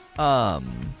 I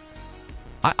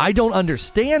don't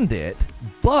understand it,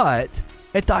 but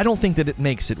I don't think that it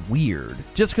makes it weird.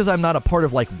 Just because I'm not a part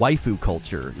of, like, waifu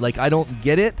culture. Like, I don't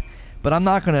get it, but I'm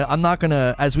not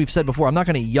gonna, as we've said before, I'm not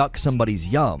gonna yuck somebody's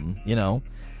yum, you know?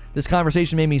 This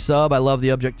conversation made me sub. I love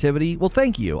the objectivity. Well,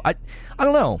 thank you. I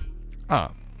don't know.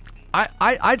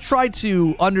 I try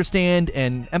to understand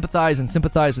and empathize and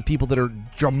sympathize with people that are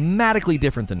dramatically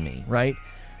different than me, right?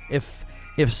 If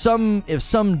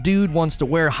some dude wants to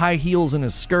wear high heels in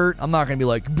his skirt, I'm not going to be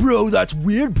like, bro, that's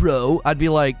weird, bro. I'd be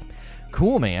like,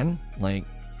 cool, man. Like,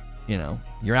 you know,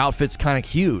 your outfit's kind of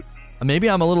cute.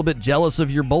 Maybe I'm a little bit jealous of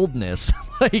your boldness.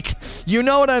 Like, you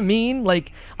know what I mean?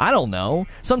 Like, I don't know.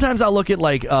 Sometimes I'll look at,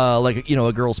 like, you know,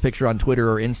 a girl's picture on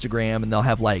Twitter or Instagram, and they'll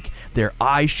have, like, their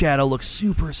eyeshadow looks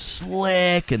super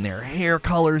slick, and their hair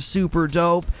color's super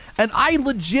dope, and I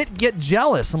legit get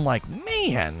jealous. I'm like,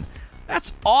 man,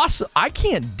 that's awesome. I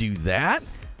can't do that.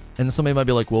 And somebody might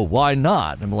be like, well, why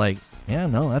not? I'm like, yeah,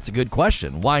 no, that's a good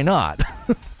question. Why not?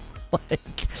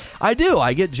 Like, I do.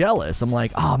 I get jealous. I'm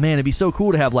like, oh man, it'd be so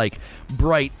cool to have like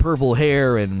bright purple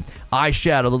hair and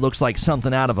eyeshadow that looks like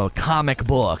something out of a comic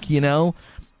book, you know?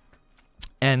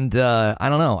 And I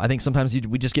don't know. I think sometimes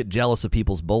we just get jealous of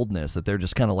people's boldness, that they're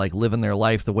just kind of like living their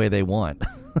life the way they want.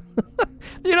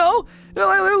 You know?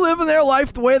 They're living their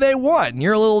life the way they want. And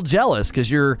you're a little jealous because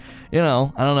you're, I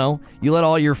don't know. You let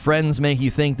all your friends make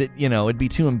you think that, it'd be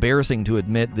too embarrassing to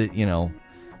admit that,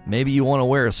 maybe you want to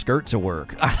wear a skirt to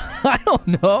work. I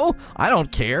don't know. I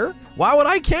don't care. Why would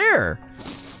I care?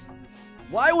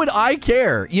 Why would I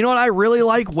care? You know what I really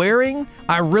like wearing?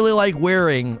 I really like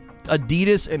wearing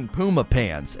Adidas and Puma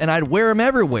pants, and I'd wear them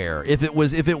everywhere. If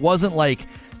it wasn't like,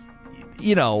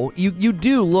 you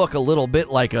do look a little bit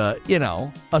like a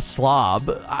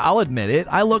slob. I'll admit it.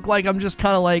 I look like I'm just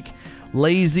kind of like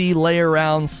lazy, lay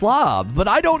around slob, but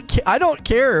I don't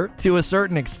care to a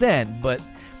certain extent. But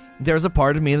there's a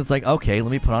part of me that's like, okay,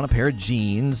 let me put on a pair of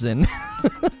jeans and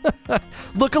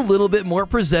look a little bit more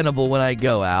presentable when I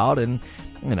go out, and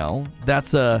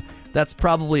that's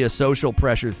probably a social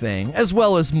pressure thing, as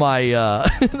well as my,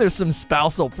 there's some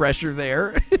spousal pressure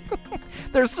there.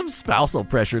 There's some spousal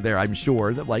pressure there, I'm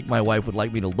sure, that like my wife would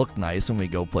like me to look nice when we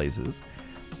go places.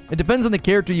 It depends on the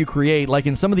character you create. Like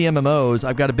in some of the MMOs,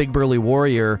 I've got a big burly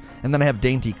warrior, and then I have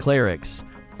dainty clerics.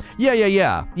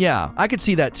 Yeah, I could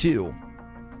see that too.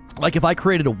 Like if I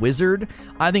created a wizard,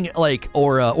 I think like,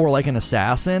 or like an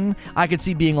assassin, I could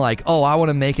see being like, oh, I want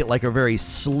to make it like a very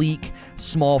sleek,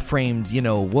 small-framed,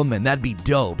 woman. That'd be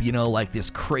dope, like this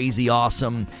crazy,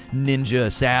 awesome ninja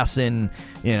assassin,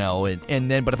 and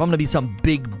then, but if I'm going to be some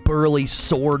big, burly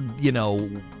sword,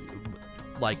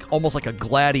 like almost like a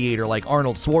gladiator, like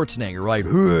Arnold Schwarzenegger, right?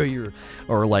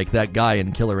 Or like that guy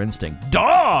in Killer Instinct,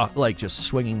 duh! Like just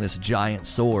swinging this giant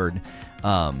sword.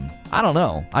 I don't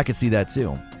know. I could see that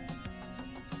too.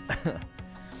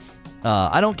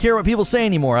 I don't care what people say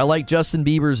anymore. I like Justin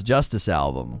Bieber's Justice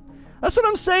album. That's what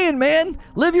I'm saying, man.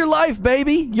 Live your life,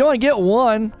 baby. You only get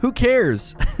one. Who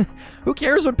cares? Who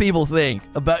cares what people think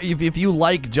about if you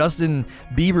like Justin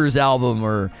Bieber's album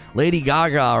or Lady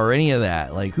Gaga or any of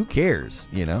that? Like, who cares,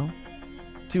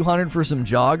 $200 for some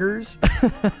joggers?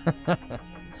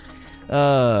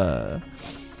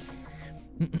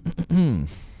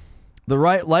 The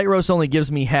light roast only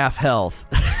gives me half health.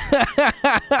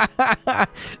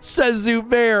 Says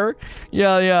Zubair.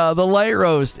 Yeah, the light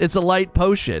roast. It's a light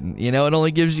potion. It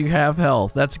only gives you half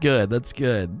health. That's good. That's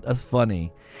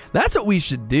funny. That's what we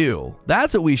should do.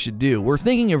 We're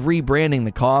thinking of rebranding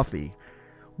the coffee.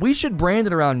 We should brand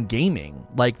it around gaming.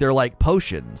 Like they're like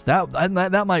potions.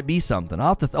 That might be something.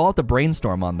 I'll have to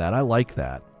brainstorm on that. I like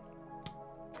that.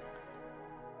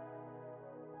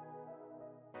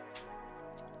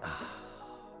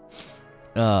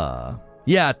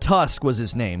 Yeah, Tusk was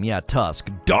his name. Yeah, Tusk.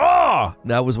 Duh!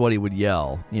 That was what he would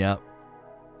yell. Yeah.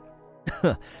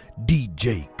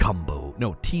 DJ Combo.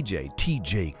 No,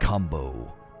 TJ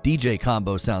Combo. DJ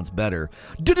Combo sounds better.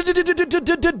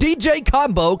 DJ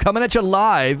Combo coming at you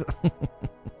live.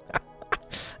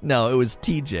 No, it was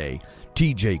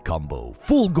TJ Combo.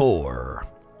 Full gore.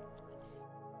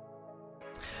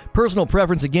 Personal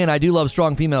preference, again, I do love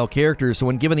strong female characters, so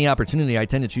when given the opportunity, I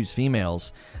tend to choose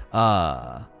females.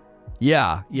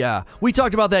 Yeah. We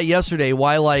talked about that yesterday,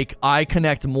 why, like, I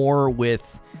connect more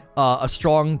with a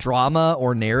strong drama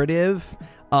or narrative.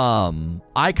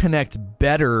 I connect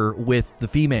better with the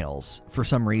females for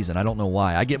some reason. I don't know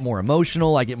why. I get more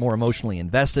emotional. I get more emotionally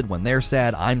invested when they're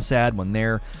sad. I'm sad when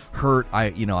they're hurt.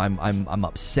 I'm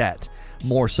upset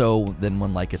more so than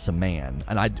when like it's a man.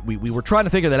 And we were trying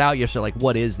to figure that out yesterday. Like,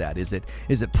 what is that? Is it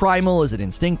primal? Is it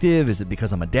instinctive? Is it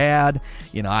because I'm a dad?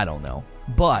 I don't know.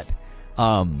 But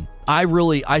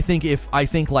I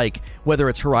think like whether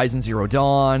it's Horizon Zero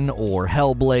Dawn or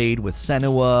Hellblade with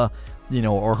Senua,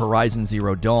 or Horizon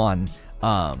Zero Dawn,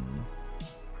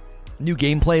 new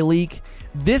gameplay leak.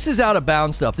 This is out of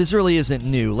bounds stuff. This really isn't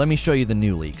new. Let me show you the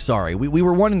new leak. Sorry, we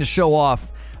were wanting to show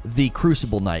off the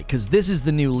Crucible Knight because this is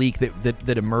the new leak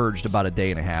that emerged about a day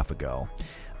and a half ago.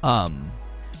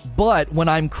 But when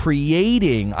I'm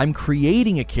creating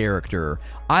a character,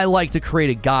 I like to create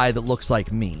a guy that looks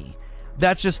like me.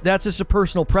 That's just a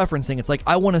personal preference thing. It's like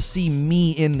I want to see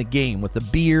me in the game with the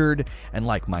beard and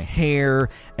like my hair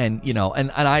and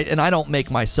and I don't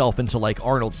make myself into like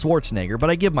Arnold Schwarzenegger, but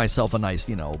I give myself a nice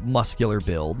muscular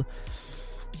build.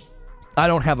 I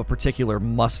don't have a particular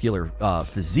muscular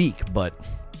physique, but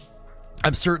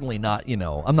I'm certainly not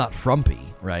I'm not frumpy,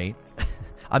 right?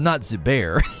 I'm not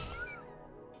Zubair.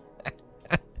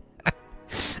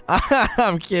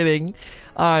 I'm kidding.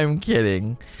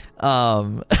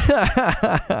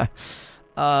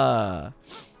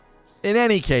 In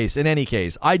any case,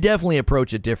 I definitely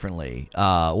approach it differently.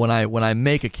 When I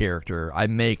make a character, I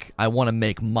want to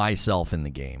make myself in the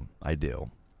game. I do.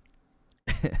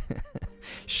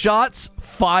 Shots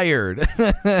fired.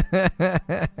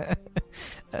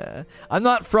 I'm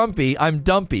not frumpy. I'm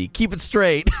dumpy. Keep it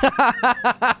straight.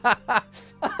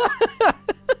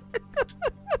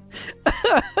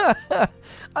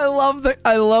 I love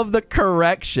the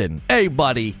correction. Hey,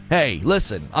 buddy. Hey,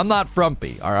 listen. I'm not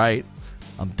frumpy. All right.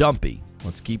 I'm dumpy.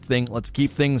 Let's keep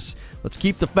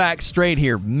the facts straight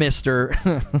here, mister.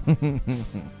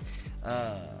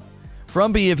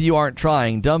 Frumpy if you aren't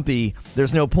trying. Dumpy,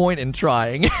 there's no point in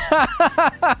trying.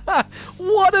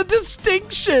 What a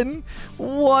distinction.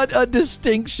 What a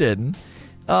distinction.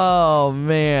 Oh,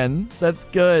 man. That's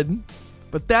good.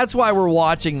 But that's why we're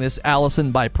watching this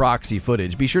Allison by Proxy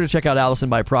footage. Be sure to check out Allison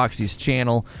by Proxy's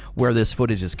channel where this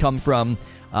footage has come from.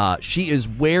 She is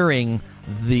wearing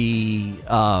the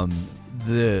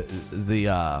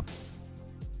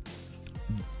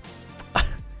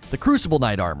Crucible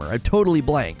Knight armor. I totally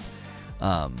blanked.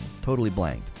 Totally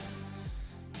blanked.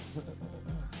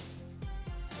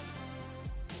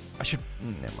 I should...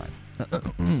 Never mind.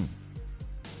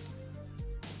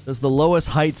 Does the lowest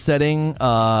height setting,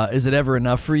 is it ever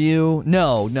enough for you?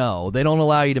 No. They don't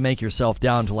allow you to make yourself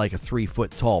down to like a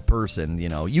 3-foot tall person, you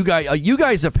know. You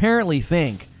guys apparently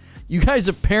think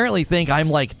I'm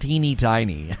like teeny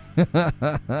tiny.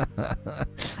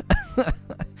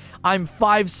 I'm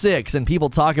 5'6", and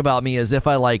people talk about me as if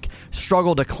I like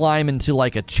struggle to climb into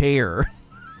like a chair.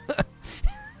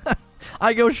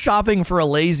 I go shopping for a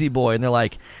lazy boy, and they're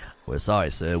like, "We're sorry,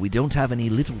 sir, we don't have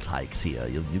any little tykes here.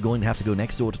 You're going to have to go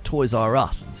next door to Toys R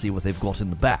Us and see what they've got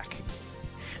in the back."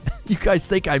 You guys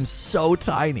think I'm so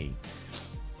tiny.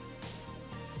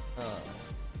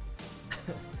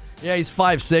 Yeah, he's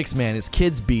 5'6", man. His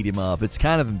kids beat him up. It's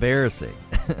kind of embarrassing.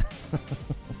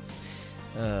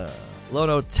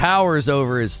 Lono towers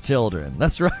over his children.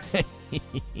 That's right.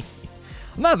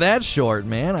 I'm not that short,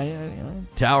 man. I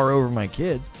tower over my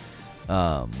kids.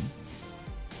 Who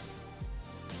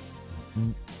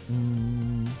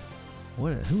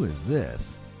is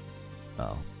this?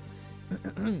 Oh.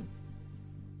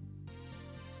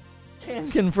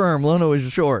 Can confirm, Lono is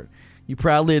short. You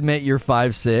proudly admit you're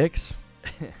 5'6"?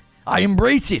 I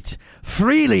embrace it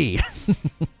freely.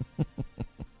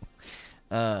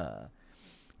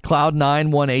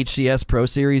 Cloud9 won HCS Pro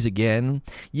Series again.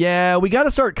 Yeah, we got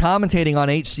to start commentating on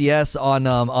HCS on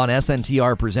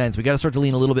SNTR Presents. We got to start to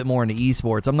lean a little bit more into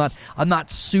esports. I'm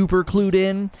not super clued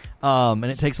in, and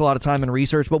it takes a lot of time and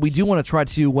research. But we do want to try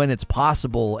to, when it's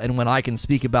possible and when I can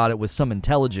speak about it with some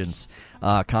intelligence,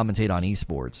 commentate on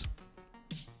esports.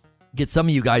 Get some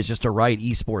of you guys just to write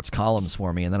esports columns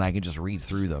for me, and then I can just read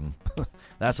through them.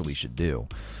 That's what we should do.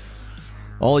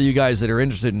 All you guys that are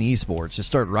interested in esports, just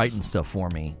start writing stuff for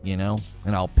me, you know?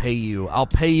 And I'll pay you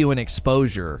an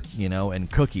exposure, you know, and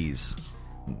cookies.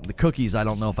 The cookies I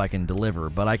don't know if I can deliver,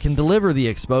 but I can deliver the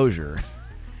exposure.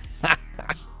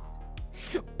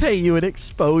 Pay you an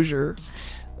exposure.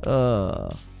 I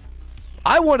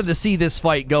wanted to see this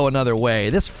fight go another way.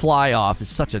 This fly-off is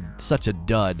such a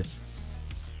dud.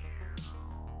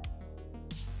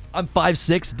 I'm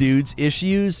 5'6", dudes.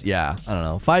 Issues? Yeah, I don't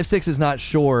know. 5'6" is not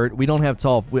short. We don't have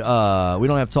tall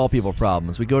people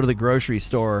problems. We go to the grocery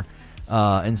store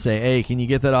and say, "Hey, can you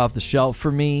get that off the shelf for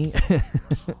me?"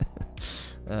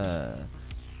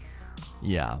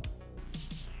 Yeah.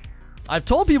 I've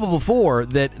told people before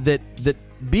that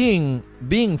being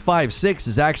 5'6"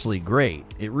 is actually great.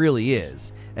 It really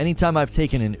is. Anytime I've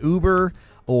taken an Uber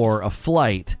or a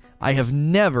flight, I have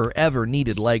never, ever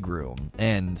needed legroom,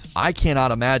 and I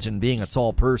cannot imagine being a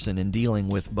tall person and dealing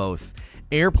with both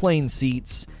airplane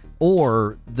seats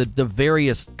or the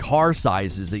various car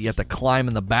sizes that you have to climb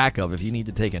in the back of if you need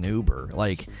to take an Uber.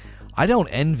 Like, I don't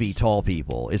envy tall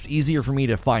people. It's easier for me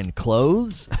to find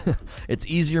clothes. It's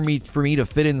easier for me to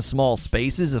fit in small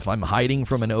spaces if I'm hiding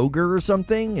from an ogre or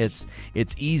something. It's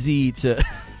easy to...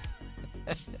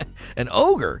 An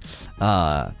ogre.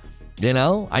 You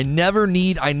know, I never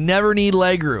need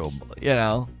legroom. You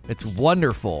know, it's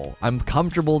wonderful. I'm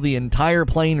comfortable the entire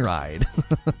plane ride.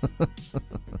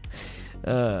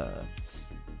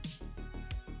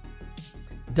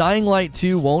 Dying Light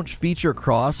 2 won't feature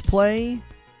crossplay?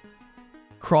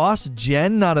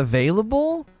 Cross-gen not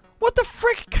available? What the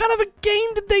frick kind of a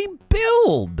game did they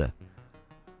build?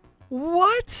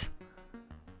 What?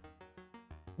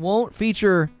 Won't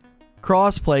feature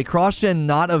crossplay. Cross-gen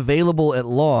not available at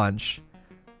launch.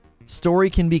 Story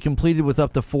can be completed with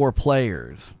up to 4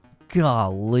 players.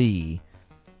 Golly.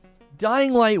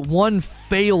 Dying Light 1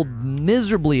 failed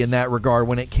miserably in that regard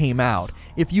when it came out.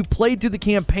 If you played through the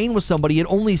campaign with somebody, it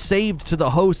only saved to the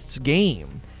host's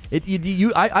game.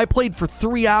 I played for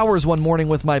 3 hours one morning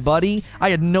with my buddy.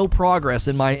 I had no progress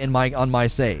on my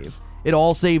save. It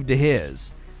all saved to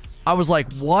his. I was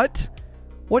like, what?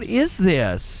 What is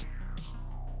this?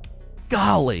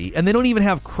 Golly. And they don't even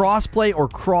have crossplay or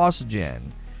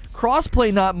cross-gen.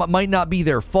 Crossplay might not be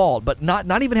their fault, but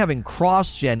not even having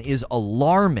cross-gen is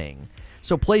alarming.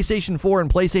 So PlayStation 4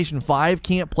 and PlayStation 5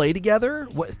 can't play together?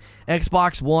 What?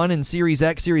 Xbox One and Series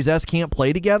X, Series S can't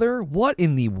play together? What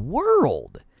in the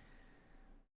world?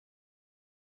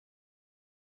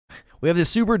 We have this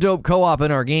super dope co-op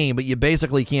in our game, but you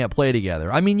basically can't play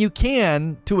together. I mean, you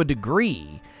can to a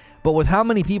degree, but with how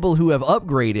many people who have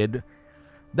upgraded,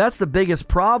 that's the biggest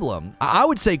problem. I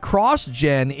would say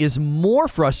cross-gen is more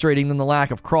frustrating than the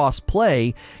lack of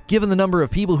cross-play, given the number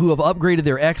of people who have upgraded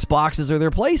their Xboxes or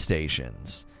their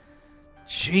PlayStations.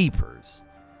 Jeepers.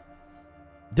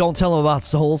 Don't tell them about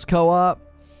Souls co-op?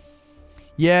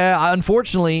 Yeah,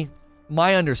 unfortunately,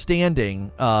 my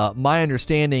understanding of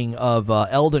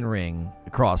Elden Ring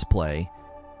crossplay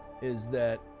is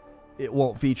that it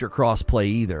won't feature crossplay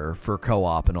either for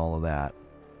co-op and all of that.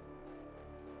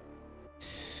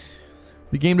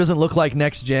 The game doesn't look like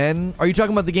next gen. Are you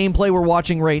talking about the gameplay we're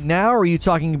watching right now, or are you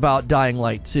talking about Dying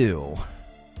Light 2?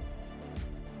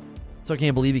 So I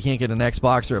can't believe you can't get an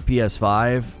Xbox or a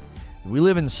PS5. We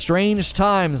live in strange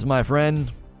times, my friend.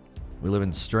 We live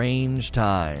in strange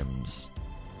times.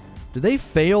 Did they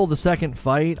fail the second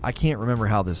fight? I can't remember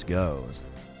how this goes.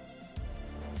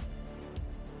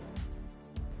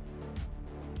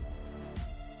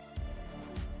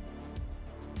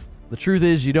 The truth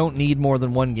is, you don't need more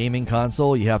than one gaming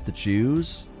console. You have to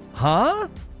choose. Huh?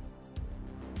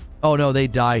 Oh no, they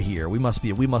die here. We must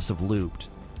have looped.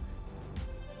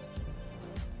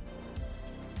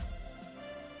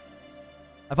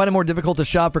 I find it more difficult to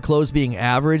shop for clothes being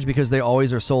average because they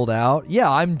always are sold out. Yeah,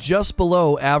 I'm just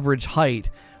below average height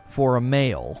for a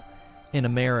male in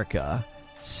America.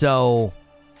 So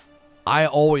I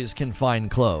always can find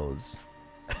clothes.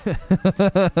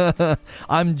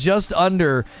 I'm just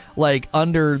under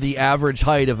the average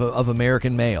height of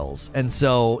American males, and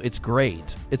so it's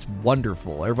great. It's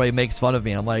wonderful. Everybody makes fun of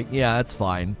me. I'm like, yeah, that's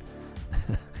fine.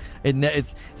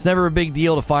 It's never a big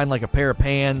deal to find like a pair of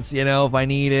pants, if I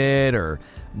need it, or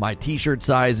my t-shirt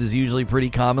size is usually pretty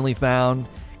commonly found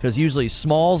because usually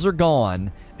smalls are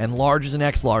gone and larges and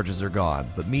X larges are gone,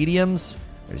 but mediums,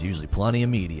 there's usually plenty of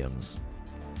mediums.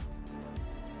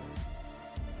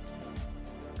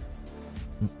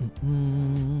 It's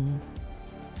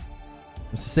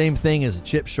the same thing as a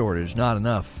chip shortage. Not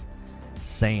enough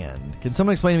sand. Can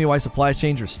someone explain to me why supply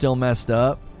chains are still messed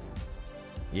up?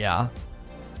 Yeah.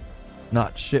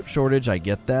 Not chip shortage. I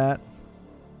get that.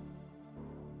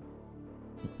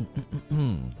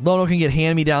 Lono can get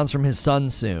hand-me-downs from his son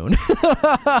soon.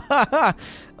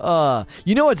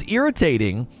 What's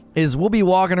irritating is we'll be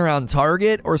walking around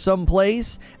Target or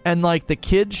someplace, and like the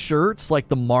kids' shirts, like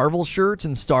the Marvel shirts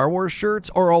and Star Wars shirts,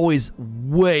 are always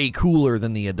way cooler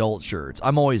than the adult shirts.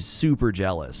 I'm always super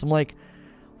jealous. I'm like,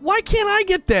 why can't I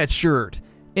get that shirt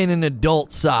in an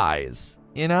adult size?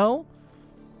 You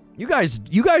guys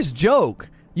joke.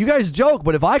 You guys joke,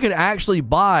 but if I could actually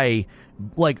buy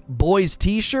like boys'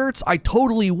 t-shirts, I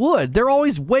totally would. They're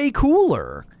always way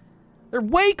cooler. They're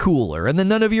way cooler, and then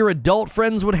none of your adult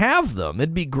friends would have them.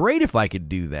 It'd be great if I could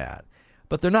do that.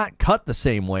 But they're not cut the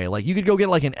same way. Like, you could go get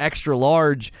like an extra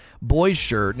large boys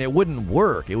shirt, and it wouldn't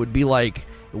work. It would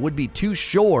be too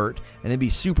short, and it'd be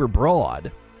super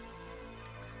broad.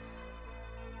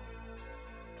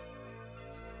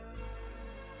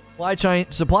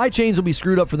 Supply chains will be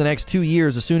screwed up for the next 2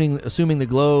 years, assuming the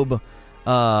globe.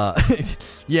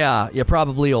 Yeah,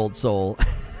 probably, old soul.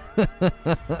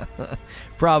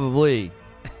 Probably.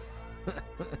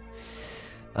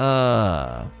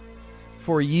 For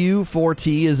you,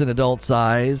 4T is an adult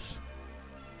size.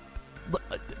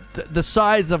 The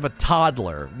size of a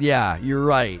toddler. Yeah, you're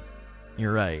right.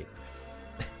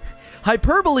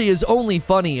 Hyperbole is only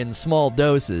funny in small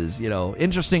doses,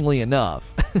 interestingly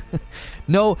enough.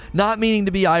 No, not meaning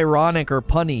to be ironic or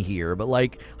punny here, but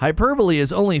like, hyperbole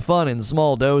is only fun in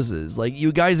small doses. Like,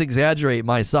 you guys exaggerate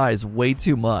my size way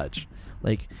too much.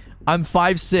 Like, I'm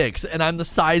 5'6", and I'm the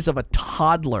size of a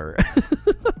toddler.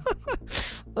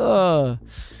 Ooh.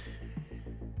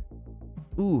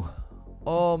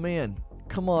 Oh, man.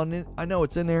 Come on. I know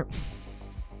it's in there.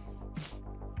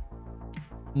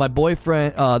 My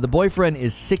boyfriend, the boyfriend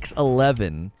is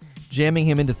 6'11". Jamming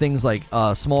him into things like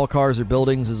small cars or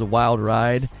buildings is a wild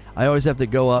ride. I always have to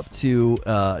go up to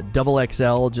double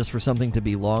XL just for something to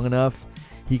be long enough.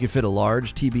 He could fit a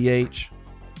large, TBH.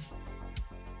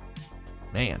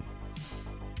 Man.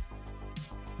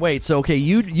 Wait, so okay,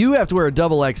 you have to wear a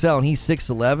double XL and he's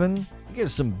 6'11"? You get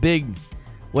some big...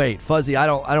 Wait, Fuzzy, I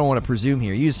don't want to presume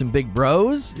here. You some big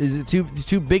bros? Is it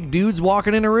two big dudes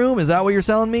walking in a room? Is that what you're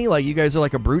telling me? Like you guys are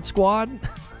like a brute squad?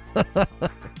 I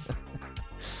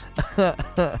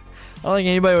don't think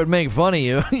anybody would make fun of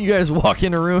you. You guys walk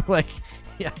in a room like,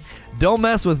 yeah, don't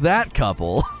mess with that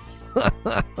couple.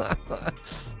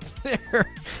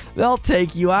 They'll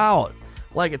take you out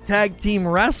like a tag team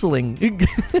wrestling.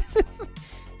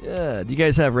 Yeah, do you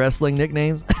guys have wrestling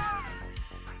nicknames?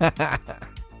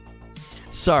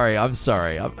 Sorry, I'm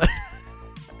sorry.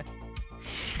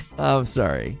 I'm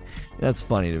sorry. That's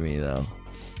funny to me, though.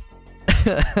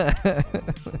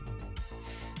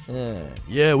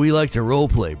 Yeah, we like to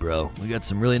roleplay, bro. We got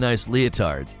some really nice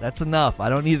leotards. That's enough. I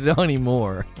don't need to know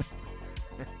anymore.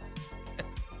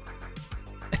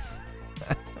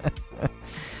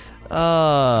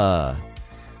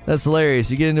 That's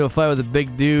hilarious. You get into a fight with a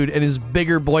big dude and his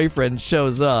bigger boyfriend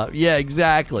shows up. Yeah,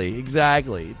 exactly.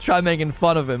 Try making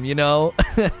fun of him, you know?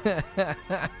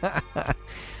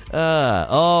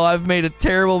 I've made a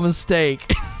terrible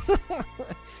mistake.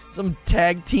 Some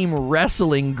tag team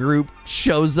wrestling group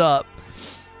shows up.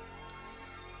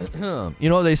 You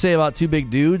know what they say about two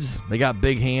big dudes? They got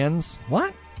big hands.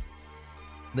 What?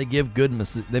 They make good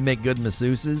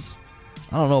masseuses?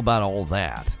 I don't know about all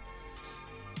that.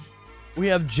 We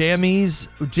have jammy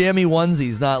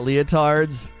onesies, not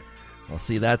leotards. Well,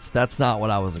 see, that's not what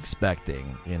I was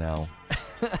expecting, you know.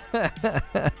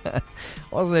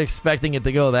 Wasn't expecting it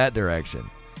to go that direction.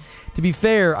 To be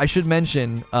fair, I should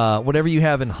mention, whatever you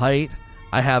have in height,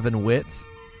 I have in width.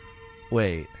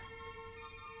 Wait.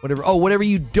 Whatever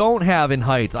you don't have in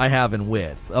height, I have in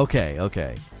width.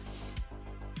 Okay.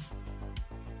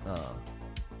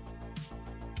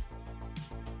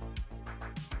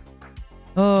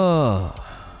 Oh.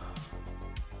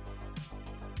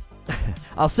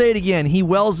 I'll say it again. He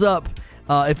wells up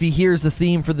if he hears the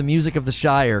theme for the music of the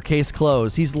Shire. Case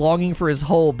closed. He's longing for his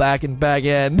hole back in Bag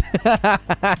End.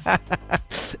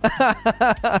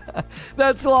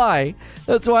 That's why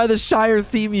the Shire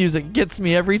theme music gets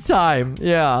me every time.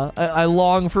 Yeah, I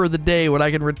long for the day when I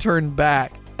can return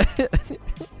back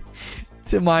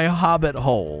to my hobbit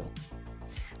hole.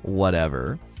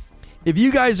 Whatever. If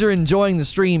you guys are enjoying the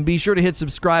stream, be sure to hit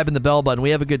subscribe and the bell button. We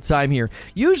have a good time here.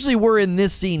 Usually we're in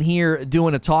this scene here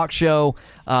doing a talk show,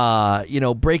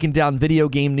 breaking down video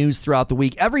game news throughout the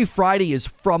week. Every Friday is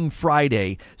From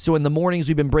Friday. So in the mornings,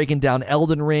 we've been breaking down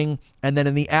Elden Ring. And then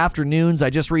in the afternoons, I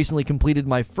just recently completed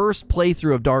my first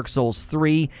playthrough of Dark Souls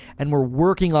 3, and we're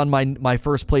working on my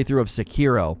first playthrough of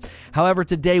Sekiro. However,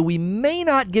 today we may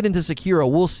not get into Sekiro.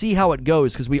 We'll see how it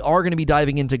goes, because we are going to be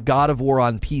diving into God of War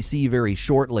on PC very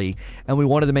shortly, and we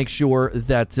wanted to make sure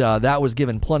that that was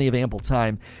given plenty of ample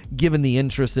time, given the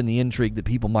interest and the intrigue that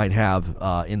people might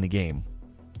have in the game.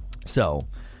 So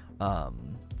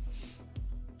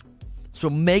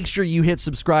make sure you hit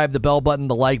subscribe, the bell button,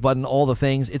 the like button, all the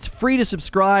things. It's free to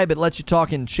subscribe. It lets you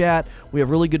talk in chat. We have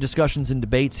really good discussions and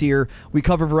debates here. We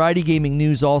cover variety gaming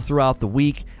news all throughout the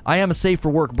week. I am a safe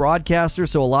for work broadcaster,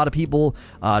 so a lot of people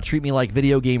treat me like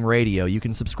video game radio. You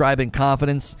can subscribe in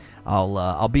confidence.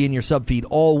 I'll be in your sub feed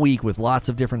all week with lots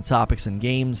of different topics and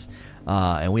games.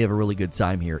 And we have a really good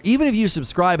time here. Even if you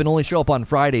subscribe and only show up on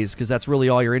Fridays, because that's really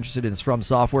all you're interested in is From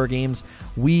Software games,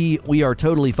 we are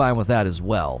totally fine with that as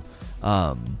well.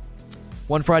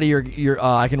 One Friday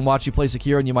I can watch you play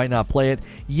Sekiro and you might not play it.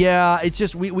 Yeah, it's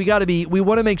just we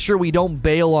want to make sure we don't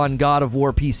bail on God of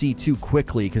War PC too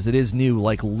quickly, because it is new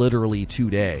like literally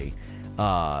today,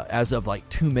 as of like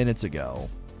 2 minutes ago.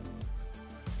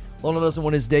 Lono doesn't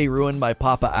want his day ruined by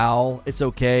Papa Owl. It's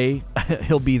okay.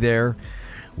 He'll be there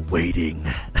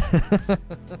waiting.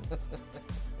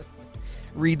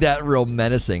 Read that real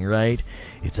menacing, right?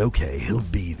 It's okay. He'll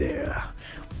be there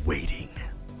waiting.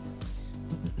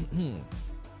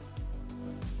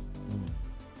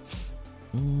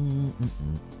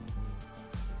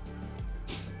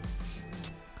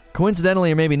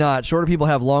 Coincidentally, or maybe not, shorter people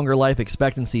have longer life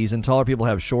expectancies and taller people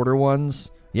have shorter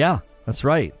ones. Yeah, that's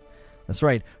right. That's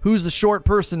right. Who's the short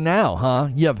person now, huh?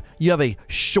 You have a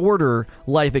shorter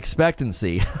life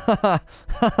expectancy.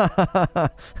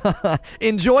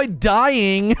 Enjoy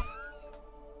dying.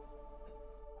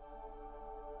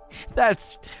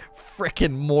 That's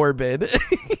frickin' morbid.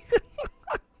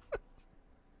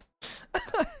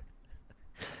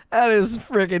 That is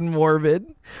freaking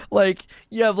morbid. Like,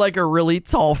 you have like a really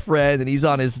tall friend and he's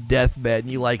on his deathbed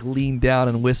and you like lean down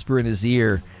and whisper in his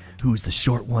ear, Who's the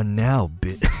short one now,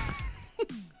 bitch?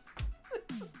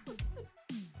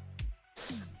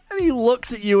 And he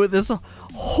looks at you with this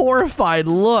horrified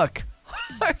look.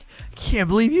 I can't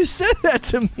believe you said that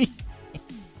to me.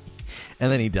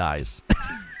 And then he dies.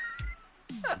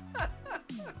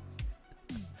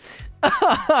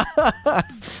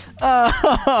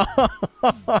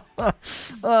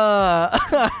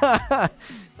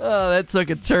 That took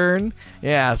a turn.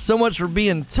 Yeah, so much for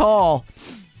being tall.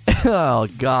 Oh,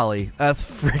 golly. That's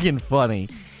freaking funny.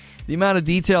 The amount of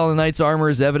detail in the knight's armor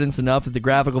is evidence enough that the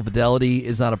graphical fidelity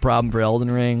is not a problem for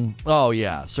Elden Ring. Oh,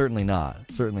 yeah, certainly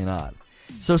not. Certainly not.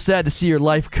 So sad to see your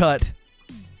life cut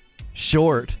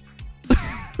short.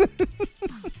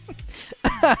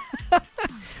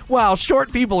 Wow,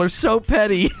 short people are so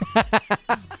petty.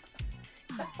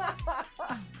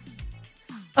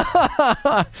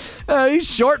 These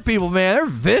short people, man, they're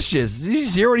vicious. Did you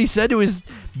hear what he said to his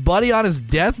buddy on his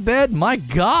deathbed? My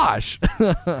gosh.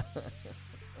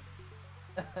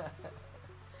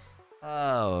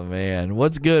 Oh, man.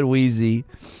 What's good, Wheezy?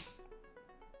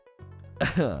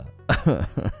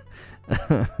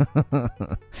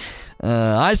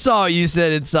 I saw what you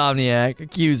said, Insomniac.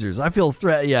 Accusers. I feel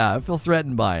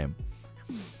threatened by him.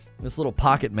 This little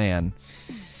pocket man.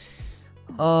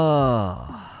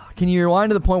 Can you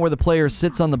rewind to the point where the player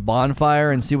sits on the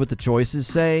bonfire and see what the choices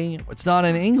say? It's not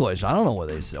in English. I don't know what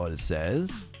it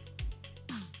says.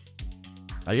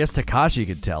 I guess Takashi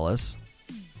could tell us.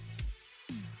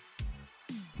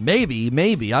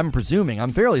 Maybe. I'm presuming.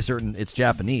 I'm fairly certain it's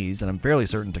Japanese, and I'm fairly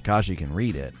certain Takashi can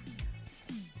read it.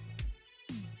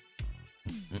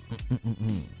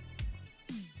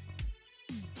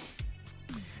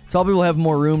 Tall people have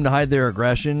more room to hide their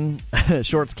aggression.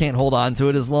 Shorts can't hold on to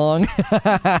it as long.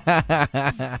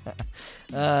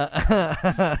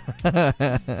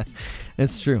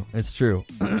 It's true. It's true.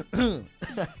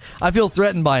 I feel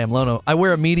threatened by him, Lono. I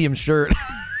wear a medium shirt.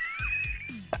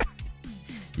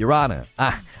 Your Honor,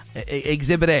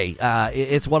 Exhibit A.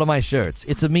 It's one of my shirts.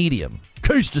 It's a medium.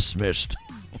 Case dismissed.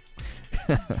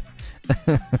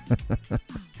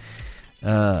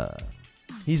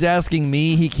 He's asking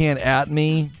me. He can't at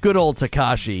me. Good old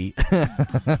Takashi.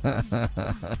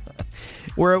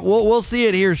 We'll see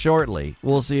it here shortly.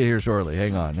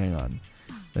 Hang on.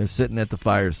 They're sitting at the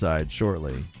fireside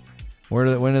shortly. When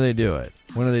do they do it?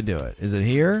 Is it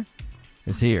here?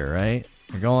 It's here, right?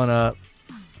 You're going up.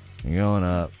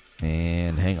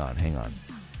 And hang on.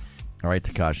 All right,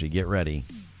 Takashi, get ready.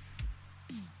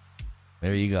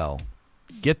 There you go.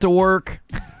 Get to work.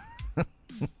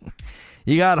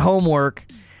 You got homework.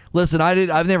 Listen,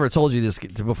 I've never told you this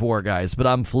before, guys, but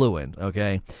I'm fluent,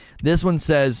 okay? This one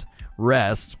says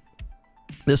rest.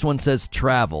 This one says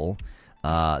travel.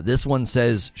 This one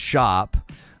says shop.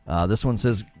 This one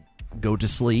says go to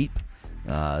sleep.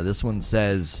 This one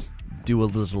says do a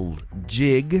little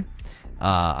jig.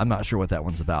 I'm not sure what that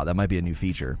one's about. That might be a new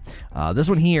feature. This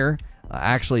one here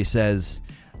actually says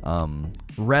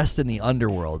rest in the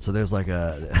underworld. So there's like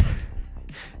a...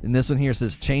 And this one here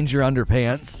says change your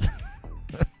underpants.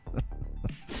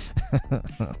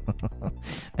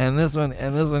 and this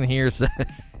one here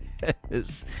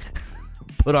says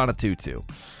put on a tutu.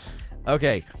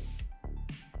 Okay,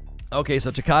 so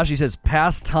Takashi says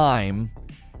pass time,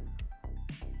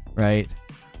 right?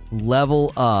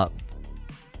 Level up.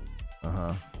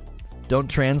 Don't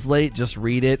translate, just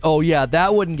read it. Oh yeah,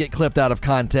 that wouldn't get clipped out of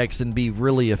context and be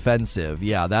really offensive.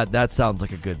 Yeah, that sounds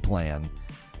like a good plan.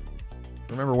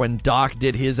 Remember when Doc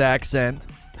did his accent?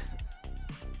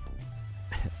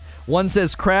 One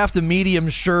says craft a medium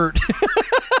shirt.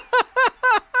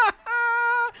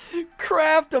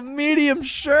 Craft a medium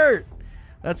shirt.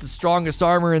 That's the strongest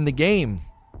armor in the game.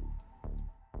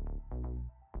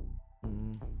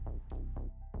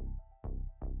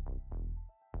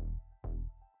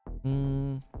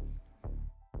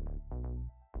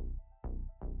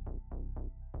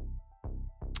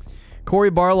 Corey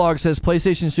Barlog says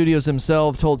PlayStation Studios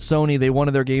themselves told Sony they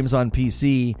wanted their games on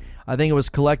PC. I think it was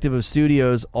a collective of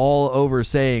studios all over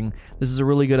saying this is a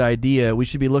really good idea. We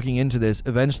should be looking into this.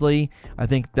 Eventually, I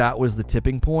think that was the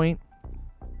tipping point.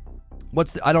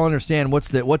 I don't understand.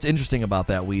 What's interesting about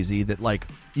that, Wheezy? That like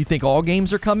you think all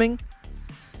games are coming?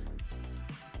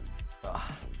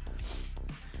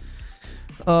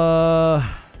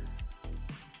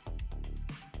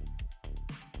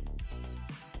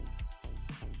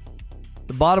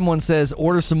 The bottom one says,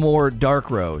 order some more dark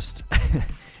roast.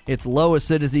 It's low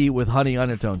acidity with honey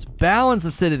undertones. Balanced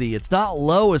acidity. It's not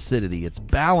low acidity. It's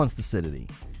balanced acidity.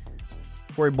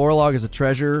 Corey Borlaug is a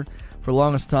treasure. For the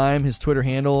longest time, his Twitter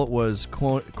handle was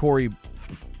Corey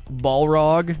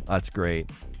Balrog. That's great.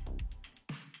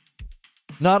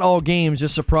 Not all games,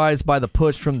 just surprised by the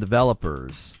push from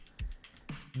developers.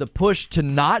 The push to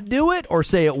not do it or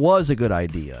say it was a good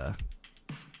idea?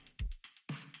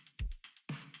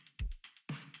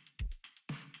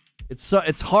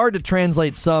 It's hard to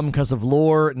translate some because of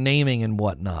lore, naming, and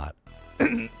whatnot.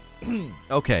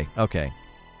 Okay.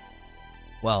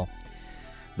 Well,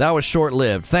 that was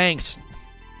short-lived. Thanks,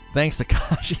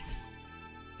 Takashi.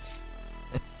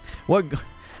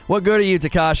 What good are you,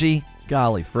 Takashi?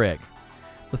 Golly frick.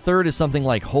 The third is something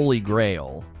like Holy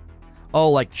Grail. Oh,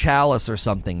 like Chalice or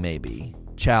something, maybe.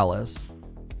 Chalice.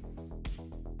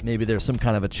 Maybe there's some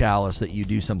kind of a chalice that you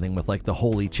do something with, like the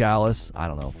Holy Chalice. I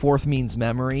don't know. Fourth means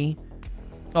memory.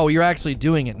 Oh, you're actually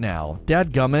doing it now.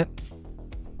 Dadgummit.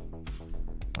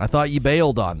 I thought you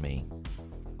bailed on me.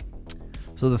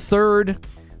 So the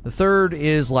third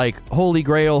is like Holy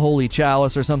Grail, Holy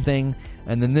Chalice or something.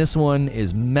 And then this one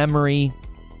is memory.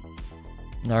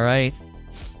 All right.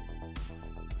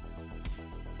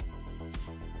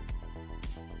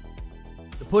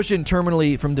 The push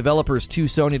internally from developers to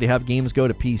Sony to have games go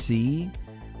to PC.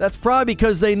 That's probably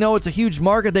because they know it's a huge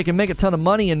market. They can make a ton of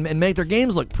money and make their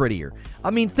games look prettier. I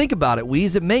mean, think about it,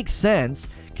 Weez. It makes sense.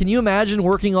 Can you imagine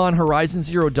working on Horizon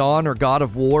Zero Dawn or God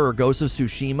of War or Ghost of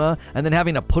Tsushima and then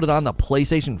having to put it on the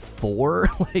PlayStation 4?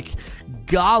 Like,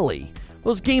 golly.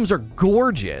 Those games are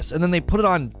gorgeous. And then they put it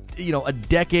on, a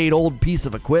decade-old piece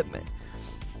of equipment.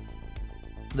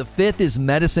 The fifth is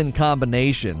medicine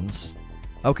combinations.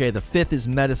 Okay, the fifth is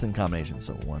medicine combinations.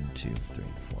 So 1, 2, 3,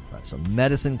 4, 5. So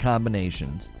medicine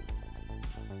combinations.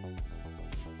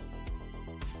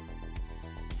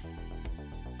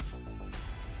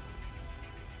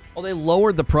 Oh, they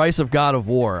lowered the price of God of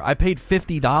War. I paid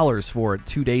 $50 for it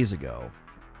 2 days ago.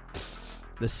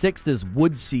 The sixth is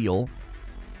Wood Seal.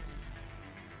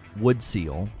 Wood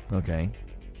Seal. Okay.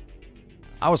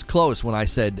 I was close when I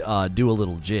said do a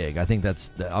little jig. I think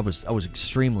I was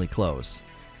extremely close.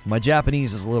 My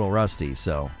Japanese is a little rusty,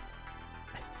 so.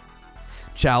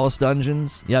 Chalice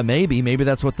Dungeons? Yeah, maybe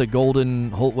that's what the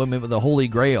the Holy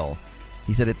Grail.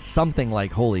 He said it's something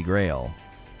like Holy Grail.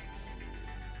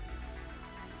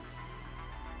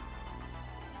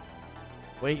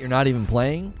 Wait, you're not even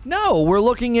playing? No, we're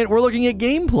looking at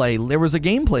gameplay. There was a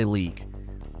gameplay leak.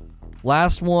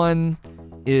 Last one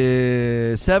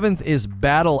is 7th is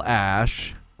Battle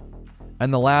Ash,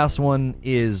 and the last one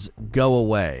is Go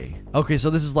Away. Okay,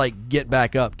 so this is like get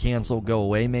back up, cancel, go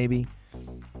away, maybe.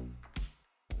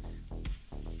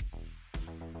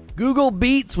 Google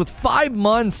Beats with 5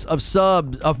 months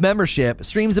of membership.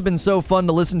 Streams have been so fun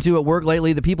to listen to at work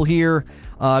lately. The people here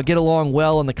get along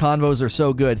well, and the convos are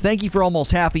so good. Thank you for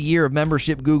almost half a year of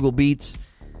membership, Google Beats.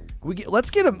 Let's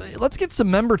get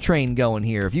some member train going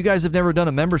here. If you guys have never done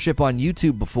a membership on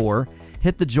YouTube before,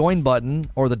 hit the join button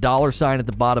or the $ at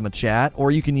the bottom of chat, or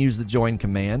you can use the join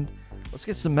command. Let's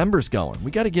get some members going.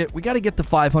 We got to get to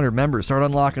 500 members. Start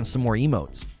unlocking some more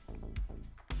emotes.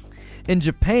 In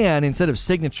Japan, instead of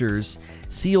signatures,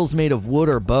 seals made of wood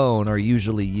or bone are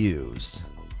usually used.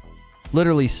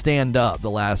 Literally stand up, the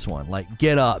last one. Like,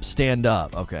 get up, stand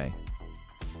up. Okay.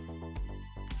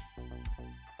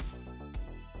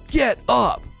 Get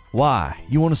up! Why?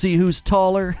 You want to see who's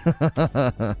taller?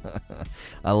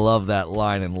 I love that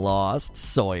line in Lost.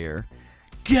 Sawyer.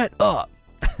 Get up!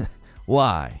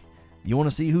 Why? You want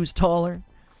to see who's taller?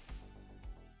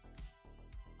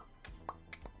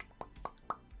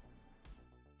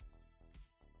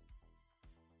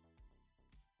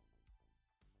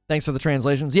 Thanks for the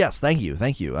translations. Yes, thank you.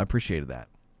 I appreciated that.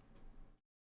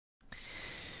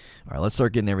 All right, let's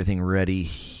start getting everything ready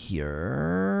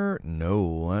here.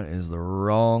 No, that is the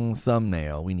wrong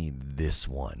thumbnail. We need this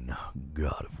one.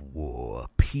 God of War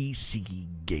PC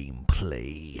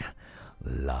gameplay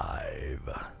live.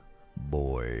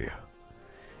 Boy.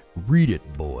 Read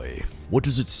it, boy. What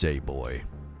does it say, boy?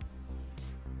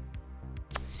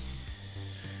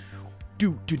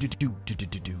 Do.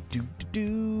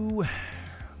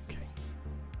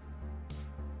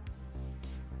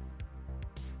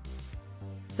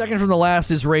 Second from the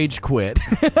last is Rage Quit.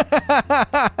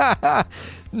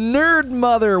 Nerd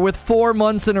Mother with 4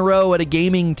 months in a row at a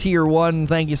gaming tier 1.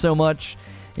 Thank you so much.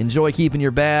 Enjoy keeping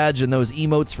your badge and those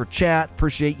emotes for chat.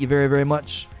 Appreciate you very, very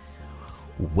much.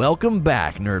 Welcome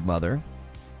back, Nerd Mother.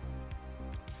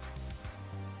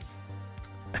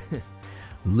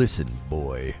 Listen,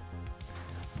 boy.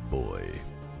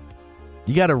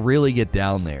 You got to really get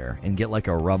down there and get like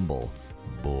a rumble.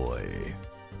 Boy.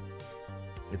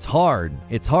 It's hard.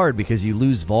 It's hard because you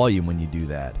lose volume when you do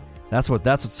that. That's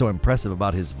what's so impressive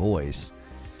about his voice.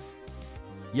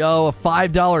 Yo, a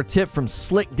 $5 tip from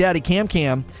Slick Daddy Cam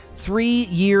Cam.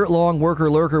 3-year-long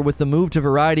worker lurker. With the move to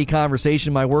Variety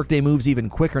conversation, my workday moves even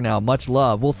quicker now. Much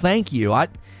love. Well, thank you.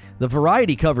 The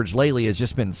Variety coverage lately has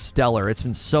just been stellar. It's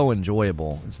been so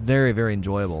enjoyable. It's very, very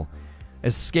enjoyable.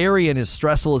 As scary and as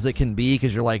stressful as it can be,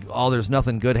 because you're like, oh, there's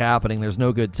nothing good happening. There's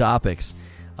no good topics.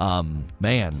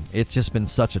 Man, it's just been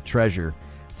such a treasure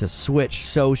to switch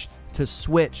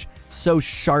so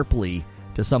sharply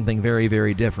to something very,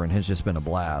 very different. Has just been a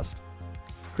blast.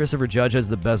 Christopher Judge has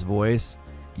the best voice.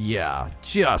 Yeah,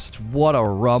 just what a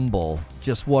rumble.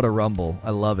 Just what a rumble.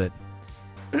 I love it.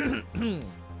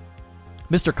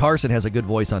 Mr. Carson has a good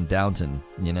voice on Downton,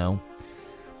 you know?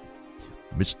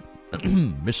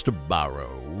 Mr.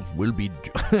 Barrow will be...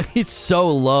 It's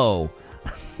so low.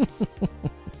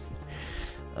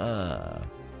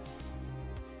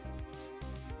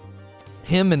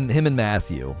 Him and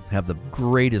Matthew have the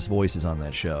greatest voices on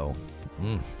that show.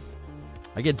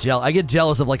 I get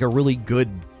jealous of like a really good,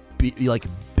 like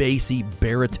bassy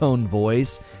baritone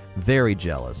voice. Very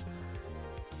jealous.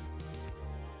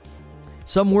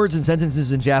 Some words and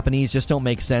sentences in Japanese just don't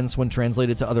make sense when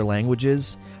translated to other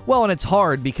languages. Well, and it's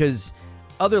hard because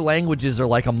other languages are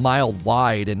like a mile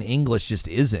wide and English just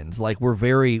isn't. Like we're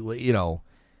very, you know,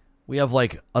 we have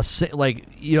like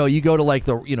you go to like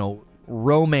the, you know,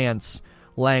 romance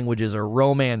languages or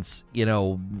romance, you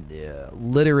know,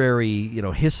 literary, you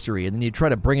know, history, and then you try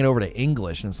to bring it over to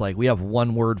English and it's like we have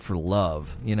one word for love,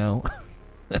 you know.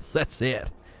 that's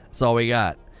it. That's all we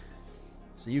got.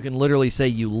 So you can literally say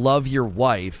you love your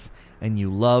wife and you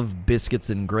love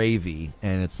biscuits and gravy,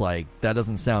 and it's like, that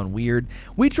doesn't sound weird.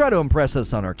 We try to impress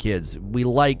this on our kids. We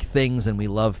like things and we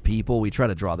love people. We try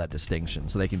to draw that distinction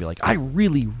so they can be like, I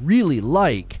really, really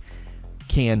like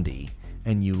candy,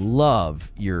 and you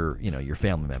love your, you know, your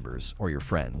family members or your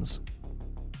friends.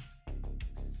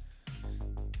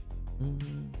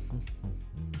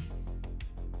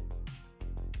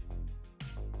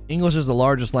 English is the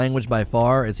largest language by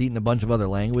far. It's eaten a bunch of other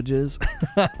languages.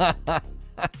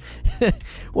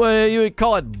 Well, you would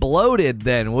call it bloated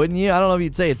then, wouldn't you? I don't know if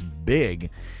you'd say it's big.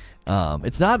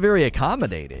 It's not very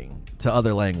accommodating to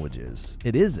other languages.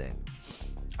 It isn't.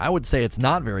 I would say it's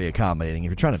not very accommodating if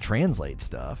you're trying to translate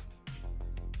stuff.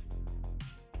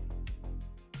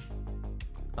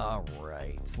 All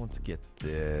right, let's get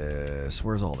this.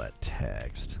 Where's all that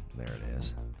text? There it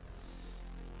is.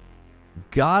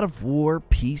 God of War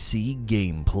PC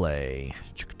gameplay.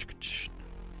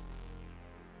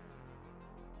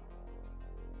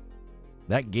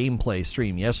 That gameplay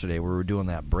stream yesterday where we were doing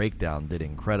that breakdown did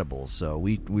incredible, so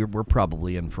we're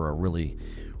probably in for a really,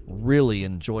 really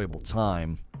enjoyable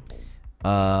time.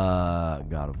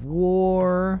 God of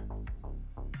War.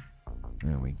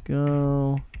 There we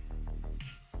go.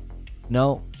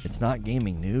 No, it's not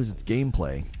gaming news, it's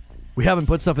gameplay. We haven't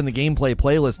put stuff in the gameplay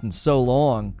playlist in so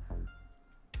long.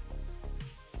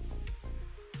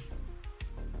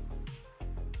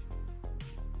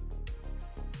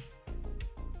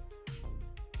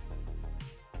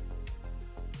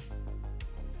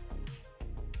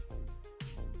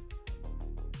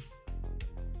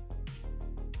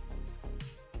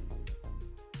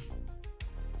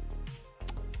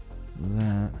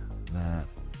 That,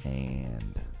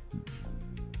 and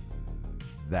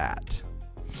that.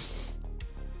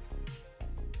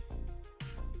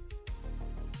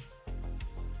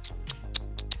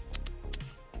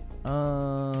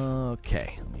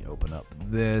 Okay, let me open up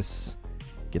this.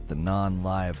 Get the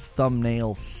non-live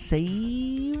thumbnail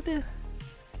saved.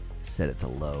 Set it to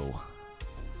low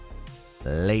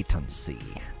latency,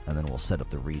 and then we'll set up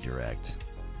the redirect.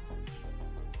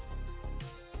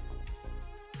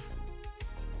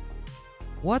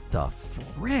 What the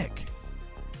frick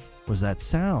was that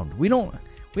sound? We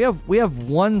have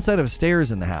one set of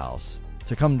stairs in the house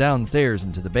to come downstairs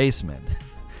into the basement.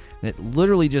 And it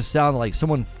literally just sounded like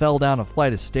someone fell down a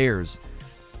flight of stairs,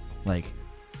 like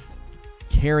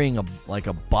carrying a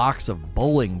box of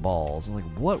bowling balls. I'm like,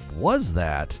 what was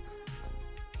that?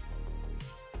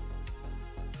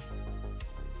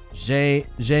 Je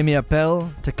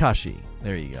m'appelle Takashi.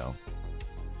 There you go.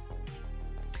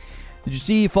 Did you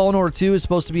see Fallen Order 2 is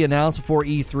supposed to be announced before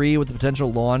E3 with the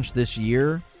potential launch this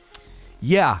year?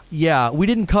 Yeah. We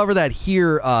didn't cover that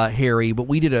here, Harry, but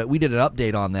we did an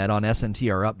update on that on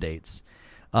SNTR Updates.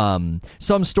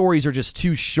 Some stories are just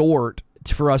too short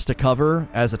for us to cover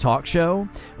as a talk show,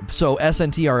 so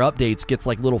SNTR Updates gets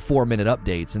like little 4-minute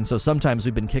updates, and so sometimes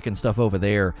we've been kicking stuff over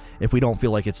there if we don't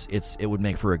feel like it would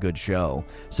make for a good show.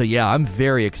 So yeah, I'm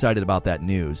very excited about that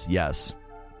news. Yes.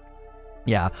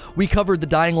 Yeah, we covered the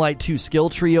Dying Light 2 skill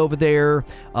tree over there,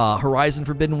 Horizon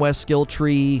Forbidden West skill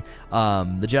tree,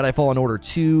 the Jedi Fallen Order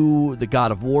 2, the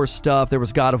God of War stuff. There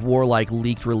was God of War like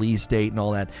leaked release date and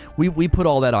all that. We put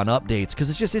all that on updates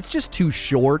because it's just too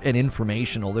short and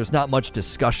informational. There's not much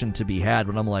discussion to be had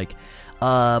when I'm like,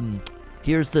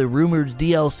 here's the rumored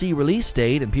DLC release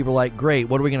date, and people are like, great,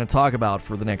 what are we going to talk about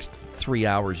for the next 3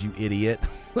 hours, you idiot?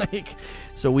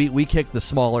 So we kick the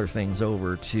smaller things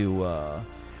over to...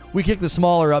 We kick the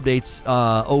smaller updates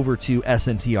over to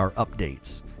SNTR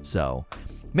Updates. So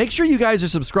make sure you guys are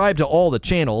subscribed to all the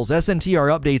channels.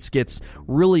 SNTR Updates gets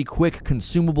really quick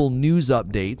consumable news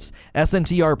updates.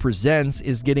 SNTR Presents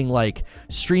is getting like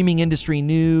streaming industry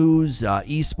news,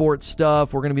 esports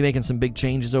stuff. We're going to be making some big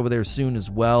changes over there soon as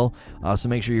well. So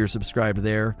make sure you're subscribed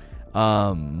there.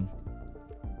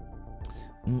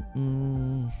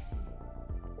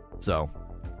 So...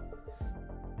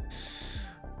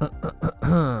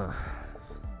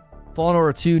 Fallen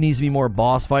Order 2 needs to be more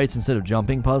boss fights instead of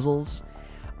jumping puzzles.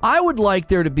 I would like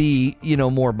there to be,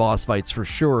 more boss fights for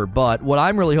sure, but what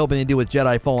I'm really hoping to do with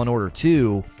Jedi Fallen Order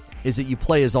 2 is that you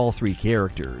play as all three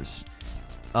characters.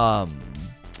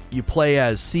 You play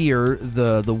as Seer,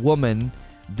 the woman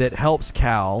that helps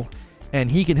Cal,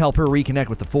 and he can help her reconnect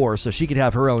with the Force, so she could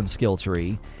have her own skill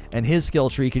tree, and his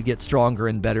skill tree could get stronger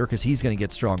and better because he's going to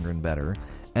get stronger and better.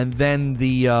 And then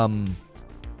the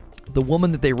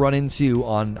woman that they run into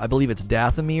on, I believe it's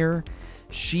Dathomir,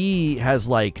 she has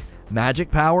like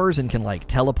magic powers and can like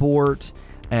teleport,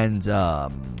 and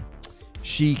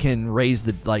she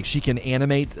can she can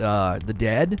animate the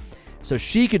dead. So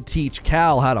she could teach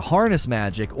Cal how to harness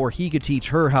magic, or he could teach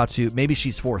her how to, maybe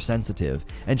she's Force sensitive,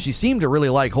 and she seemed to really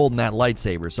like holding that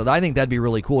lightsaber. So I think that'd be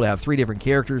really cool to have 3 different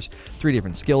characters, 3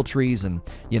 different skill trees, and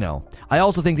I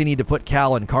also think they need to put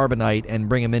Cal in Carbonite and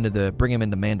bring him into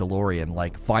Mandalorian,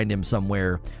 like find him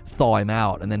somewhere, thaw him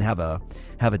out, and then have a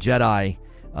Jedi,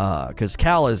 because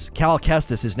Cal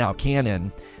Kestis is now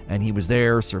canon, and he was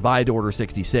there, survived Order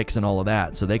 66 and all of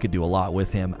that, so they could do a lot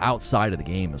with him outside of the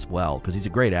game as well, because he's a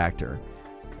great actor.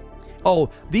 Oh,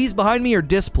 these behind me are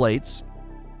disc plates.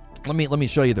 Let me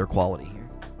show you their quality here.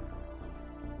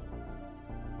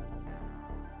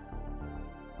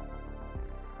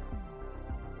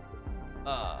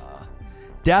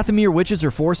 Dathomir witches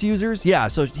are Force users? Yeah,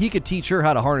 so he could teach her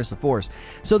how to harness the Force.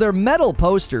 So they're metal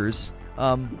posters,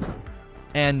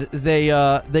 and they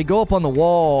go up on the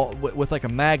wall with like a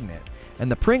magnet,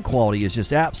 and the print quality is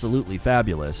just absolutely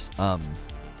fabulous.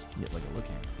 Get like a look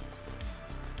here.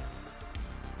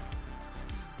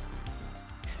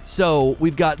 So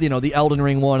we've got the Elden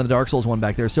Ring one and the Dark Souls one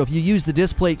back there. So if you use the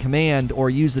Displate command or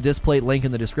use the Displate link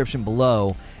in the description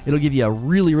below, it'll give you a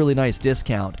really, really nice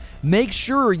discount. Make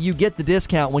sure you get the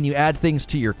discount when you add things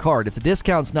to your cart. If the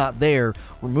discount's not there,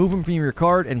 remove them from your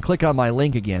cart and click on my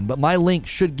link again. But my link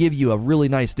should give you a really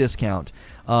nice discount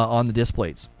on the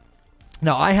Displates.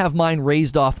 Now, I have mine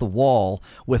raised off the wall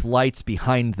with lights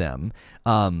behind them.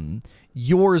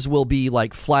 Yours will be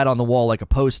like flat on the wall like a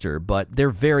poster, but they're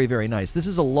very, very nice. This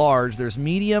is a large. There's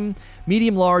medium,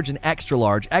 large, and extra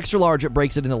large. Extra large, it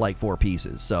breaks it into like 4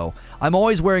 pieces. So I'm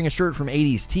always wearing a shirt from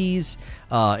 80s Tees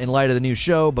in light of the new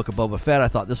show, Book of Boba Fett. I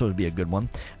thought this would be a good one.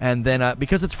 And then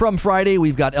because it's from Friday,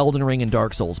 we've got Elden Ring and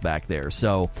Dark Souls back there.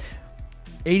 So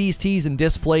 80s Tees and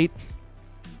Displate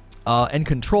and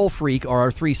Control Freak are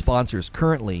our 3 sponsors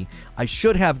currently. I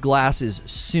should have glasses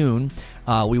soon.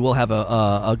 We will have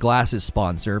a glasses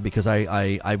sponsor because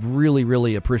I really,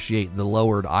 really appreciate the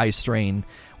lowered eye strain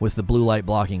with the blue light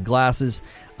blocking glasses,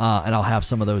 and I'll have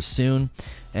some of those soon.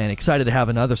 And excited to have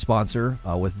another sponsor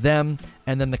with them.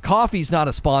 And then the coffee's not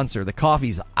a sponsor. The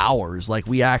coffee's ours. Like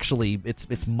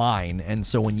it's mine. And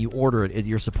so when you order it,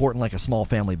 you're supporting like a small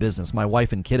family business. My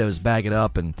wife and kiddos bag it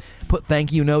up and put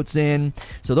thank you notes in.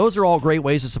 So those are all great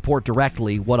ways to support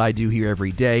directly what I do here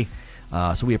every day.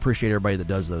 So we appreciate everybody that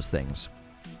does those things.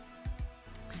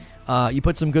 You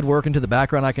put some good work into the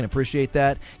background. I can appreciate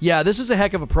that. Yeah, this was a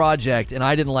heck of a project, and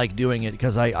I didn't like doing it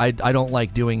because I don't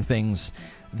like doing things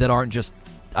that aren't just...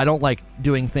 I don't like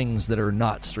doing things that are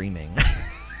not streaming.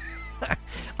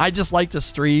 I just like to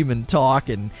stream and talk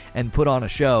and put on a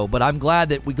show. But I'm glad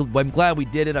that we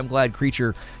did it. I'm glad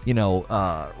Creature,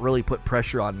 really put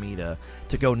pressure on me to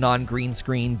go non-green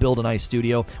screen, build a nice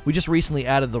studio. We just recently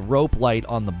added the rope light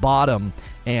on the bottom,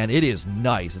 and it is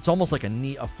nice. It's almost like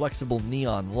a flexible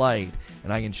neon light,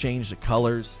 and I can change the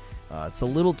colors. It's a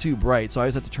little too bright, so I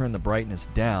always have to turn the brightness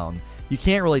down. You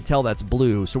can't really tell that's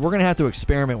blue, so we're going to have to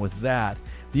experiment with that.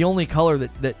 The only color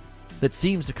that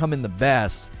seems to come in the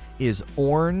best is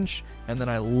orange, and then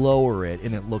I lower it,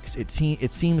 and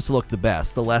it seems to look the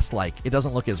best. The less it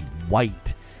doesn't look as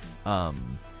white.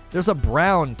 There's a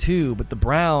brown too, but the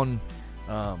brown,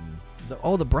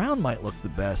 the brown might look the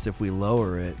best if we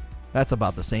lower it. That's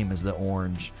about the same as the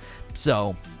orange.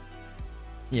 So,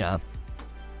 yeah.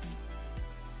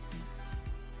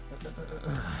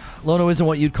 Lono isn't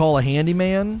what you'd call a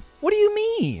handyman? What do you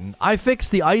mean? I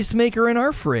fixed the ice maker in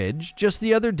our fridge. Just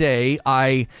the other day,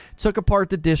 I took apart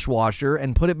the dishwasher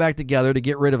and put it back together to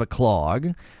get rid of a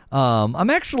clog. I'm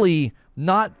actually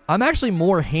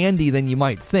more handy than you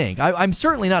might think. I'm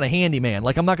certainly not a handyman.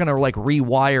 Like, I'm not going to, like,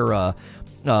 rewire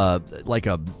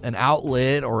an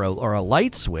outlet or a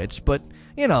light switch, but,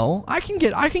 you know, I can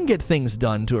get things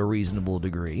done to a reasonable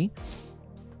degree.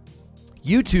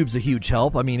 YouTube's a huge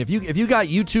help. I mean, if you got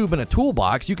YouTube in a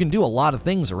toolbox, you can do a lot of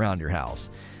things around your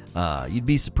house. You'd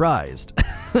be surprised.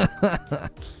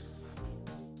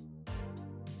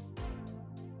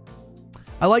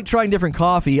 I like trying different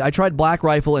coffee. I tried Black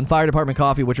Rifle and Fire Department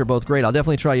Coffee, which are both great. I'll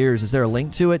definitely try yours. Is there a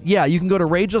link to it? Yeah, you can go to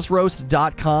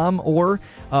ragelessroast.com, or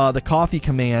the coffee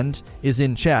command is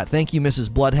in chat. Thank you,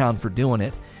 Mrs. Bloodhound, for doing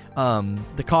it.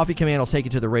 The coffee command will take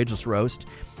you to the Rageless Roast.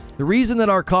 The reason that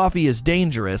our coffee is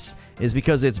dangerous is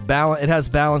because it has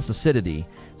balanced acidity.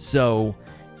 So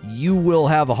you will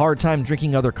have a hard time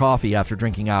drinking other coffee after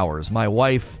drinking ours. My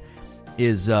wife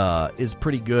is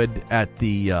pretty good at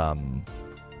the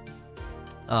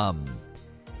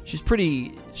she's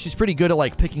pretty good at,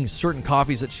 like, picking certain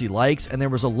coffees that she likes, and there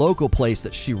was a local place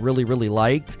that she really, really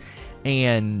liked,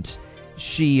 and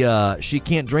she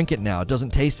can't drink it now. It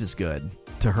doesn't taste as good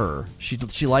to her.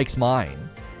 She likes mine.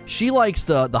 She likes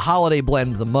the holiday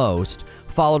blend the most,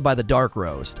 followed by the dark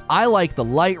roast. I like the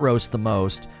light roast the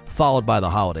most, followed by the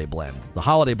holiday blend. The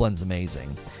holiday blend's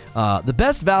amazing. The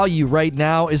best value right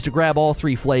now is to grab all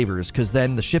 3 flavors, because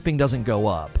then the shipping doesn't go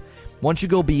up. Once you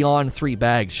go beyond 3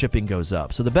 bags, shipping goes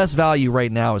up. So the best value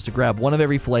right now is to grab one of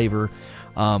every flavor,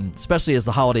 especially as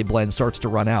the holiday blend starts to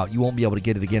run out. You won't be able to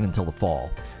get it again until the fall.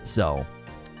 So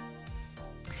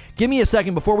give me a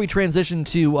second before we transition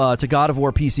to God of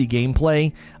War PC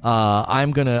gameplay.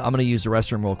 I'm gonna use the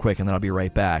restroom real quick, and then I'll be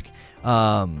right back.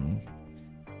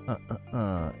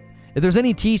 If there's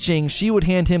any teaching, she would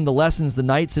hand him the lessons. The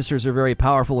Night Sisters are very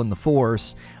powerful in the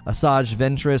Force. Asajj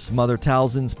Ventress, Mother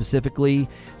Talzin specifically.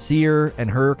 Cere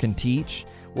and her can teach.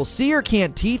 Well, Cere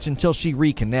can't teach until she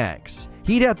reconnects.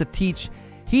 He'd have to teach.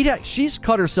 She's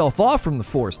cut herself off from the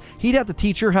Force. He'd have to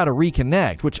teach her how to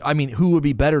reconnect, which, I mean, who would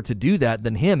be better to do that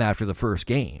than him after the first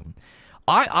game?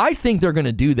 I think they're going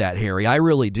to do that, Harry. I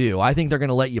really do. I think they're going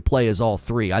to let you play as all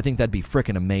 3. I think that'd be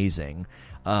freaking amazing.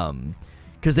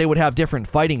 Because they would have different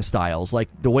fighting styles, like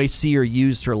the way Cere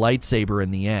used her lightsaber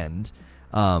in the end.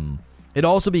 It'd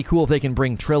also be cool if they can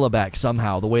bring Trilla back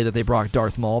somehow, the way that they brought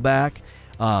Darth Maul back.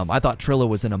 I thought Trilla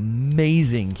was an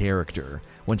amazing character.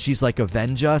 When she's like,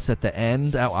 avenge us at the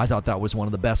end, I thought that was one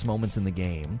of the best moments in the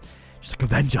game. She's like,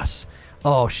 avenge us.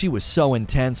 Oh, she was so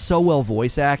intense, so well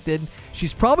voice acted.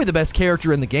 She's probably the best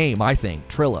character in the game, I think,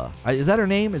 Trilla. Is that her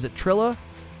name? Is it Trilla?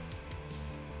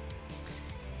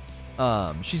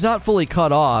 She's not fully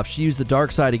cut off. She used the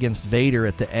dark side against Vader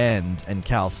at the end, and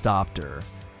Cal stopped her.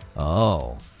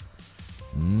 Oh.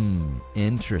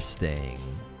 Interesting.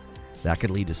 That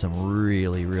could lead to some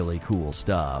really, really cool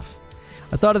stuff.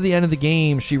 I thought at the end of the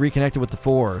game she reconnected with the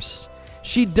Force.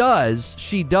 She does,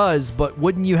 but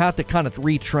wouldn't you have to kind of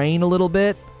retrain a little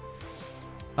bit?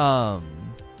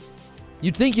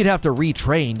 You'd think you'd have to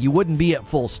retrain. You wouldn't be at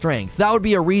full strength. That would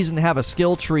be a reason to have a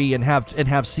skill tree and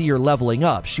have Cere leveling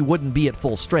up. She wouldn't be at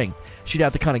full strength. She'd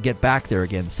have to kind of get back there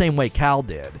again, same way Cal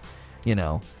did. You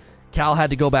know, Cal had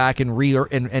to go back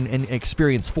and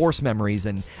experience Force memories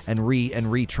and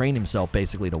retrain himself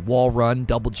basically to wall run,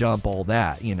 double jump, all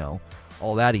that. You know,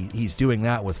 all that he's doing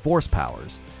that with Force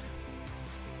powers.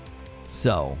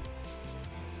 So,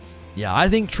 yeah, I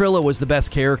think Trilla was the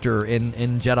best character in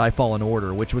Jedi Fallen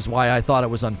Order, which was why I thought it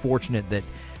was unfortunate that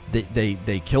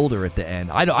they killed her at the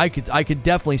end. I could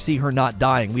definitely see her not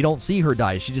dying. We don't see her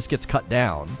die. She just gets cut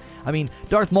down. I mean,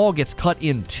 Darth Maul gets cut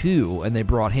in 2, and they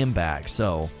brought him back.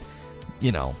 So,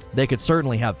 you know, they could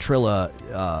certainly have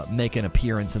Trilla make an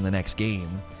appearance in the next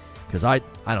game. Because I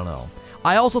don't know.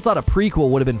 I also thought a prequel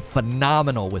would have been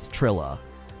phenomenal with Trilla.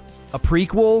 A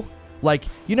prequel? Like,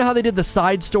 you know how they did the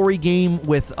side story game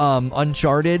with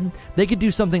Uncharted? They could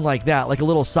do something like that, like a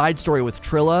little side story with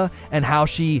Trilla and how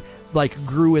she, like,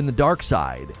 grew in the dark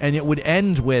side. And it would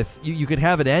end with, you could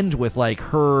have it end with, like,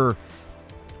 her,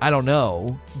 I don't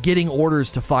know, getting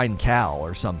orders to find Cal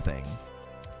or something.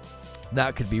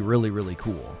 That could be really, really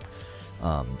cool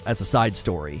as a side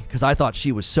story. Because I thought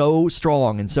she was so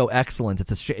strong and so excellent,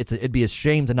 it'd be a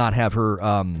shame to not have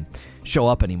her show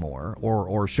up anymore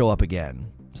or show up again.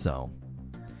 So,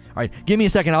 All right, give me a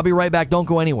second. I'll be right back. Don't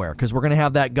go anywhere because we're going to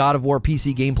have that God of War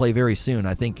PC gameplay very soon.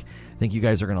 I think you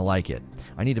guys are going to like it.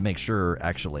 I need to make sure,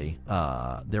 actually,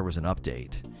 there was an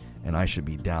update, and I should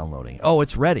be downloading. Oh,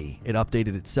 it's ready. It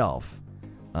updated itself.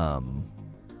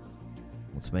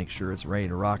 Let's make sure it's ready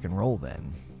to rock and roll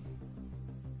then.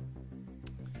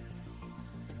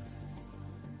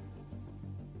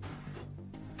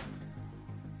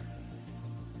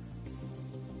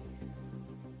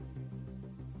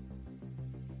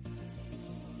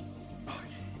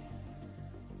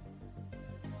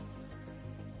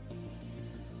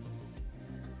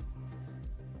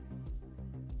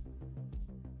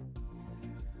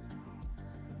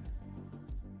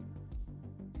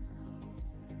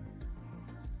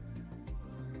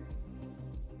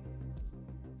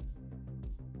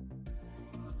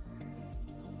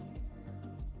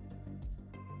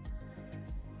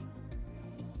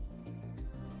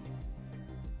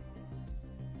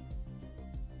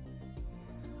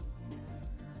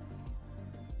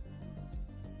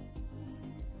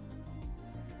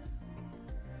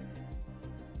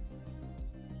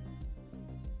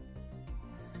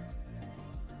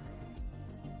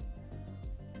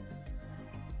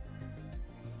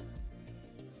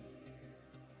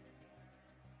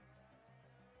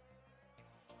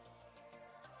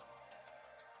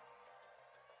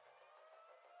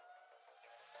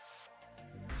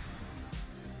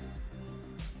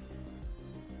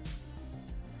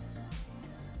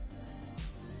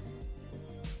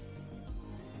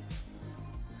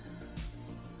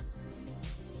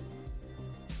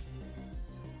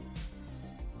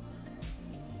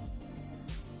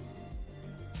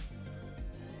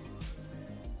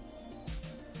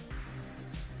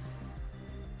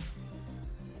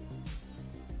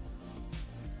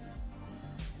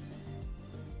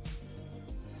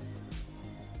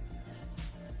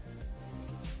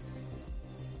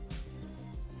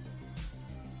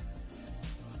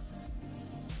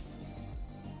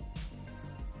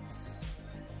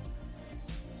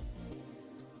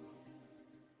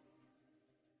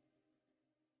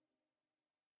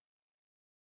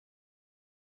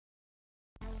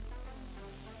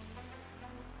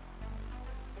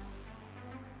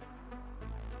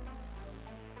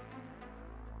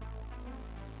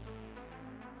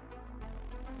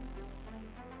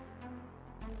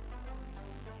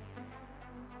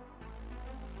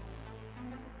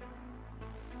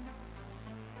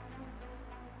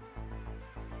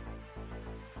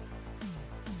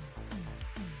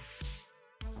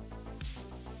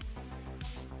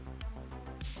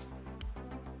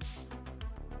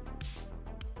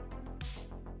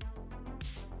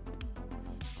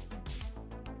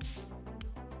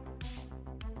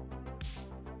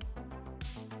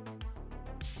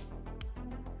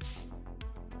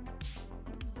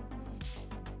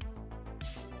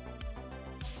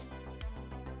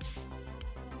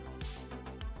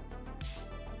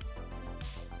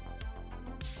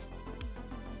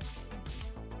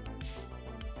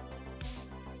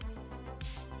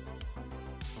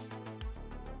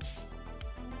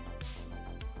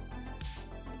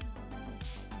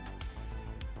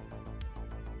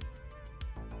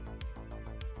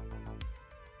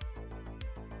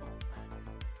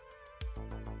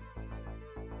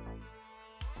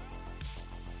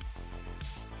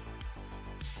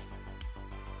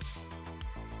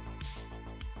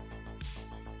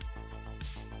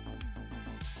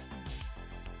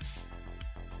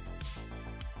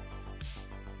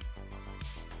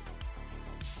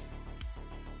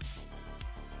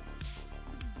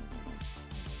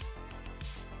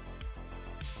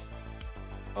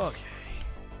 Okay.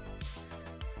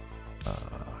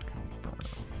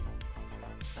 Confirm.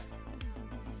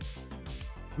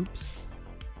 Oops.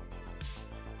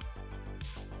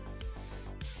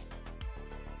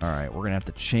 All right, we're going to have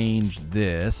to change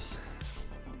this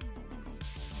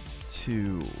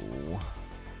to...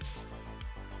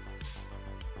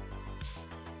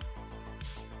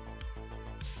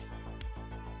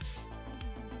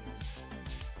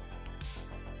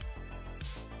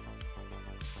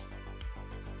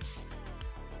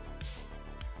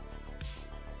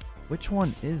 Which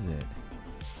one is it?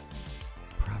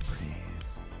 Properties.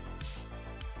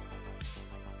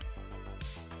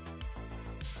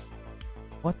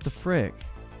 What the frick?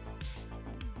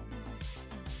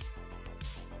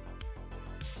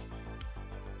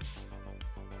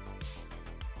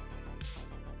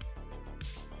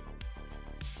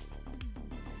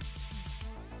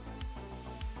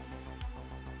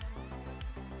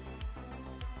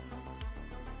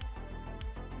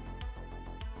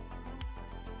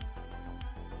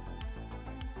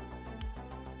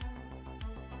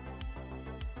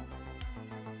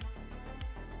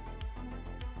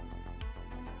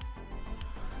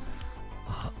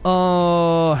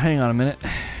 Oh, hang on a minute.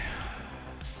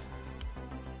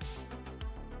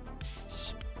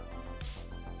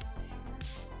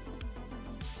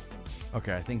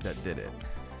 Okay, I think that did it.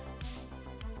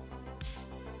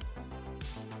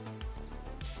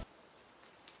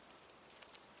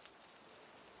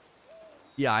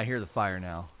 Yeah, I hear the fire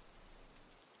now.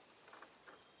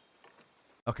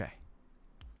 Okay.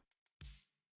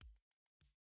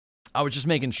 I was just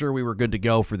making sure we were good to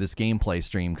go for this gameplay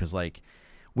stream because, like,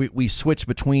 we switch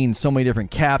between so many different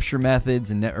capture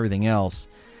methods and everything else.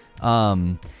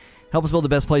 Help us build the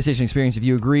best PlayStation experience. If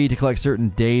you agree to collect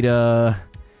certain data,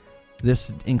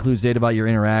 this includes data about your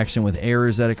interaction with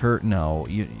errors that occur. No,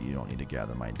 you don't need to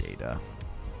gather my data.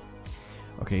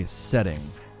 Okay, setting.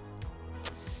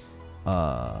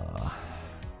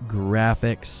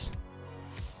 Graphics.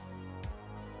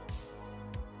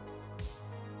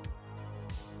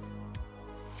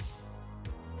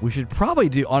 We should probably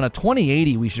do, on a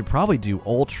 2080, we should probably do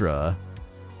Ultra,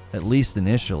 at least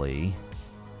initially.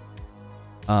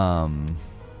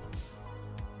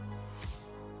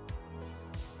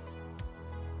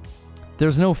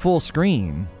 There's no full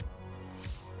screen.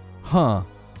 Huh.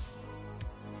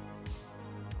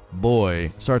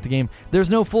 Boy, start the game. There's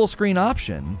no full screen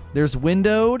option. There's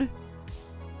windowed,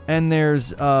 and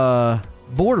there's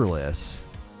borderless.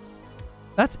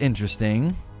 That's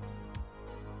interesting.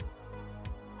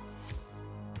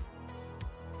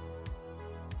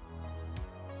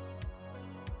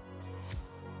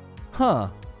 Huh.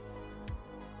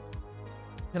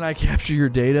 Can I capture your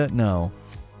data? No.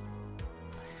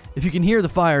 If you can hear the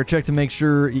fire, check to make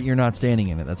sure you're not standing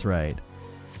in it. That's right.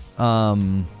 Let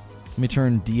me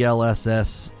turn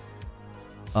DLSS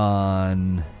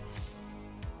on.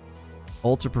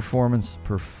 Ultra performance.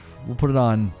 We'll put it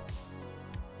on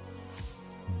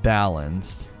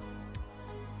balanced.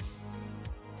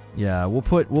 Yeah, we'll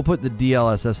put the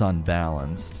DLSS on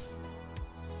balanced.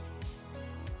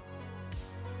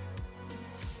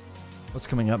 What's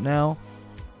coming up now?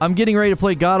 I'm getting ready to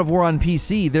play God of War on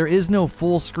PC. There is no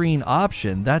full screen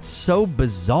option. That's so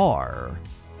bizarre.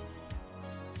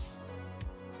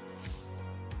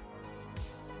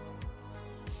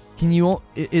 Can you...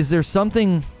 Is there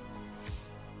something...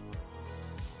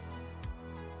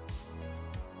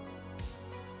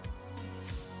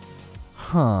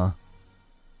 Huh.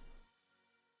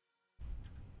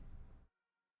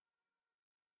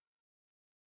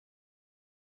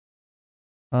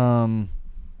 How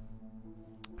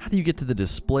do you get to the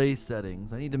display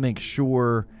settings? I need to make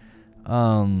sure,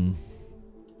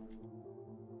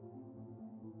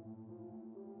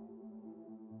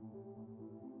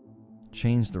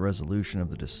 change the resolution of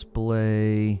the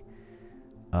display,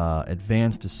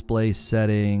 advanced display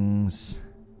settings.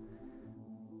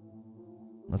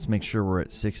 Let's make sure we're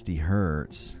at 60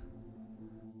 hertz.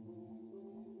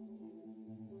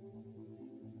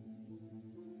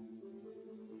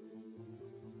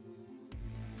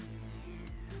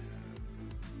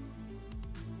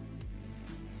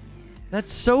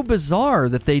 That's so bizarre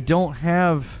that they don't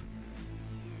have...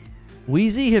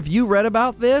 Wheezy, have you read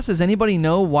about this? Does anybody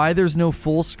know why there's no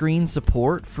full screen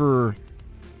support for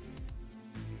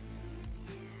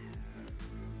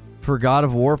God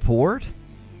of War port?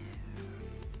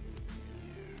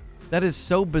 That is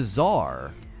so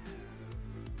bizarre.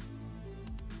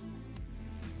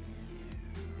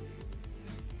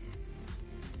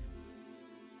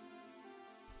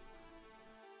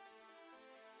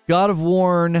 God of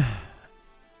War...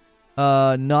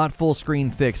 not full screen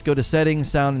fixed. Go to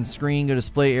settings, sound and screen, go to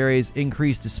display areas,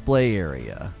 increase display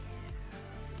area.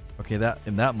 Okay,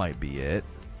 that might be it.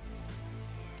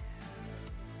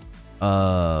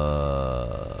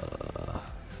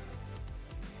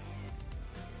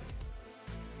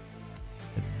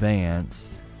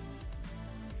 Advanced.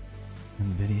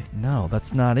 NVIDIA. No,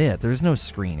 that's not it. There's no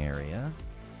screen area.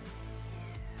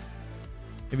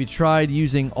 Have you tried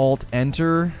using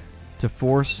Alt-Enter to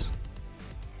force...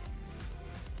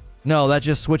 No, that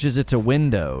just switches it to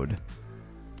windowed.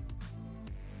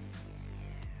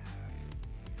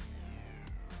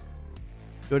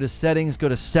 Go to settings, go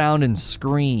to sound and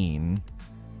screen.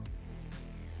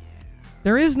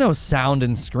 There is no sound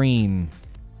and screen.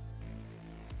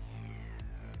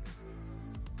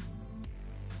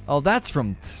 Oh, that's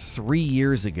from 3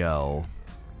 years ago.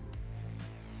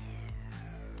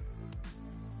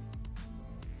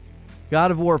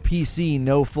 God of War PC,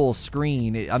 no full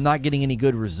screen. I'm not getting any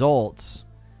good results.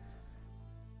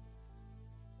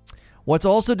 What's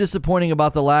also disappointing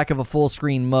about the lack of a full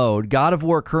screen mode, God of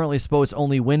War currently supports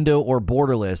only window or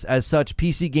borderless. As such,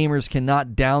 PC gamers cannot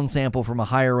downsample from a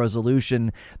higher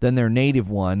resolution than their native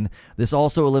one. This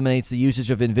also eliminates the usage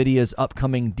of NVIDIA's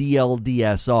upcoming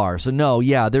DLDSR. So no,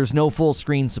 yeah, there's no full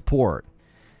screen support.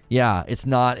 Yeah, it's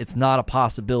not a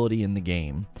possibility in the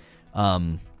game.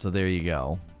 So there you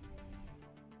go.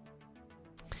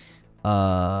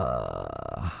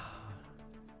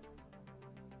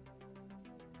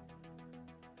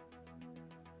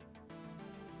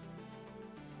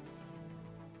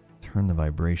 Turn the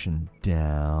vibration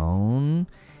down.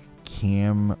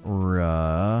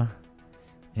 Camera.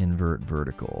 Invert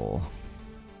vertical.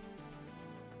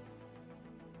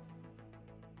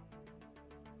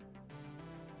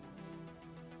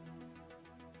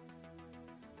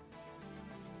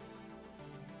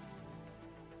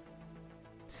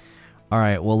 All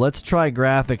right, well, let's try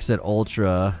graphics at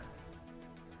Ultra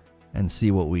and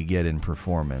see what we get in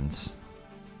performance.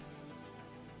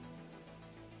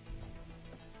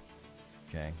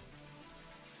 Okay.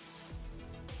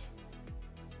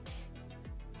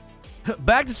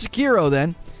 Back to Sekiro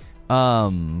then.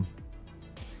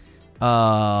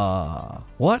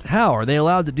 What? How? Are they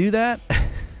allowed to do that?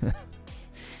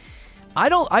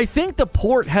 I think the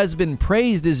port has been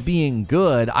praised as being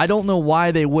good. I don't know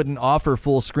why they wouldn't offer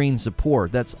full screen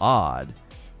support. That's odd.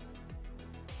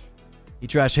 You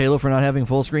trash Halo for not having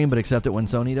full screen, but accept it when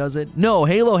Sony does it? No,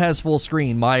 Halo has full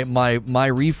screen. My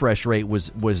refresh rate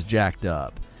was jacked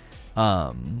up.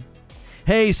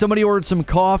 Hey, somebody ordered some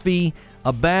coffee,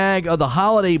 a bag of the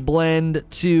holiday blend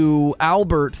to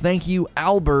Albert. Thank you,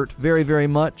 Albert, very, very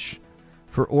much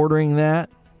for ordering that.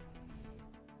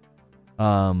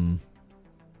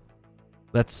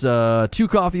 That's 2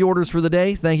 coffee orders for the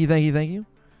day. Thank you, thank you, thank you.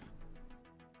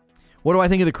 What do I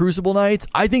think of the Crucible Knights?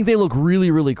 I think they look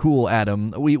really, really cool,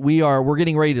 Adam. We're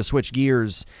getting ready to switch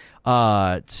gears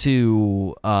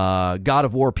to God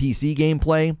of War PC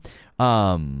gameplay.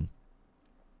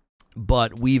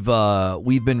 But we've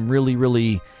been really,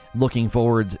 really looking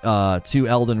forward to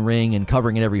Elden Ring and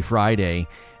covering it every Friday.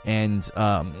 And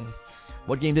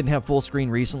what game didn't have full screen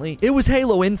recently? It was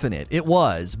Halo Infinite. It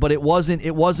was, but it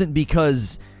wasn't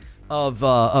because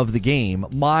of the game.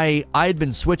 I had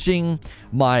been switching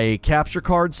my capture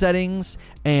card settings,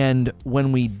 and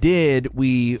when we did,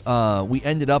 we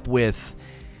ended up with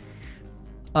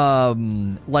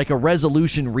like a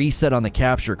resolution reset on the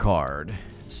capture card.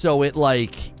 So it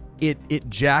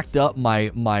jacked up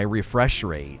my refresh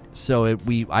rate. So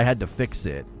I had to fix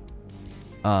it.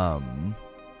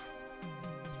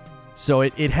 So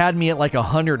it had me at like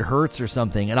 100 hertz or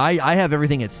something, and I have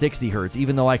everything at 60 hertz,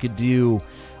 even though I could do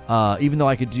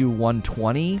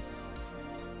 120.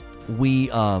 We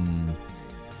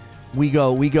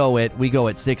go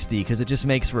at 60 because it just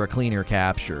makes for a cleaner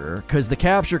capture. Because the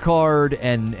capture card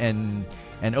and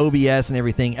OBS and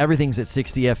everything's at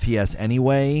 60 FPS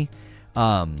anyway.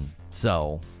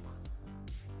 So.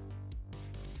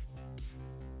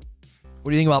 What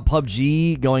do you think about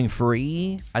PUBG going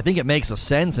free? I think it makes a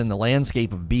sense in the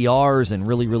landscape of BRs and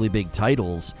really, really big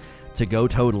titles to go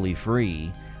totally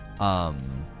free.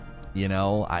 You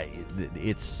know, I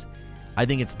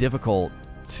think it's difficult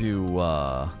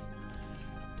to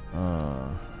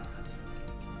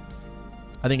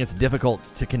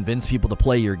convince people to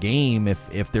play your game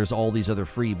if there's all these other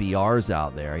free BRs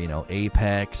out there. You know,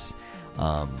 Apex,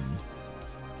 Call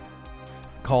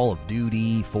of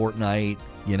Duty, Fortnite.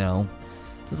 You know,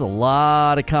 there's a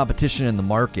lot of competition in the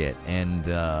market, and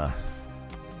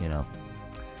you know,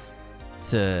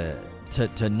 to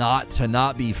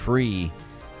not be free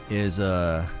is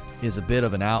a bit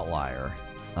of an outlier.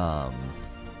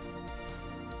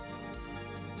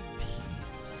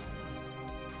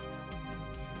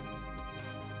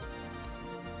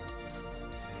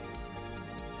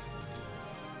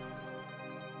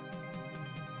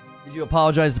 Did you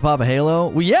apologize to Papa Halo?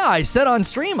 Well, yeah, I said on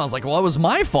stream, I was like, well, it was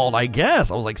my fault, I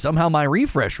guess. I was like, somehow my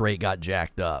refresh rate got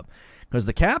jacked up because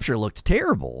the capture looked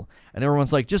terrible. And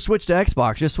everyone's like, just switch to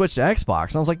Xbox, just switch to Xbox.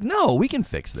 And I was like, no, we can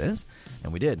fix this.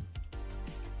 And we did.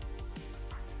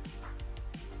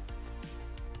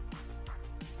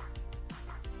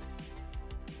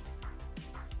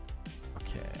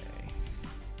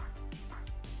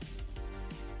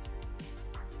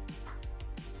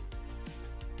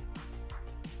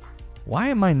 Why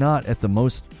am I not at the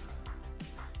most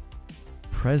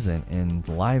present in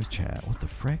live chat? What the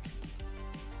frick?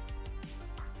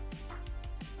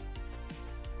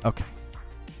 Okay.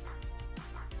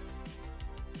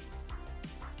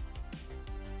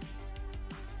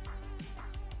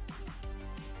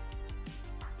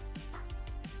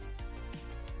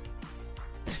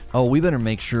 Oh, we better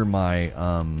make sure my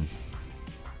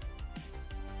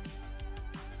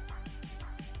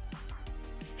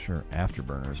sure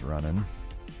Afterburner's running.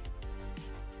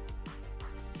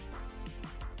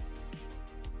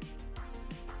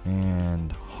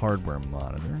 And hardware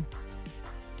monitor.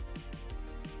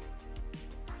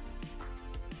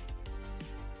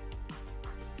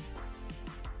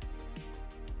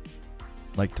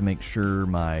 Like to make sure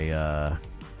my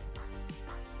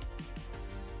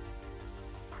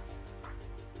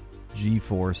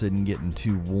GeForce isn't getting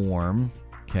too warm.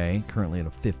 Okay, currently at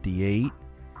a 58.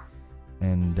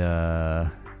 And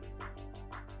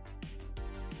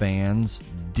fans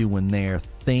doing their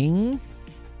thing.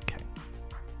 Okay.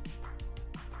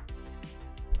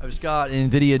 I just got an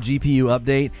NVIDIA GPU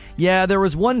update. Yeah, there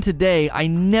was one today. I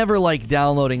never like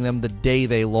downloading them the day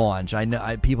they launch. I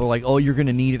know people are like, oh, you're going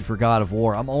to need it for God of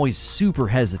War. I'm always super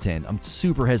hesitant. I'm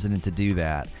super hesitant to do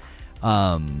that.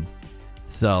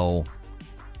 So...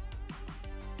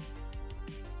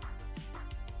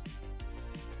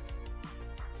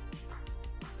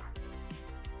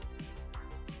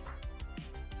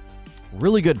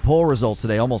 Really good poll results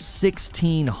today, almost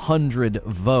 1,600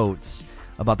 votes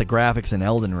about the graphics in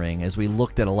Elden Ring as we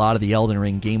looked at a lot of the Elden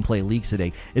Ring gameplay leaks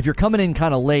today. If you're coming in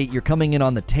kind of late, you're coming in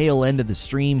on the tail end of the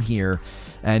stream here,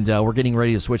 and we're getting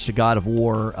ready to switch to God of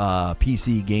War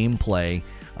PC gameplay.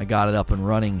 I got it up and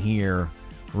running here,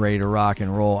 ready to rock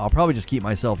and roll. I'll probably just keep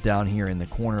myself down here in the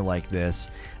corner like this,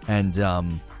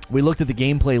 and we looked at the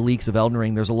gameplay leaks of Elden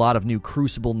Ring. There's a lot of new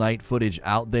Crucible Night footage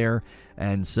out there,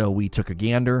 and so we took a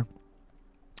gander.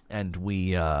 And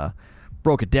we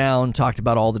broke it down, talked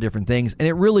about all the different things. And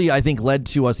it really, I think, led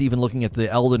to us even looking at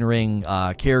the Elden Ring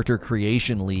character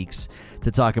creation leaks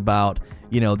to talk about,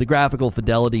 you know, the graphical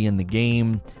fidelity in the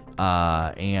game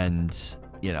and,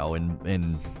 you know,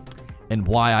 and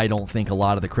why I don't think a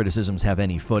lot of the criticisms have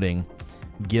any footing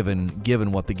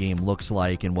given what the game looks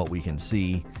like and what we can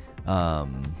see.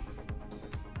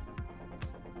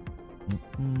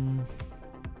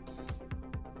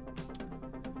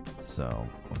 So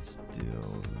let's do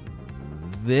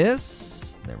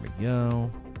this. There we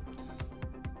go.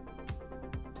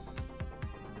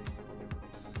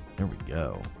 There we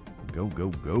go. Go, go,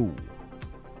 go.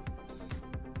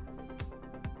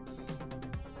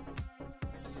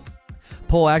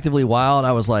 Poll actively wild.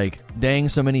 I was like, dang,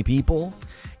 so many people.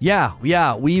 Yeah,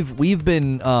 we've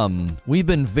been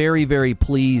very, very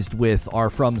pleased with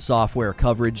our From Software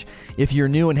coverage. If you're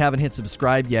new and haven't hit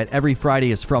subscribe yet, every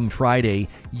Friday is From Friday.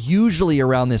 Usually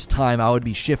around this time, I would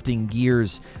be shifting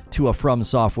gears to a From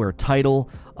Software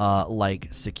title like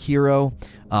Sekiro,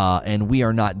 and we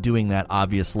are not doing that.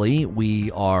 Obviously, we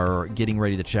are getting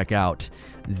ready to check out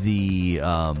the.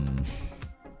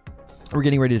 We're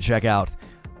getting ready to check out.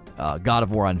 God of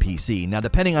War on PC. Now,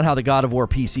 depending on how the God of War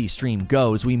PC stream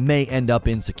goes, we may end up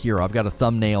in Sekiro. I've got a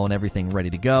thumbnail and everything ready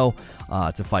to go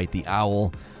to fight the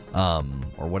Owl,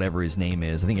 or whatever his name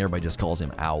is. I think everybody just calls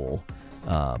him Owl.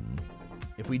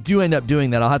 If we do end up doing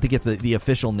that, I'll have to get the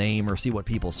official name or see what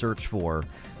people search for.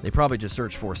 They probably just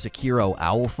search for Sekiro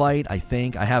Owl Fight, I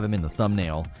think. I have him in the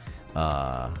thumbnail.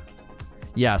 Yeah,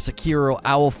 Sekiro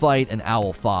Owl Fight and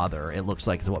Owl Father, it looks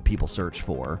like is what people search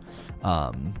for.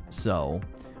 So...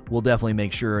 we'll definitely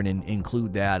make sure and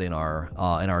include that in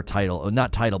our title,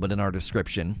 not title, but in our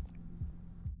description.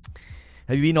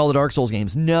 Have you beaten all the Dark Souls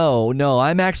games? No.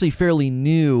 I'm actually fairly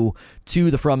new to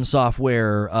the From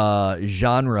Software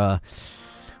genre,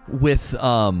 with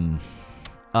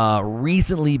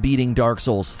recently beating Dark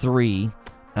Souls 3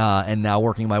 and now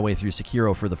working my way through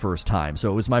Sekiro for the first time.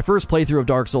 So it was my first playthrough of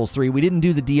Dark Souls 3. We didn't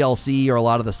do the DLC or a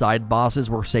lot of the side bosses.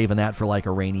 We're saving that for like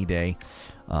a rainy day.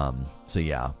 So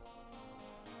yeah.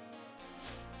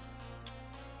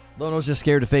 Lono's just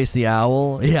scared to face the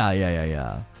owl.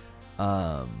 Yeah.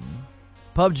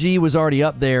 PUBG was already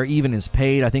up there, even as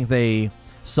paid. I think they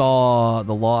saw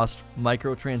the lost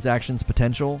microtransactions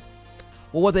potential.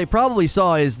 Well, what they probably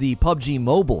saw is the PUBG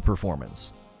mobile performance.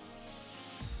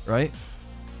 Right?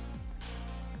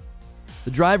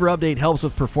 The driver update helps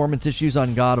with performance issues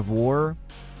on God of War.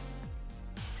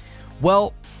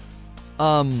 Well,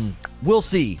 we'll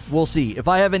see. If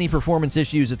I have any performance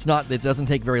issues, it doesn't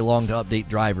take very long to update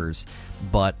drivers.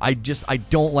 But I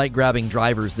don't like grabbing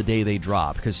drivers the day they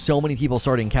drop, because so many people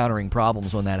start encountering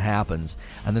problems when that happens,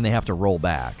 and then they have to roll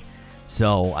back.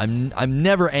 So I'm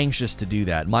never anxious to do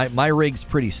that. My rig's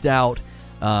pretty stout,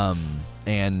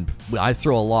 and I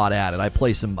throw a lot at it. I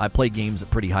play games at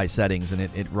pretty high settings, and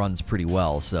it runs pretty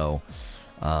well. So,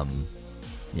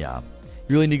 yeah.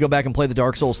 You really need to go back and play the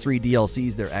Dark Souls 3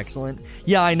 DLCs. They're excellent.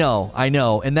 Yeah, I know.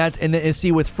 And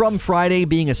see, with From Friday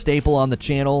being a staple on the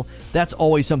channel, that's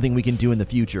always something we can do in the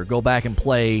future. Go back and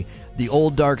play the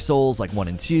old Dark Souls, like 1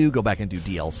 and 2. Go back and do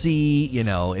DLC. You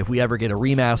know, if we ever get a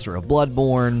remaster of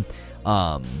Bloodborne.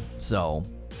 So,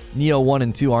 Neo 1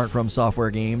 and 2 aren't From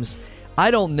Software games.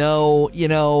 I don't know. You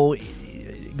know,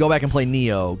 go back and play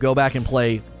Neo. Go back and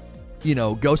play, you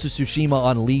know, Ghost of Tsushima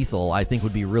on Lethal. I think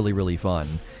would be really, really fun.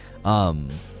 I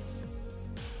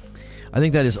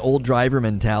think that is old driver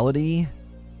mentality.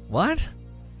 What?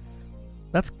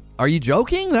 Are you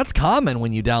joking? That's common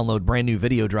when you download brand new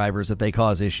video drivers that they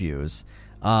cause issues.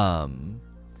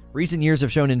 Recent years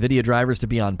have shown NVIDIA drivers to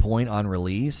be on point on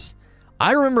release.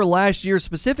 I remember last year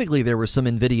specifically there were some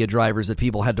NVIDIA drivers that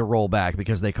people had to roll back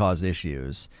because they caused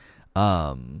issues.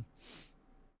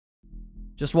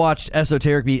 Just watched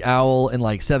Esoteric beat Owl in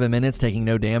like 7 minutes, taking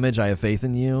no damage. I have faith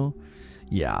in you.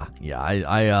 Yeah,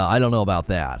 I don't know about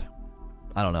that.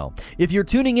 I don't know. If you're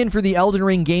tuning in for the Elden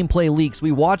Ring gameplay leaks,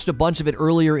 we watched a bunch of it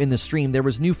earlier in the stream. There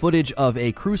was new footage of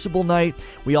a Crucible night.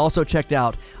 We also checked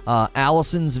out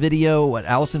Allison's video,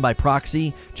 Allison by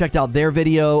Proxy. Checked out their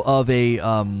video of a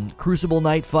Crucible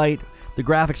night fight. The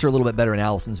graphics are a little bit better in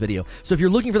Allison's video. So if you're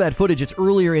looking for that footage, it's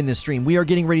earlier in the stream. We are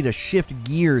getting ready to shift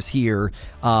gears here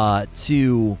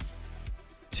to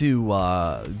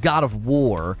God of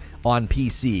War on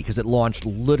PC because it launched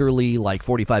literally like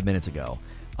 45 minutes ago.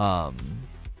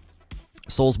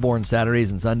 Soulsborne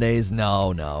Saturdays and Sundays?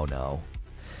 No.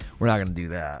 We're not going to do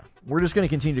that. We're just going to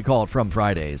continue to call it From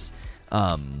Fridays.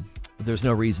 There's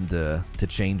no reason to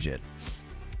change it.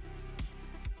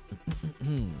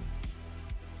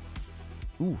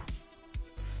 Ooh.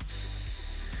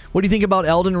 What do you think about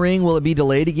Elden Ring? Will it be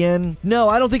delayed again? No,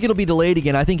 I don't think it'll be delayed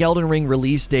again. I think Elden Ring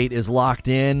release date is locked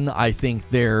in. I think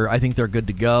they're good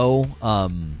to go.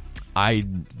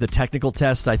 The technical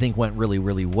test I think went really,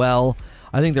 really well.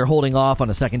 I think they're holding off on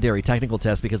a secondary technical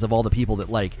test because of all the people that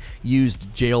like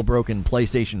used jailbroken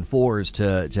PlayStation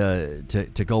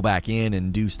 4s to go back in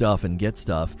and do stuff and get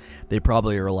stuff. They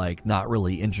probably are like not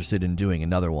really interested in doing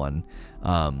another one.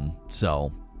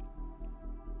 So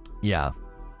yeah.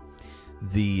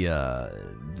 The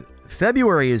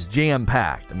February is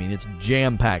jam-packed. I mean, it's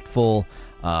jam-packed full.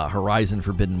 Horizon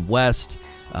Forbidden West,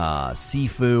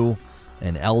 Sifu,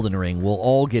 and Elden Ring will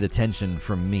all get attention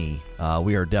from me.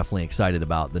 We are definitely excited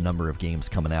about the number of games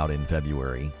coming out in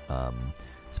February,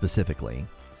 specifically.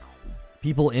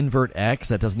 People invert X?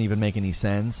 That doesn't even make any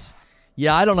sense.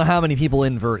 Yeah, I don't know how many people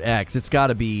invert X. It's got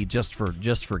to be just for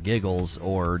giggles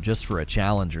or just for a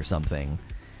challenge or something.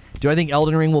 Do I think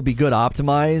Elden Ring will be good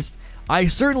optimized? I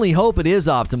certainly hope it is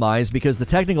optimized because the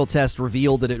technical test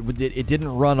revealed that it didn't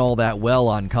run all that well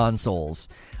on consoles.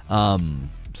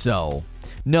 So,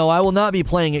 no, I will not be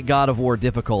playing at God of War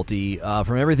difficulty.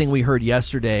 From everything we heard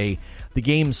yesterday, the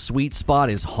game's sweet spot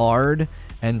is hard,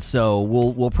 and so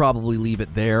we'll probably leave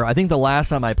it there. I think the last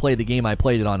time I played the game, I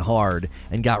played it on hard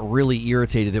and got really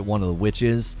irritated at one of the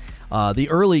witches. The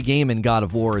early game in God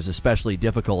of War is especially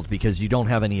difficult because you don't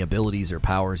have any abilities or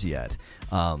powers yet.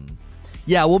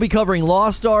 Yeah, we'll be covering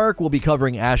Lost Ark. We'll be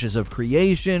covering Ashes of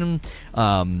Creation.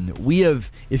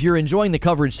 If you're enjoying the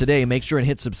coverage today, make sure and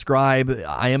hit subscribe.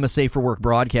 I am a Safe for Work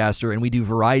broadcaster, and we do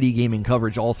variety gaming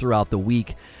coverage all throughout the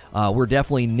week. We're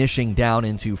definitely niching down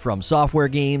into From Software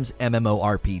games,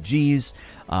 MMORPGs,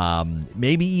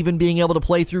 maybe even being able to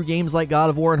play through games like God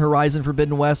of War and Horizon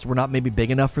Forbidden West. We're not maybe big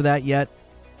enough for that yet.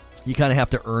 You kind of have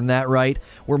to earn that right.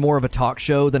 We're more of a talk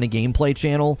show than a gameplay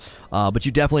channel, but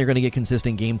you definitely are going to get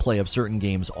consistent gameplay of certain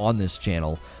games on this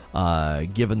channel,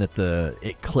 given that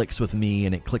it clicks with me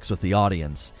and it clicks with the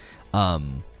audience. I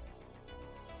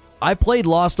played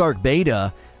Lost Ark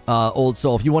Beta, Old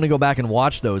Soul. If you want to go back and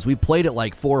watch those, we played it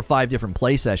like 4 or 5 different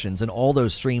play sessions, and all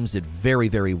those streams did very,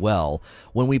 very well.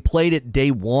 When we played it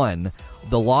day one,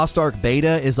 the Lost Ark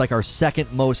Beta is like our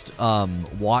second most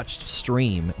watched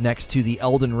stream next to the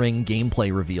Elden Ring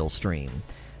gameplay reveal stream.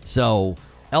 So,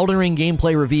 Elden Ring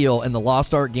gameplay reveal and the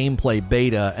Lost Ark gameplay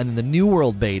beta and then the New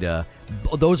World beta,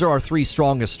 those are our 3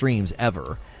 strongest streams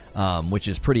ever, which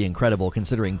is pretty incredible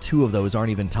considering 2 of those aren't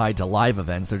even tied to live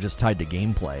events, they're just tied to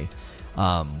gameplay.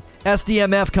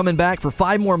 SDMF coming back for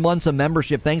 5 more months of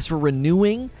membership. Thanks for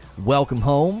renewing. Welcome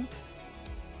home.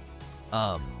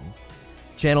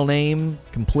 Channel name,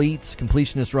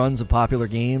 completionist runs of popular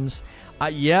games.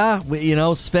 Yeah, you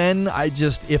know, Sven,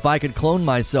 if I could clone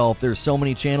myself, there's so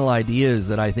many channel ideas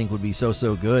that I think would be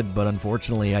so good, but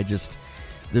unfortunately,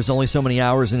 there's only so many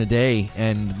hours in a day,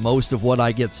 and most of what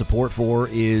I get support for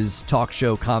is talk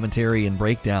show commentary and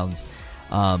breakdowns.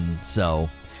 So,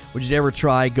 Would you ever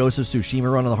try Ghost of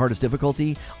Tsushima run on the hardest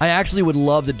difficulty? I actually would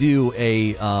love to do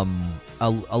a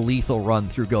lethal run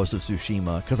through Ghost of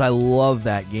Tsushima because I love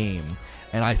that game,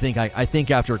 and I think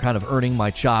after kind of earning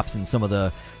my chops in some of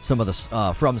the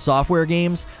From Software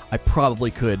games, I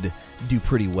probably could do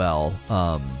pretty well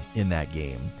in that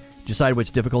game. Decide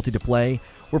which difficulty to play.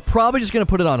 We're probably just going to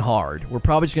put it on hard.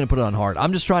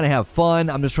 I'm just trying to have fun.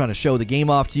 I'm just trying to show the game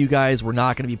off to you guys. We're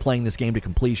not going to be playing this game to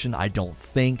completion, I don't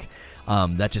think.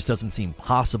 That just doesn't seem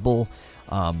possible.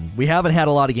 We haven't had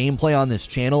a lot of gameplay on this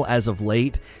channel as of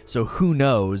late, so who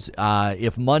knows?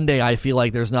 If Monday I feel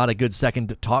like there's not a good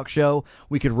second talk show,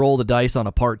 we could roll the dice on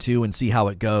a part 2 and see how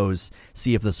it goes,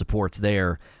 see if the support's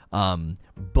there.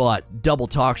 But Double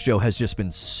Talk Show has just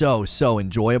been so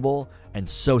enjoyable and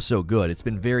so good. It's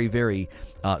been very, very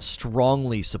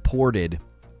strongly supported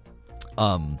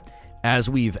as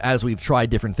we've tried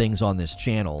different things on this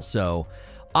channel. So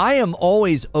I am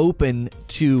always open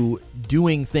to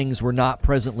doing things we're not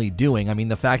presently doing. I mean,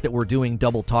 the fact that we're doing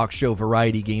Double Talk Show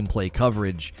variety gameplay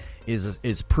coverage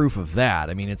is proof of that.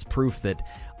 I mean, it's proof that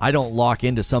I don't lock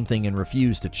into something and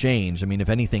refuse to change. I mean, if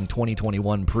anything,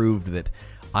 2021 proved that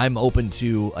I'm open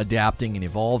to adapting and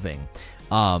evolving.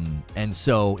 And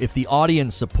so if the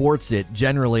audience supports it,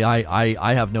 generally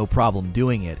I have no problem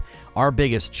doing it. Our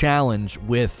biggest challenge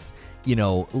with,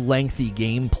 lengthy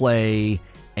gameplay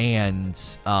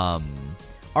and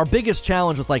our biggest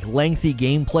challenge with lengthy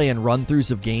gameplay and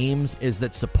run-throughs of games is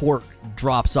that support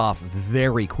drops off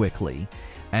very quickly.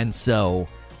 And so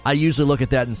I usually look at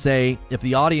that and say, if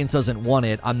the audience doesn't want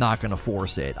it, I'm not going to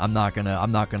force it. I'm not going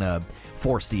to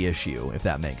force the issue, if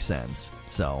that makes sense.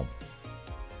 So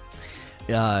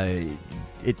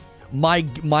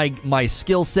my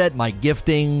skill set, my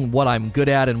gifting, what I'm good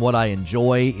at and what I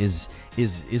enjoy is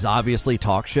obviously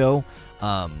talk show.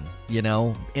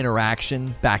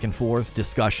 Interaction, back and forth,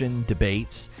 discussion,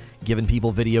 debates, giving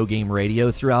people video game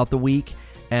radio throughout the week.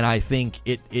 And I think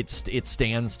it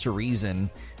stands to reason.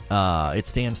 It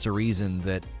stands to reason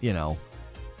that,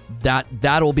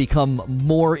 that'll become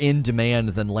more in demand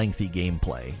than lengthy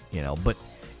gameplay, but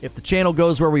if the channel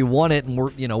goes where we want it and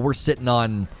we're sitting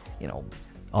on,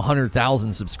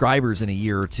 100,000 subscribers in a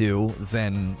year or two,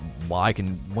 then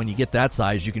when you get that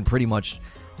size, you can pretty much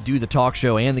do the talk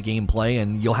show and the gameplay,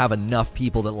 and you'll have enough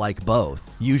people that like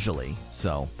both, usually.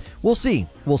 So we'll see.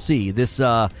 This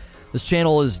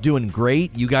channel is doing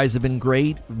great. You guys have been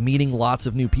great. Meeting lots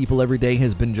of new people every day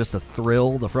has been just a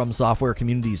thrill. The From Software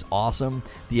community is awesome.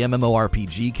 The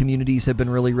MMORPG communities have been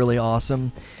really, really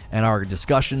awesome. And our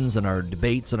discussions and our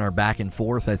debates and our back and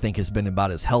forth, I think, has been about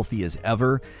as healthy as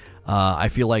ever. I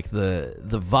feel like the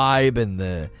vibe and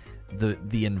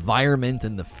the environment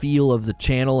and the feel of the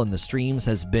channel and the streams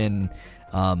has been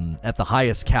at the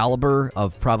highest caliber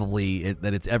of probably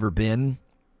that it's ever been.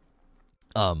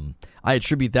 I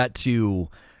attribute that to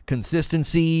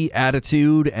consistency,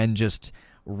 attitude, and just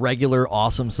regular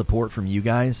awesome support from you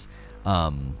guys.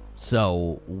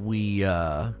 So we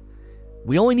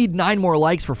only need 9 more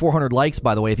likes for 400 likes,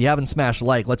 by the way. If you haven't smashed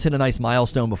like, let's hit a nice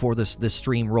milestone before this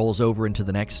stream rolls over into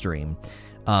the next stream.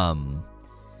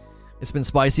 It's been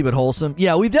spicy but wholesome.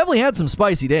 Yeah, we've definitely had some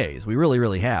spicy days. We really,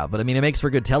 really have. But, I mean, it makes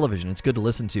for good television. It's good to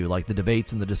listen to. Like, the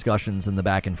debates and the discussions and the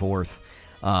back and forth,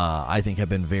 I think have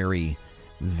been very,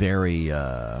 very,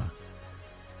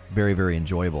 very, very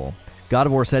enjoyable. God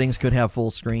of War settings could have full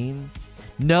screen.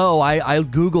 No, I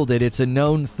Googled it. It's a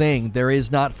known thing. There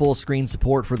is not full screen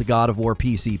support for the God of War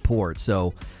PC port.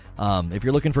 So if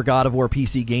you're looking for God of War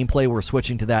PC gameplay, we're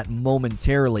switching to that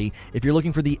momentarily. If you're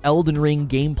looking for the Elden Ring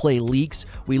gameplay leaks,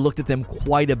 we looked at them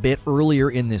quite a bit earlier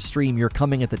in this stream. You're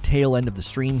coming at the tail end of the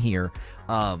stream here.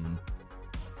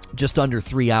 Just under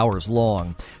 3 hours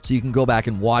long, so you can go back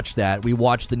and watch that. We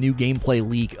watched the new gameplay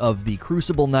leak of the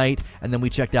Crucible Knight, and then we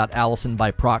checked out Allison by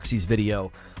Proxy's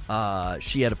video.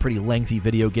 She had a pretty lengthy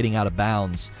video, Getting Out of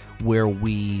Bounds, where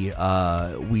we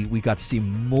got to see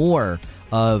more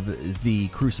of the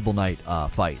Crucible Knight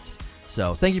fights.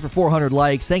 So thank you for 400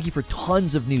 likes. Thank you for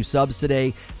tons of new subs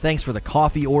today. Thanks for the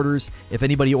coffee orders. If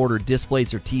anybody ordered disc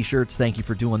plates or t-shirts, thank you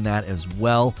for doing that as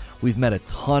well. We've met a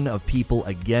ton of people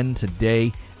again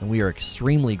today, and we are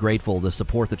extremely grateful the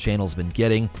support the channel's been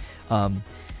getting.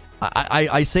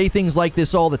 I say things like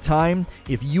this all the time.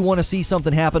 If you want to see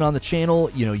something happen on the channel,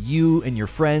 you and your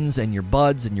friends and your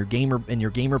buds and your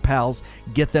gamer pals,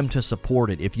 get them to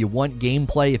support it. If you want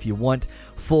gameplay, if you want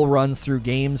full runs through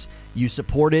games, you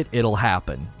support it, it'll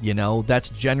happen. That's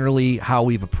generally how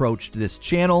we've approached this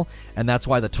channel, and that's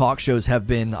why the talk shows have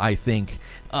been, I think,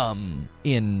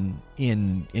 in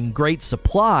great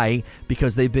supply,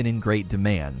 because they've been in great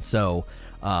demand. So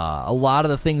a lot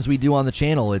of the things we do on the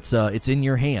channel, it's in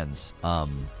your hands.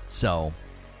 So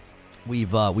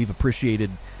we've appreciated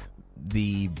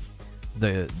the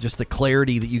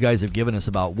clarity that you guys have given us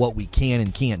about what we can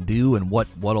and can't do, and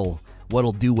what'll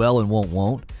do well and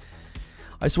won't.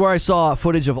 I swear I saw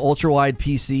footage of ultra-wide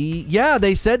PC. Yeah,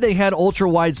 they said they had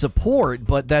ultra-wide support,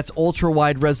 but that's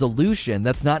ultra-wide resolution.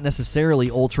 That's not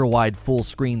necessarily ultra-wide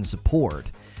full-screen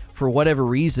support. For whatever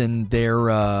reason,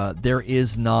 there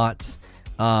is not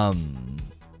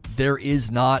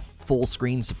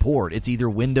full-screen support. It's either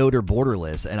windowed or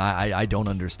borderless, and I don't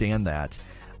understand that.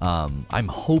 I'm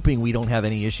hoping we don't have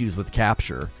any issues with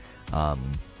capture.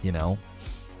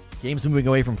 Games moving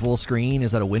away from full screen,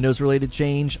 is that a Windows-related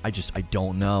change? I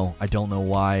don't know. I don't know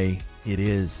why it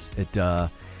is. It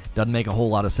doesn't make a whole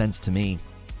lot of sense to me.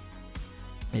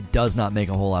 It does not make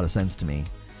a whole lot of sense to me.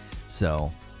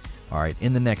 So, all right,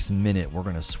 in the next minute, we're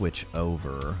going to switch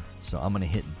over. So I'm going to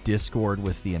hit Discord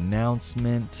with the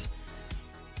announcement.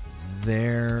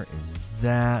 There is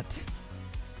that.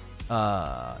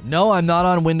 No, I'm not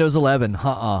on Windows 11.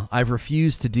 I've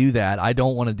refused to do that. I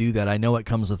don't want to do that. I know it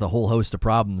comes with a whole host of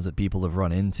problems that people have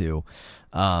run into.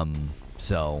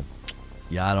 So,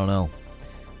 yeah, I don't know.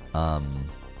 I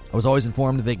was always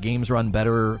informed that games run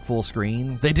better full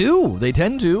screen. They do. They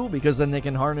tend to, because then they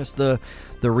can harness the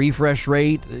refresh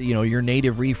rate, your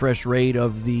native refresh rate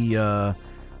of the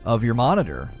of your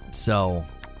monitor. So,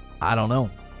 I don't know.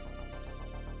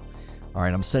 All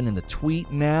right, I'm sending the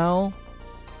tweet now.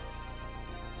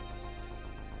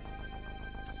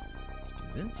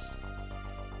 This.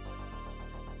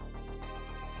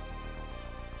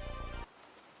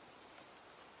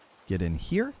 Get in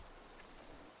here.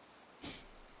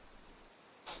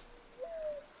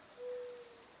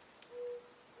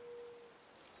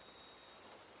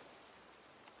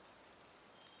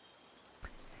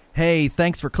 Hey,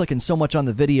 thanks for clicking so much on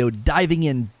the video. Diving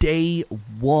in day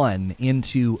one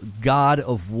into God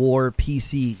of War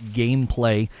PC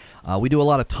gameplay. We do a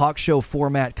lot of talk show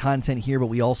format content here, but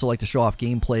we also like to show off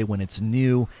gameplay when it's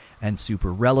new and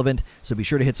super relevant. So be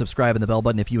sure to hit subscribe and the bell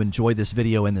button if you enjoyed this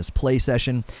video and this play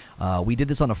session. We did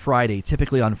this on a Friday.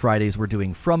 Typically on Fridays, we're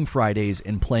doing From Fridays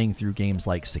and playing through games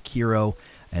like Sekiro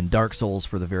and Dark Souls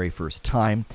for the very first time.